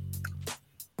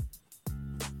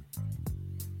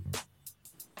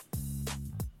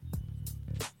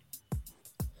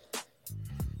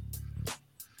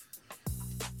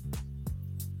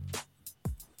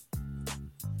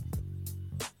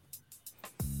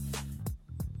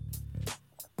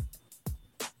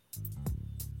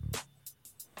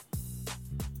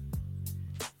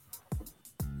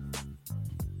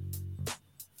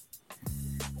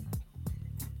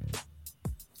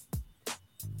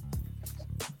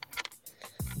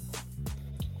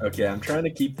 Okay, I'm trying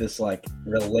to keep this like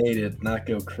related, not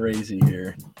go crazy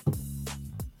here.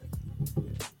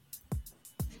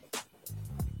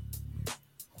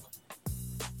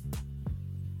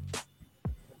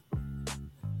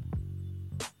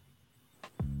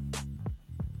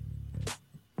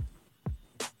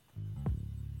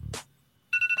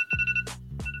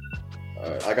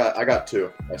 I got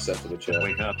two. I sent to the chat.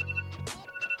 Wake up.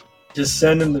 Just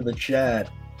send them to the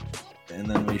chat, and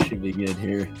then we should be good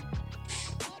here.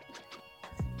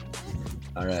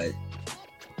 All right.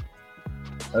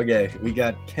 Okay, we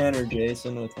got Ken or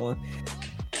Jason with one.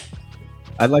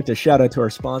 I'd like to shout out to our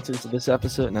sponsors of this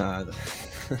episode. I'd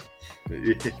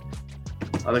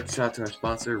like to shout out to our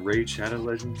sponsor, Raid Shadow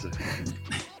Legends.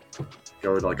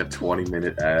 Go with like a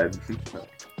 20-minute ad.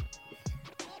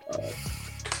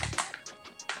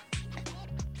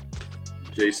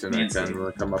 Jason and Ken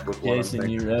will come up with one. Jason,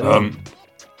 you ready?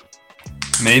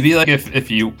 Maybe like if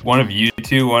one of you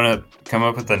two want to come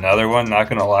up with another one. Not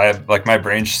gonna lie, like my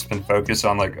brain's just been focused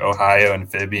on like Ohio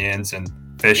amphibians and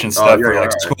fish and stuff for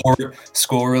like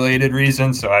school related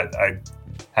reasons. So I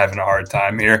having a hard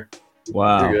time here.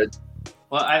 Wow. You're good.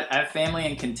 Well, I have family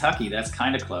in Kentucky. That's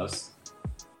kind of close.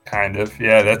 Kind of,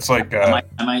 yeah. That's like I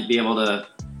might be able to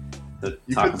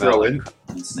talk about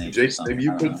snakes. Jason, maybe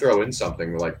you could throw in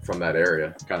something like from that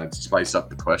area, kind of spice up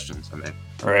the questions. I mean,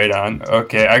 right on.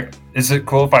 Okay, is it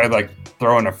cool if I like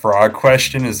throw in a frog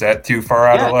question? Is that too far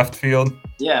out of left field?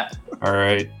 Yeah. All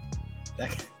right.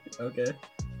 Okay.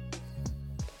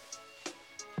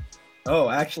 Oh,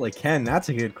 actually, Ken, that's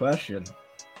a good question.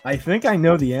 I think I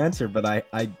know the answer, but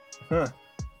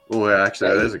Oh, yeah,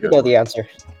 actually, that is a good one. one. The answer.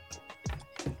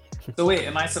 So wait,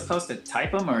 am I supposed to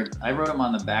type them, or I wrote them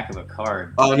on the back of a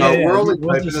card? Oh no, we're only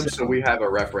typing them so we have a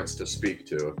reference to speak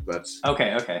to. That's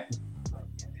okay.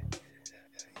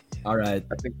 All right.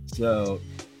 I think so.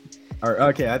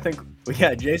 I think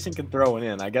Jason can throw it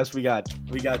in. I guess we got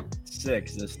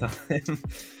 6 this time.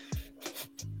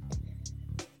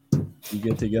 You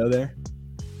good to go there?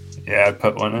 Yeah, I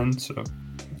put one in, so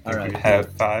all right. We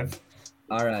have 5.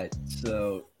 All right,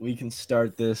 so we can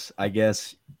start this. I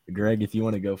guess, Greg, if you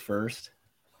want to go first.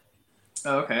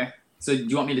 Oh, okay. So do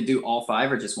you want me to do all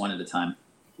 5 or just one at a time?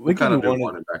 We kind of do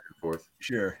one and back and forth.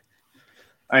 Sure.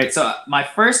 All right, so my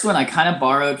first one I kind of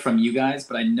borrowed from you guys,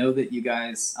 but I know that you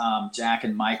guys, Jack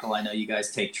and Michael, I know you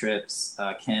guys take trips.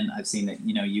 Ken, I've seen that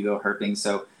you go herping.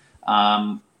 So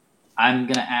I'm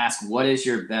gonna ask, what is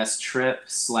your best trip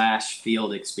 /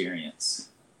 field experience?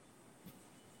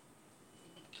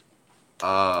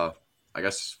 I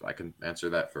guess I can answer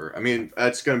that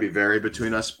it's going to be varied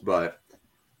between us, but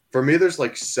for me, there's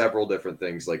like several different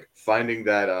things. Like finding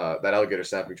that alligator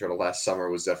snapping turtle last summer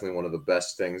was definitely one of the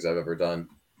best things I've ever done.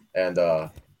 And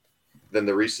then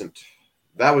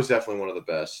that was definitely one of the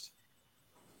best.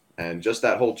 And just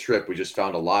that whole trip, we just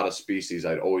found a lot of species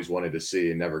I'd always wanted to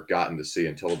see and never gotten to see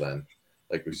until then.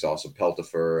 Like we saw some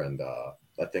peltifer, and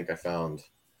I think I found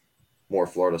more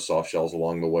Florida soft shells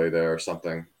along the way there or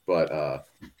something. But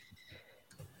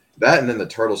that, and then the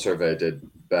turtle survey I did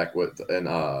back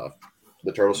the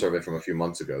turtle survey from a few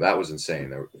months ago, that was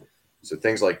insane. So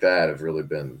things like that have really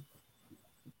been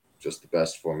just the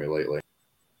best for me lately.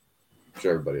 I'm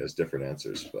sure everybody has different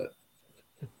answers, but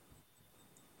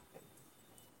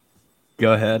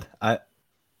go ahead. I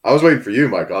was waiting for you,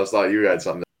 Michael. I thought you had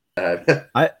something to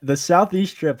add. The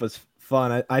Southeast trip was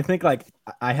fun. I think I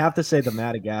have to say the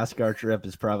Madagascar trip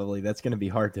is that's going to be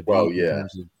hard to beat. Well, yeah.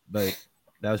 But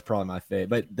that was probably my favorite.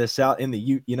 But the in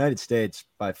the United States,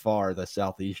 by far, the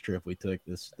Southeast trip we took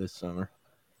this summer.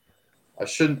 I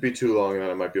shouldn't be too long, and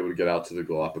I might be able to get out to the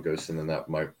Galapagos, and then that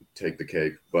might take the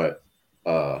cake. But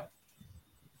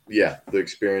yeah, the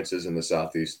experiences in the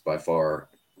Southeast by far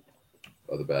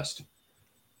are the best.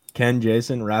 Ken,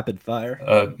 Jason, rapid fire.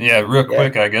 Real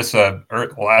quick, I guess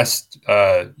last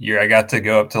year I got to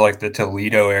go up to like the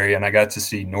Toledo area and I got to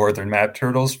see northern map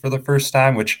turtles for the first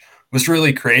time, which was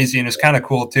really crazy and it's kind of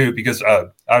cool too because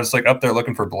I was like up there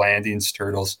looking for Blanding's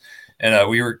turtles, and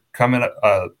we were coming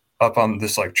up on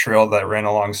this like trail that ran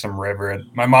along some river, and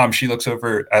my mom, she looks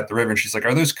over at the river and she's like,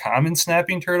 "Are those common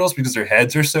snapping turtles because their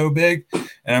heads are so big?"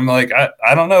 And I'm like,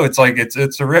 I don't know. It's like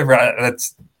it's a river.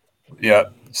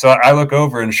 So I look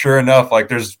over and sure enough, like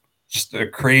there's just a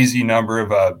crazy number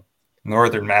of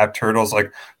northern map turtles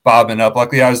like bobbing up.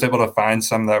 Luckily, I was able to find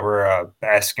some that were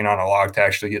basking on a log to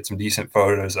actually get some decent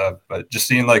photos of. But just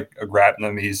seeing like a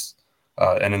Vietnamese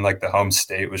and in like the home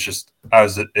state was just, I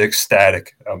was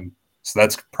ecstatic. So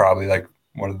that's probably like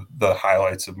one of the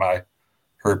highlights of my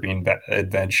herping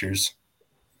adventures.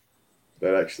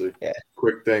 That actually,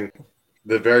 quick thing,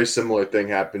 the very similar thing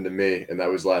happened to me, and that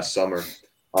was last summer.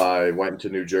 I went to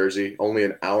New Jersey, only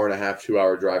an hour and a half,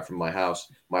 2-hour drive from my house.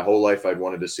 My whole life I'd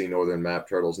wanted to see northern map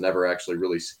turtles. Never actually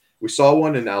really. We saw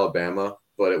one in Alabama,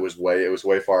 but it was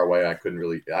way far away. I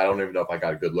don't even know if I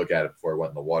got a good look at it before I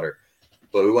went in the water.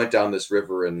 But we went down this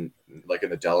river in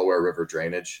the Delaware River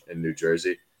drainage in New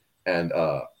Jersey, and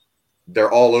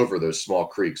they're all over those small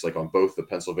creeks, like on both the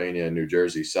Pennsylvania and New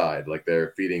Jersey side. Like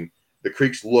they're feeding. The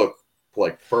creeks look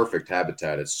like perfect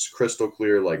habitat. It's crystal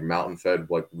clear, like mountain fed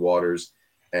like waters.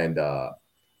 And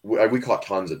we caught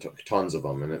tons of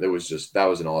them, and that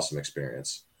was an awesome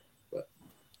experience. But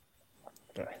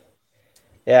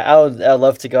yeah, I'd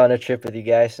love to go on a trip with you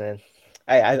guys, and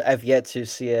I've yet to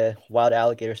see a wild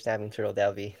alligator snapping turtle. That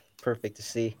would be perfect to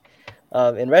see.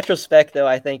 In retrospect, though,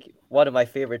 I think one of my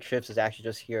favorite trips is actually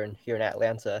just here in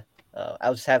Atlanta. I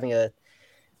was having a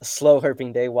slow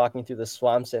herping day, walking through the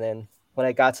swamps, and then when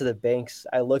I got to the banks,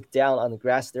 I looked down on the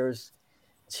grass. There was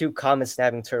 2 common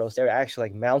snapping turtles. They were actually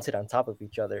like mounted on top of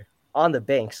each other on the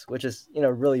banks, which is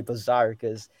really bizarre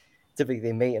because typically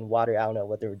they mate in water. I don't know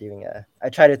what they were doing. I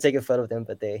tried to take a photo of them,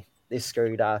 but they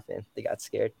scurried off and they got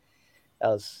scared.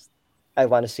 I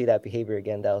want to see that behavior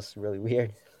again. That was really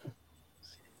weird.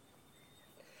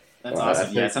 That's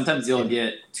awesome. Yeah, sometimes you'll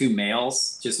get 2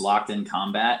 males just locked in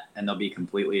combat and they'll be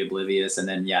completely oblivious, and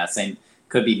then same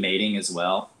could be mating as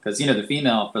well, because the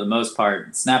female, for the most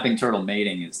part, snapping turtle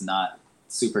mating is not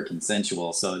super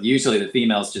consensual, so usually the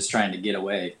female's just trying to get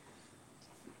away.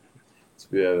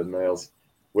 Yeah, the males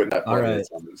wouldn't have. All right.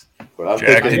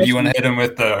 Jack, did you want to hit him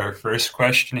with our first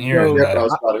question here?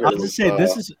 I'll just say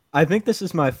I think this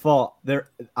is my fault.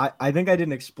 I think I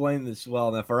didn't explain this well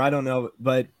enough, or I don't know,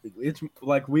 but it's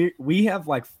like we have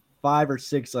like 5 or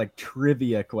 6 like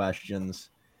trivia questions,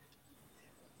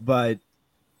 but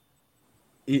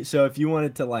so if you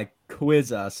wanted to like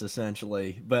quiz us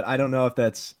essentially, but I don't know if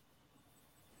that's.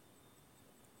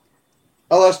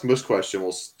 I'll ask this question.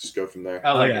 We'll just go from there.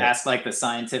 Oh, ask like the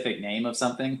scientific name of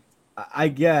something? I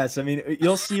guess. I mean,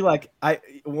 you'll see. Like,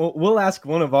 we'll ask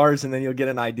one of ours, and then you'll get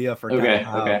an idea for.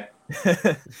 Okay.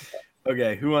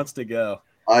 Okay. Who wants to go?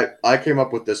 I came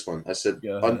up with this one. I said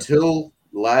until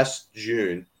last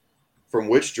June, from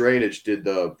which drainage did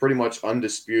the pretty much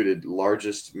undisputed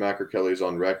largest macrokellies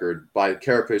on record by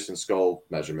carapace and skull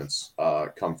measurements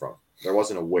come from? There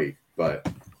wasn't a weight, but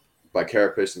by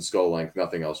carapace and skull length,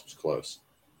 nothing else was close.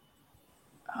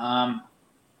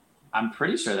 I'm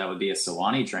pretty sure that would be a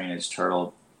Sewanee drainage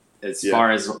turtle. As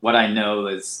far as what I know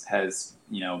has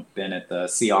been at the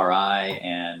CRI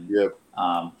and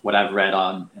what I've read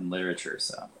on in literature.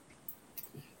 So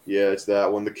yeah, it's that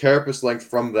one. The carapace length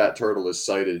from that turtle is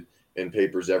cited in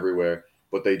papers everywhere,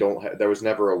 but they don't. There was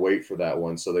never a weight for that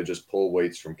one, so they just pull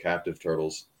weights from captive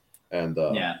turtles and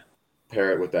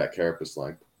pair it with that carapace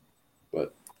length.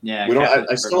 But yeah, we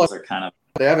don't. I still are kind of.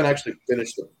 They haven't actually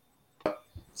finished them.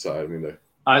 So I mean,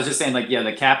 I was just saying, like,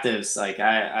 the captives. Like,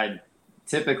 I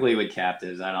typically with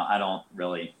captives, I don't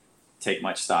really take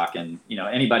much stock in.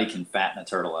 Anybody can fatten a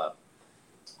turtle up.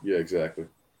 Yeah, exactly.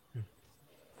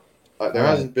 There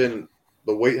hasn't been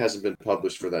the weight hasn't been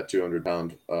published for that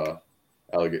 200-pound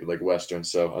alligator like Western.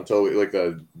 So until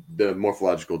the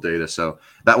morphological data, so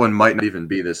that one might not even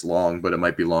be this long, but it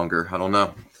might be longer. I don't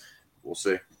know. We'll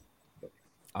see.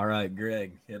 All right,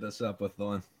 Greg, hit us up with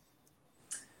one.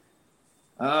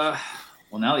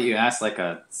 Well, now that you asked like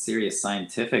a serious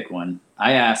scientific one,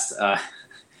 I asked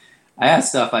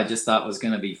stuff I just thought was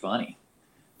going to be funny.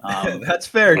 That's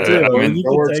fair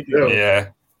too. Yeah.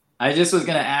 I just was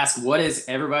going to ask, what is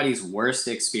everybody's worst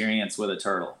experience with a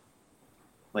turtle?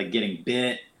 Like getting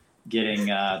bit, getting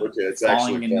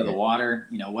falling into the water,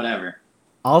 whatever.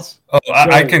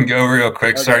 I can go real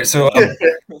quick. Okay. Sorry.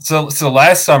 So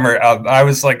last summer, I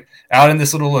was like out in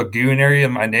this little lagoon area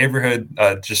in my neighborhood,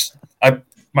 just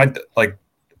my like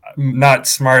not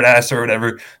smart ass or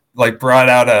whatever, like brought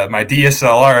out my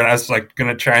DSLR, and I was like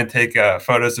gonna try and take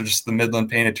photos of just the Midland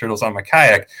painted turtles on my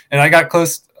kayak, and I got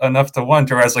close enough to one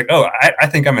to where I was like, oh, I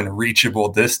think I'm in reachable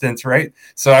distance, right?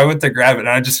 So I went to grab it, and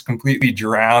I just completely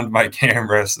drowned my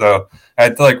camera, so I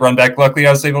had to like run back. Luckily,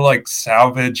 I was able to like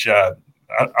salvage. I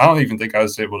don't even think I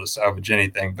was able to salvage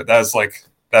anything, but that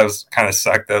was kind of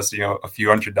sucked. That was, a few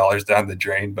 $100s down the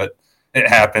drain, but it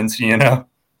happens,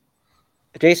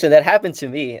 Jason, that happened to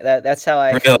me. That's how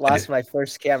I Really? lost my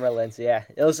first camera lens. Yeah,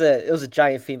 it was a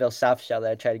giant female soft shell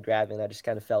that I tried to grab, and I just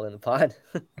kind of fell in the pond.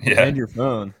 Yeah. And your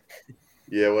phone.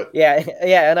 Yeah. What? Yeah,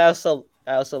 and I also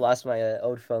lost my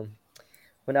old phone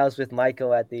when I was with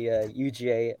Michael at the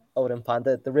UGA Oldham Pond,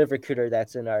 the river cooter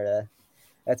that's in our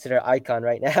icon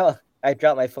right now. I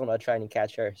dropped my phone while trying to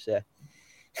catch her, so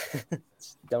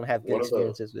don't have good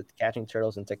experiences with catching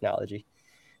turtles and technology.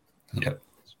 Yep.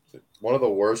 One of the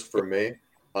worst for me,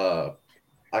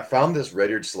 I found this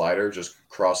red-eared slider just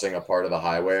crossing a part of the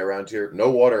highway around here. No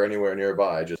water anywhere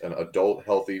nearby, just an adult,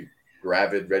 healthy,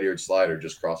 gravid red-eared slider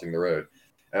just crossing the road.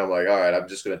 And I'm like, all right, I'm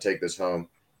just going to take this home.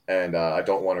 And I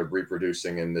don't want to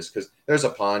reproducing in this because there's a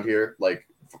pond here, like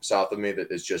south of me,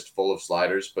 that is just full of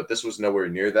sliders. But this was nowhere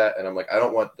near that. And I'm like, I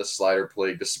don't want the slider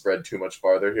plague to spread too much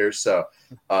farther here. So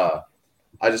I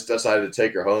just decided to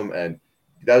take her home. And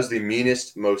that was the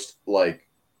meanest, most like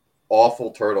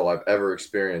awful turtle I've ever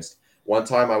experienced. One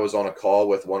time I was on a call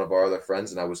with one of our other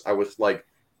friends, and I was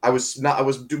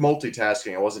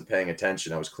multitasking. I wasn't paying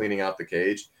attention. I was cleaning out the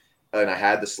cage, and I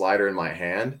had the slider in my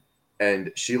hand,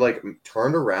 and she like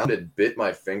turned around and bit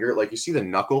my finger. Like, you see the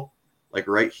knuckle, like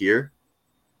right here.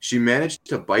 She managed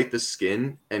to bite the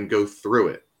skin and go through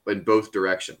it in both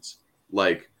directions.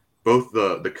 Like, both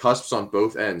the cusps on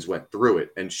both ends went through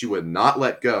it, and she would not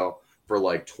let go for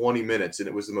like 20 minutes, and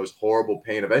it was the most horrible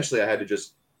pain. Eventually I had to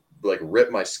just like rip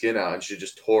my skin out, and she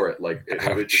just tore it. Like, it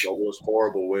was just the most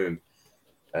horrible wound.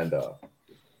 And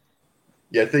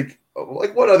I think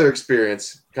like one other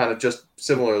experience kind of just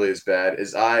similarly as bad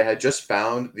is I had just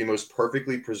found the most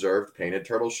perfectly preserved painted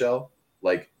turtle shell,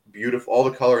 like beautiful, all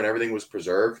the color and everything was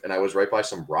preserved, and I was right by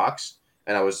some rocks,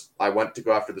 and I went to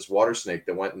go after this water snake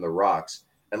that went in the rocks,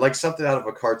 and like something out of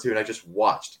a cartoon, I just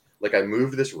watched. Like, I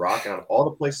moved this rock, and out of all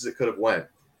the places it could have went,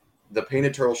 the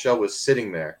painted turtle shell was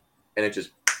sitting there, and it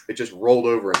just rolled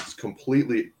over and just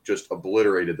completely just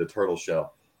obliterated the turtle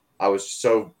shell. I was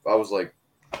like,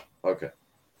 okay.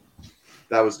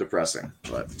 That was depressing.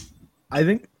 But I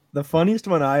think the funniest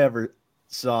one I ever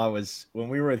saw was when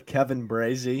we were with Kevin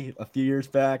Brazy a few years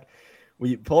back.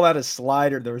 We pulled out a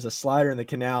slider. There was a slider in the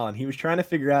canal, and he was trying to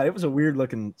figure out. It was a weird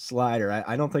looking slider.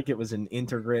 I don't think it was an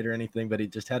integrate or anything, but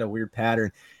it just had a weird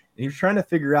pattern. And he was trying to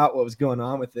figure out what was going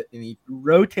on with it, and he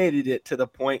rotated it to the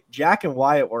point. Jack and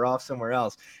Wyatt were off somewhere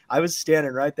else. I was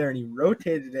standing right there, and he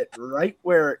rotated it right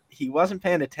where he wasn't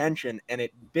paying attention, and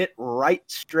it bit right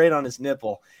straight on his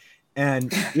nipple.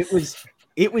 And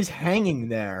it was hanging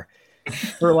there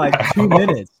for like 2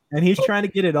 minutes, and he's trying to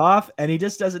get it off, and he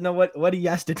just doesn't know what he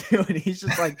has to do. And he's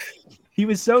just like, he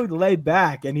was so laid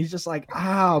back, and he's just like,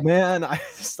 oh man, I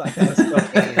just thought that was so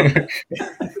funny.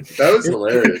 That was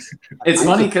hilarious. It's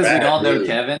funny because we all know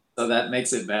Kevin, so that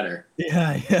makes it better.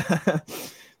 Yeah.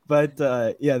 But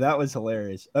that was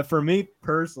hilarious. For me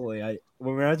personally,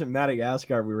 when we were at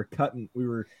Madagascar, we were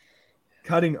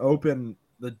cutting open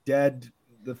the dead.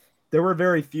 There were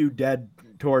very few dead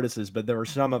tortoises, but there were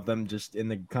some of them just in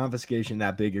the confiscation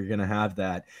that big. You're going to have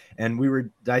that. And we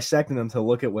were dissecting them to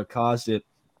look at what caused it.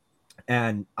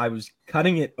 And I was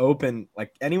cutting it open.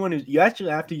 Like, you actually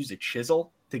have to use a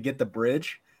chisel to get the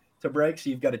bridge to break. So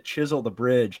you've got to chisel the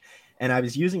bridge. And I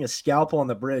was using a scalpel on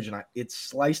the bridge, and it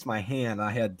sliced my hand.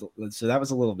 So that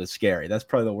was a little bit scary. That's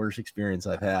probably the worst experience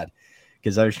I've had,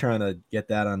 because I was trying to get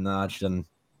that unnotched, and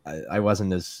I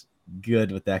wasn't as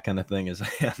good with that kind of thing as I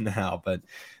am now, but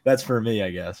that's for me,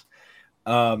 I guess.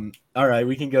 All right,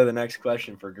 we can go to the next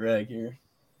question for Greg here.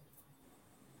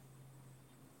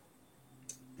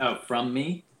 Oh, from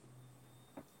me?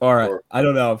 All right. I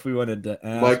don't know if we wanted to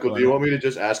ask Michael, do you want me to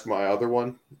just ask my other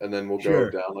one, and then we'll go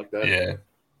down like that? Yeah.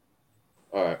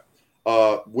 All right.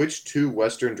 Which two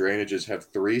western drainages have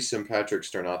 3 sympatric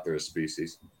Sternotherus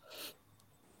species?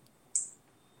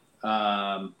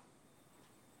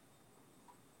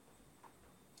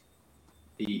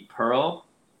 The pearl,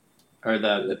 or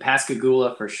the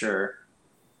Pascagoula for sure.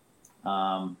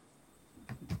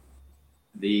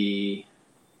 The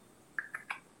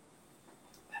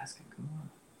Pascagoula.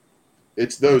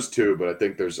 It's those two, but I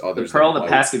think there's others. The pearl, the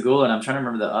Pascagoula, and I'm trying to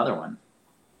remember the other one.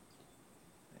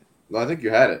 No, I think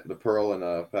you had it, the pearl and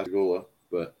Pascagoula,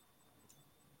 but.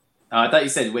 I thought you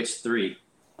said which 3.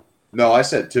 No, I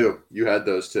said 2. You had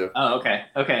those 2. Oh, okay.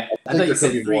 Okay. I think thought you there could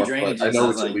said be 3 more, drainages. but I know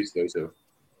was it's like, at least those 2.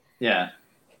 yeah.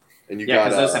 And you Yeah,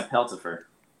 got because those have peltifer.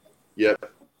 yep.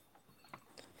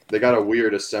 They got a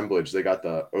weird assemblage. They got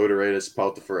the odoratus,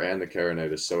 peltifer, and the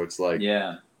carinatus. So it's like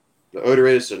Yeah. the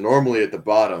odoratus are normally at the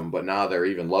bottom, but now they're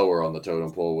even lower on the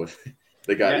totem pole. With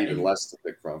they got Yeah, even less to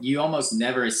pick from. You almost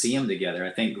never see them together.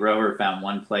 I think Grover found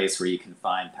one place where you can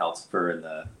find peltifer and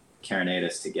the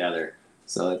carinatus together.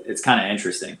 So it's kind of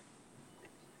interesting.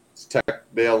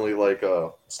 They only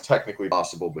it's technically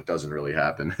possible, but doesn't really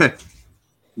happen.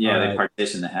 Yeah, All they right.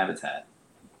 partition the habitat.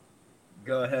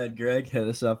 Go ahead, Greg. Hit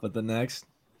us up with the next.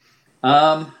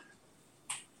 Let's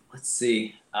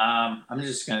see. I'm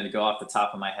just going to go off the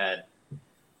top of my head.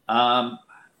 I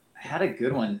had a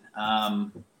good one.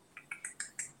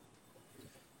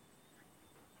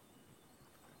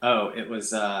 It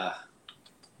was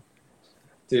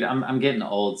dude, I'm getting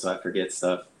old, so I forget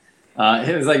stuff.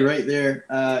 It was like right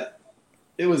there.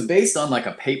 It was based on like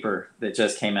a paper that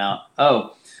just came out.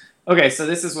 Oh, okay. So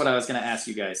this is what I was going to ask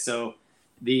you guys. So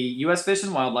the U.S. Fish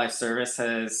and Wildlife Service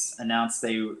has announced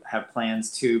they have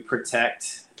plans to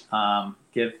protect,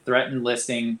 give threatened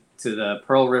listing to the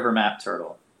Pearl River map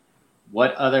turtle.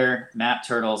 What other map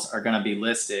turtles are going to be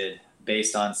listed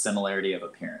based on similarity of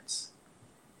appearance?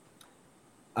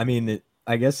 I mean,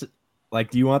 I guess,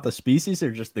 like, do you want the species or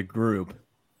just the group?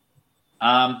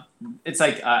 It's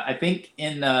like I think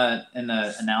in the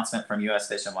announcement from U.S.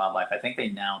 Fish and Wildlife, I think they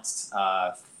announced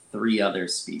 3 other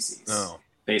species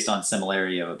based on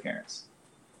similarity of appearance.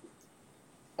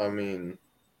 I mean,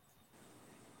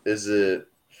 is it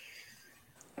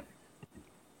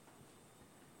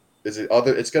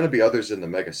other? It's going to be others in the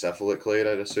megacephalid clade,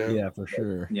 I'd assume. Yeah, for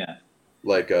sure. Yeah.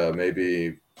 Like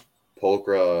maybe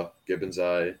Pulchra, Gibbon's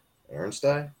Eye,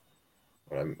 Ernsti.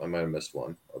 I might have missed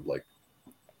one.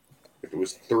 If it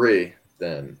was 3,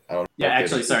 then I don't know. Yeah,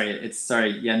 actually,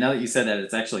 sorry. Yeah, now that you said that,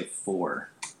 it's actually 4.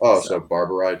 Oh, so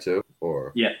Barbari too,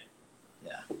 or yeah.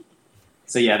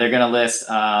 So yeah, they're gonna list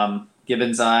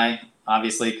Gibbon's Eye,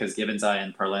 obviously, because Gibbon's Eye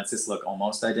and Parlensis look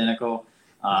almost identical,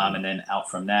 and then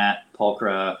out from that,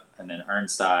 Pulchra, and then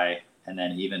Ernsti, and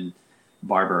then even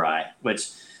Barbari, which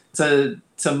to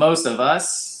most of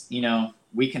us,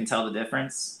 we can tell the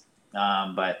difference,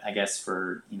 but I guess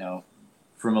for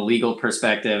from a legal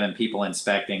perspective and people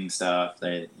inspecting stuff,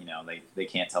 they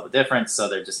can't tell the difference, so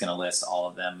they're just going to list all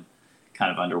of them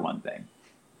kind of under one thing.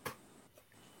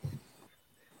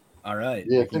 All right.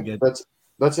 Yeah, I think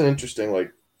that's an interesting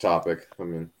topic. I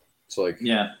mean, it's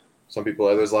some people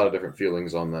there's a lot of different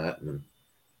feelings on that. And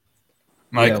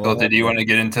Michael, did you want to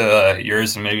get into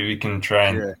yours, and maybe we can try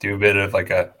and do a bit of like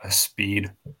a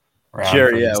speed round?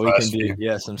 Sure. Yeah, we can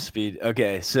do some speed.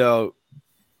 Okay, so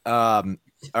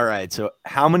all right. So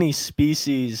how many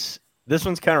species? This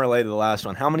one's kind of related to the last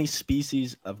one. How many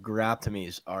species of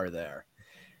Graptomes are there?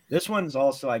 This one's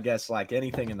also, I guess, like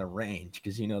anything in the range,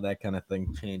 because that kind of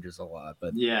thing changes a lot.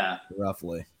 But yeah,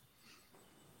 roughly.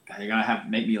 God, you're gonna have to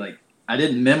make me I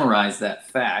didn't memorize that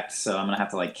fact, so I'm gonna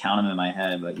have to count them in my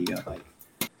head. But you got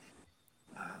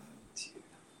 2.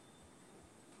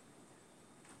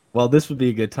 Well, this would be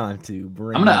a good time to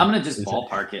bring. I'm gonna just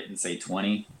ballpark it and say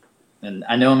 20. And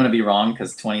I know I'm going to be wrong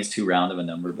because 20 is too round of a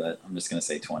number, but I'm just going to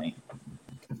say 20.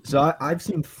 So I've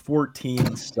seen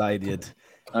 14 cited.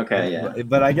 Okay, yeah.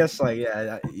 But I guess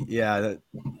yeah.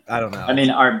 I don't know. I mean,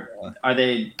 are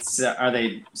they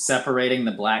separating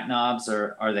the black knobs,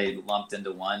 or are they lumped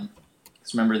into one?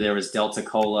 Because remember there was Delta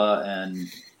Cola and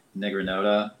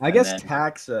Negrinota. I guess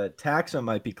taxa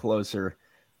might be closer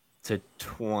to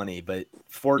 20, but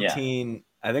 14. Yeah.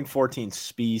 I think 14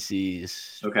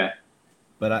 species. Okay.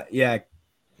 But I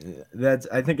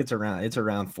think it's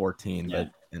around 14, yeah.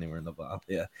 But anywhere in the bottom.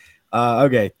 Yeah.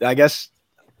 Okay. I guess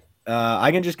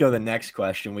I can just go to the next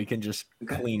question. We can just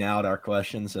clean out our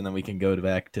questions, and then we can go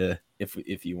back to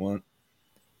if you want.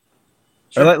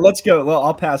 Sure. Or let's go. Well,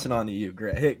 I'll pass it on to you,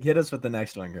 Greg. Hit us with the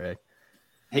next one, Greg.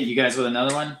 Hit you guys with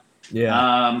another one?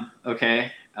 Yeah.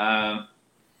 Okay.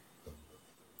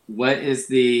 What is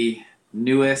the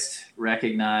newest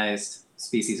recognized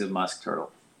species of musk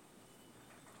turtle?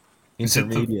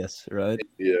 Intermedius, right?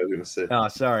 Yeah, I was gonna say. Oh,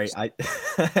 sorry.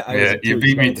 Yeah, you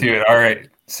beat me to it. All right.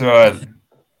 So,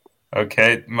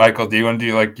 okay, Michael, do you want to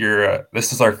do your?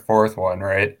 This is our 4th one,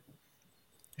 right?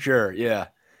 Sure. Yeah.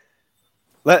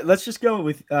 Let's just go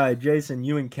with Jason.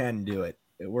 You and Ken do it.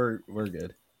 We're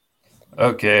good.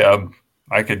 Okay.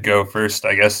 I could go first,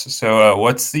 I guess. So,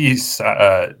 what's the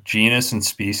genus and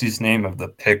species name of the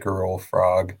pickerel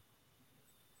frog?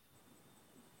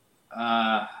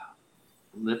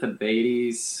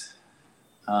 Lithobates.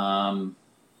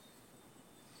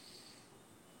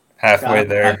 halfway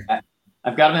there.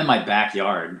 I've got them in my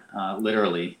backyard,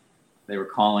 literally. They were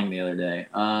calling the other day.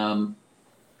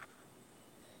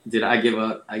 Did I give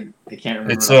up? I can't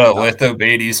remember. It's a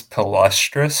Lithobates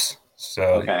palustris, so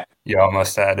okay. You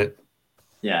almost had it.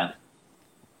 Yeah.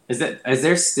 Is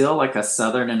there still like a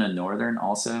southern and a northern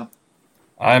also?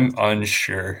 I'm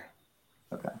unsure.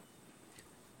 Okay.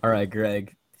 All right,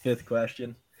 Greg. 5th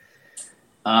question.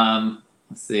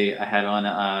 Let's see. I had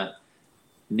one.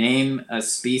 Name a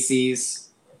species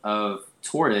of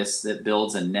tortoise that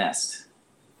builds a nest.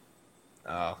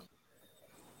 Oh.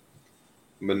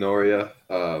 Minoria,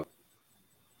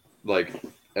 like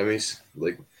Emmys,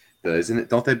 like isn't it?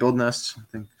 Don't they build nests? I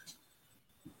think.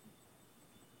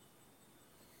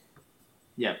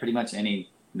 Yeah, pretty much any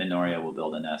Minoria will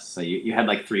build a nest. So you had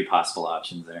like 3 possible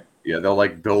options there. Yeah, they'll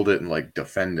like build it and like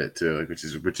defend it too, like, which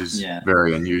is Yeah.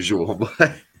 very unusual.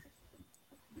 But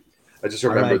I just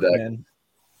remember that. Ken.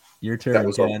 Your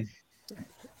turn, Ken.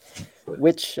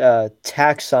 Which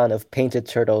taxon of painted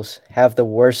turtles have the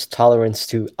worst tolerance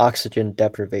to oxygen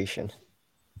deprivation?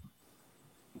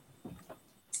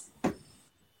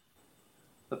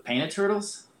 The painted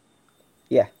turtles?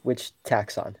 Yeah, which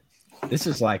taxon? This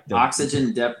is like the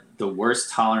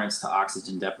worst tolerance to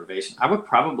oxygen deprivation. I would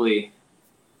probably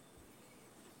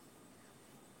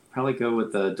go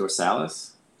with the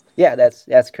dorsalis. Yeah,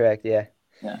 that's correct. Yeah.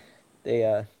 Yeah. They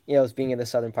as being in the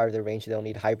southern part of the range, they'll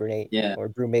need hibernate or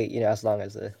brumate, as long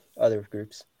as the other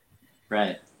groups.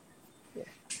 Right. Yeah.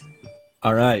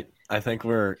 All right. I think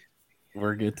we're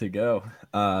good to go.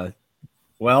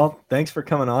 Well, thanks for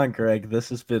coming on, Greg. This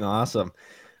has been awesome.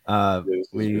 I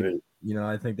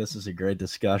think this is a great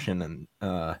discussion, and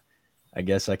I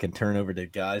guess I can turn over to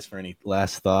guys for any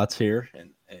last thoughts here,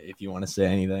 and if you want to say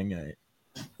anything.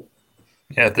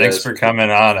 Yeah, thanks for coming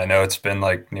on. I know it's been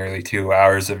like nearly 2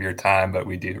 hours of your time, but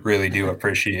we really do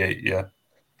appreciate you.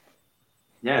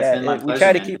 Yeah, it's been my pleasure. We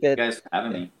try to keep it. Thank you guys for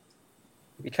having me.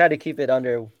 We try to keep it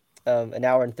under an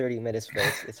hour and 30 minutes, but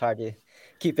it's hard to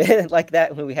keep it like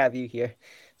that when we have you here.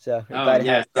 So sorry.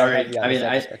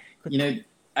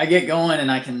 I get going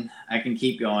and I can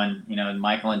keep going. And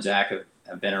Michael and Jack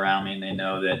have been around me, and they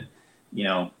know that,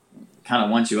 kind of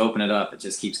once you open it up, it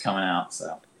just keeps coming out.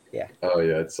 So yeah. Oh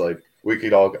yeah, it's like we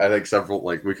could all. I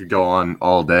think we could go on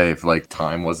all day if like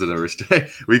time wasn't a restraint.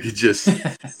 We could just.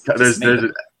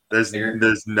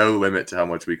 There's no limit to how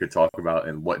much we could talk about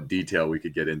and what detail we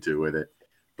could get into with it.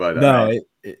 But no,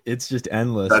 it's just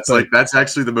endless. That's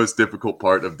actually the most difficult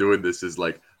part of doing this is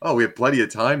like, oh, we have plenty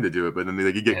of time to do it, but then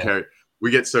you get carried. We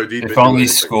get so deep. If only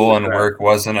school and work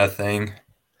wasn't a thing.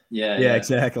 Yeah,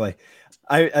 exactly.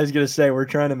 I was gonna say we're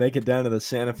trying to make it down to the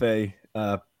Santa Fe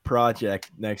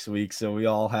project next week, so we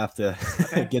all have to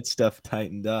get stuff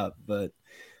tightened up. But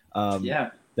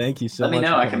thank you so much. Let me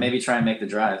know. I can maybe try and make the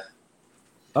drive.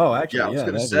 Oh, actually, I was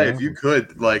gonna say if you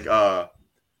could, like, I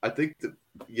think that.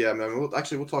 Yeah, man.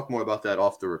 We'll talk more about that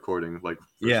off the recording.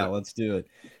 Let's do it.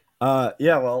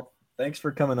 Well, thanks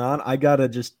for coming on. I gotta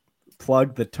just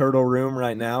plug the Turtle Room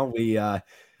right now. We are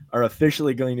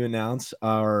officially going to announce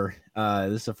our.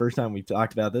 This is the first time we've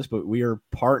talked about this, but we are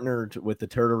partnered with the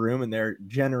Turtle Room, and they're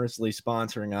generously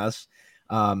sponsoring us.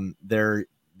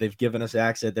 They've given us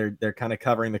access. They're kind of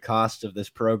covering the cost of this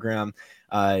program.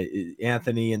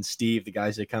 Anthony and Steve, the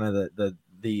guys that kind of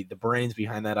the brains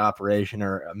behind that operation,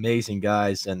 are amazing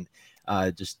guys and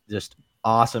just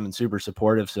awesome and super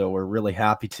supportive. So we're really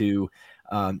happy to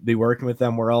be working with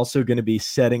them. We're also going to be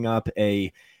setting up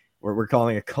what we're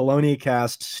calling a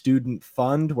ColoniaCast student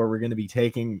fund, where we're going to be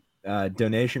taking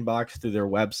donation box through their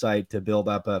website to build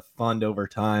up a fund over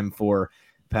time for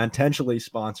potentially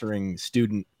sponsoring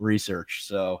student research.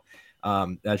 So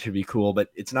that should be cool, but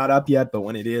it's not up yet. But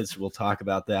when it is, we'll talk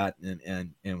about that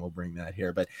and we'll bring that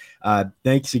here. But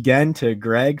thanks again to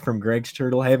Greg from Greg's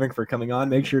Turtle Haven for coming on.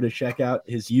 Make sure to check out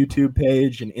his YouTube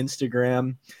page and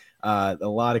Instagram. A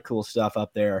lot of cool stuff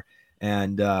up there,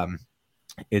 and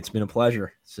it's been a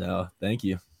pleasure. So thank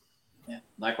you. Yeah,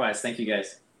 likewise. Thank you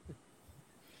guys.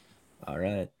 All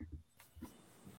right.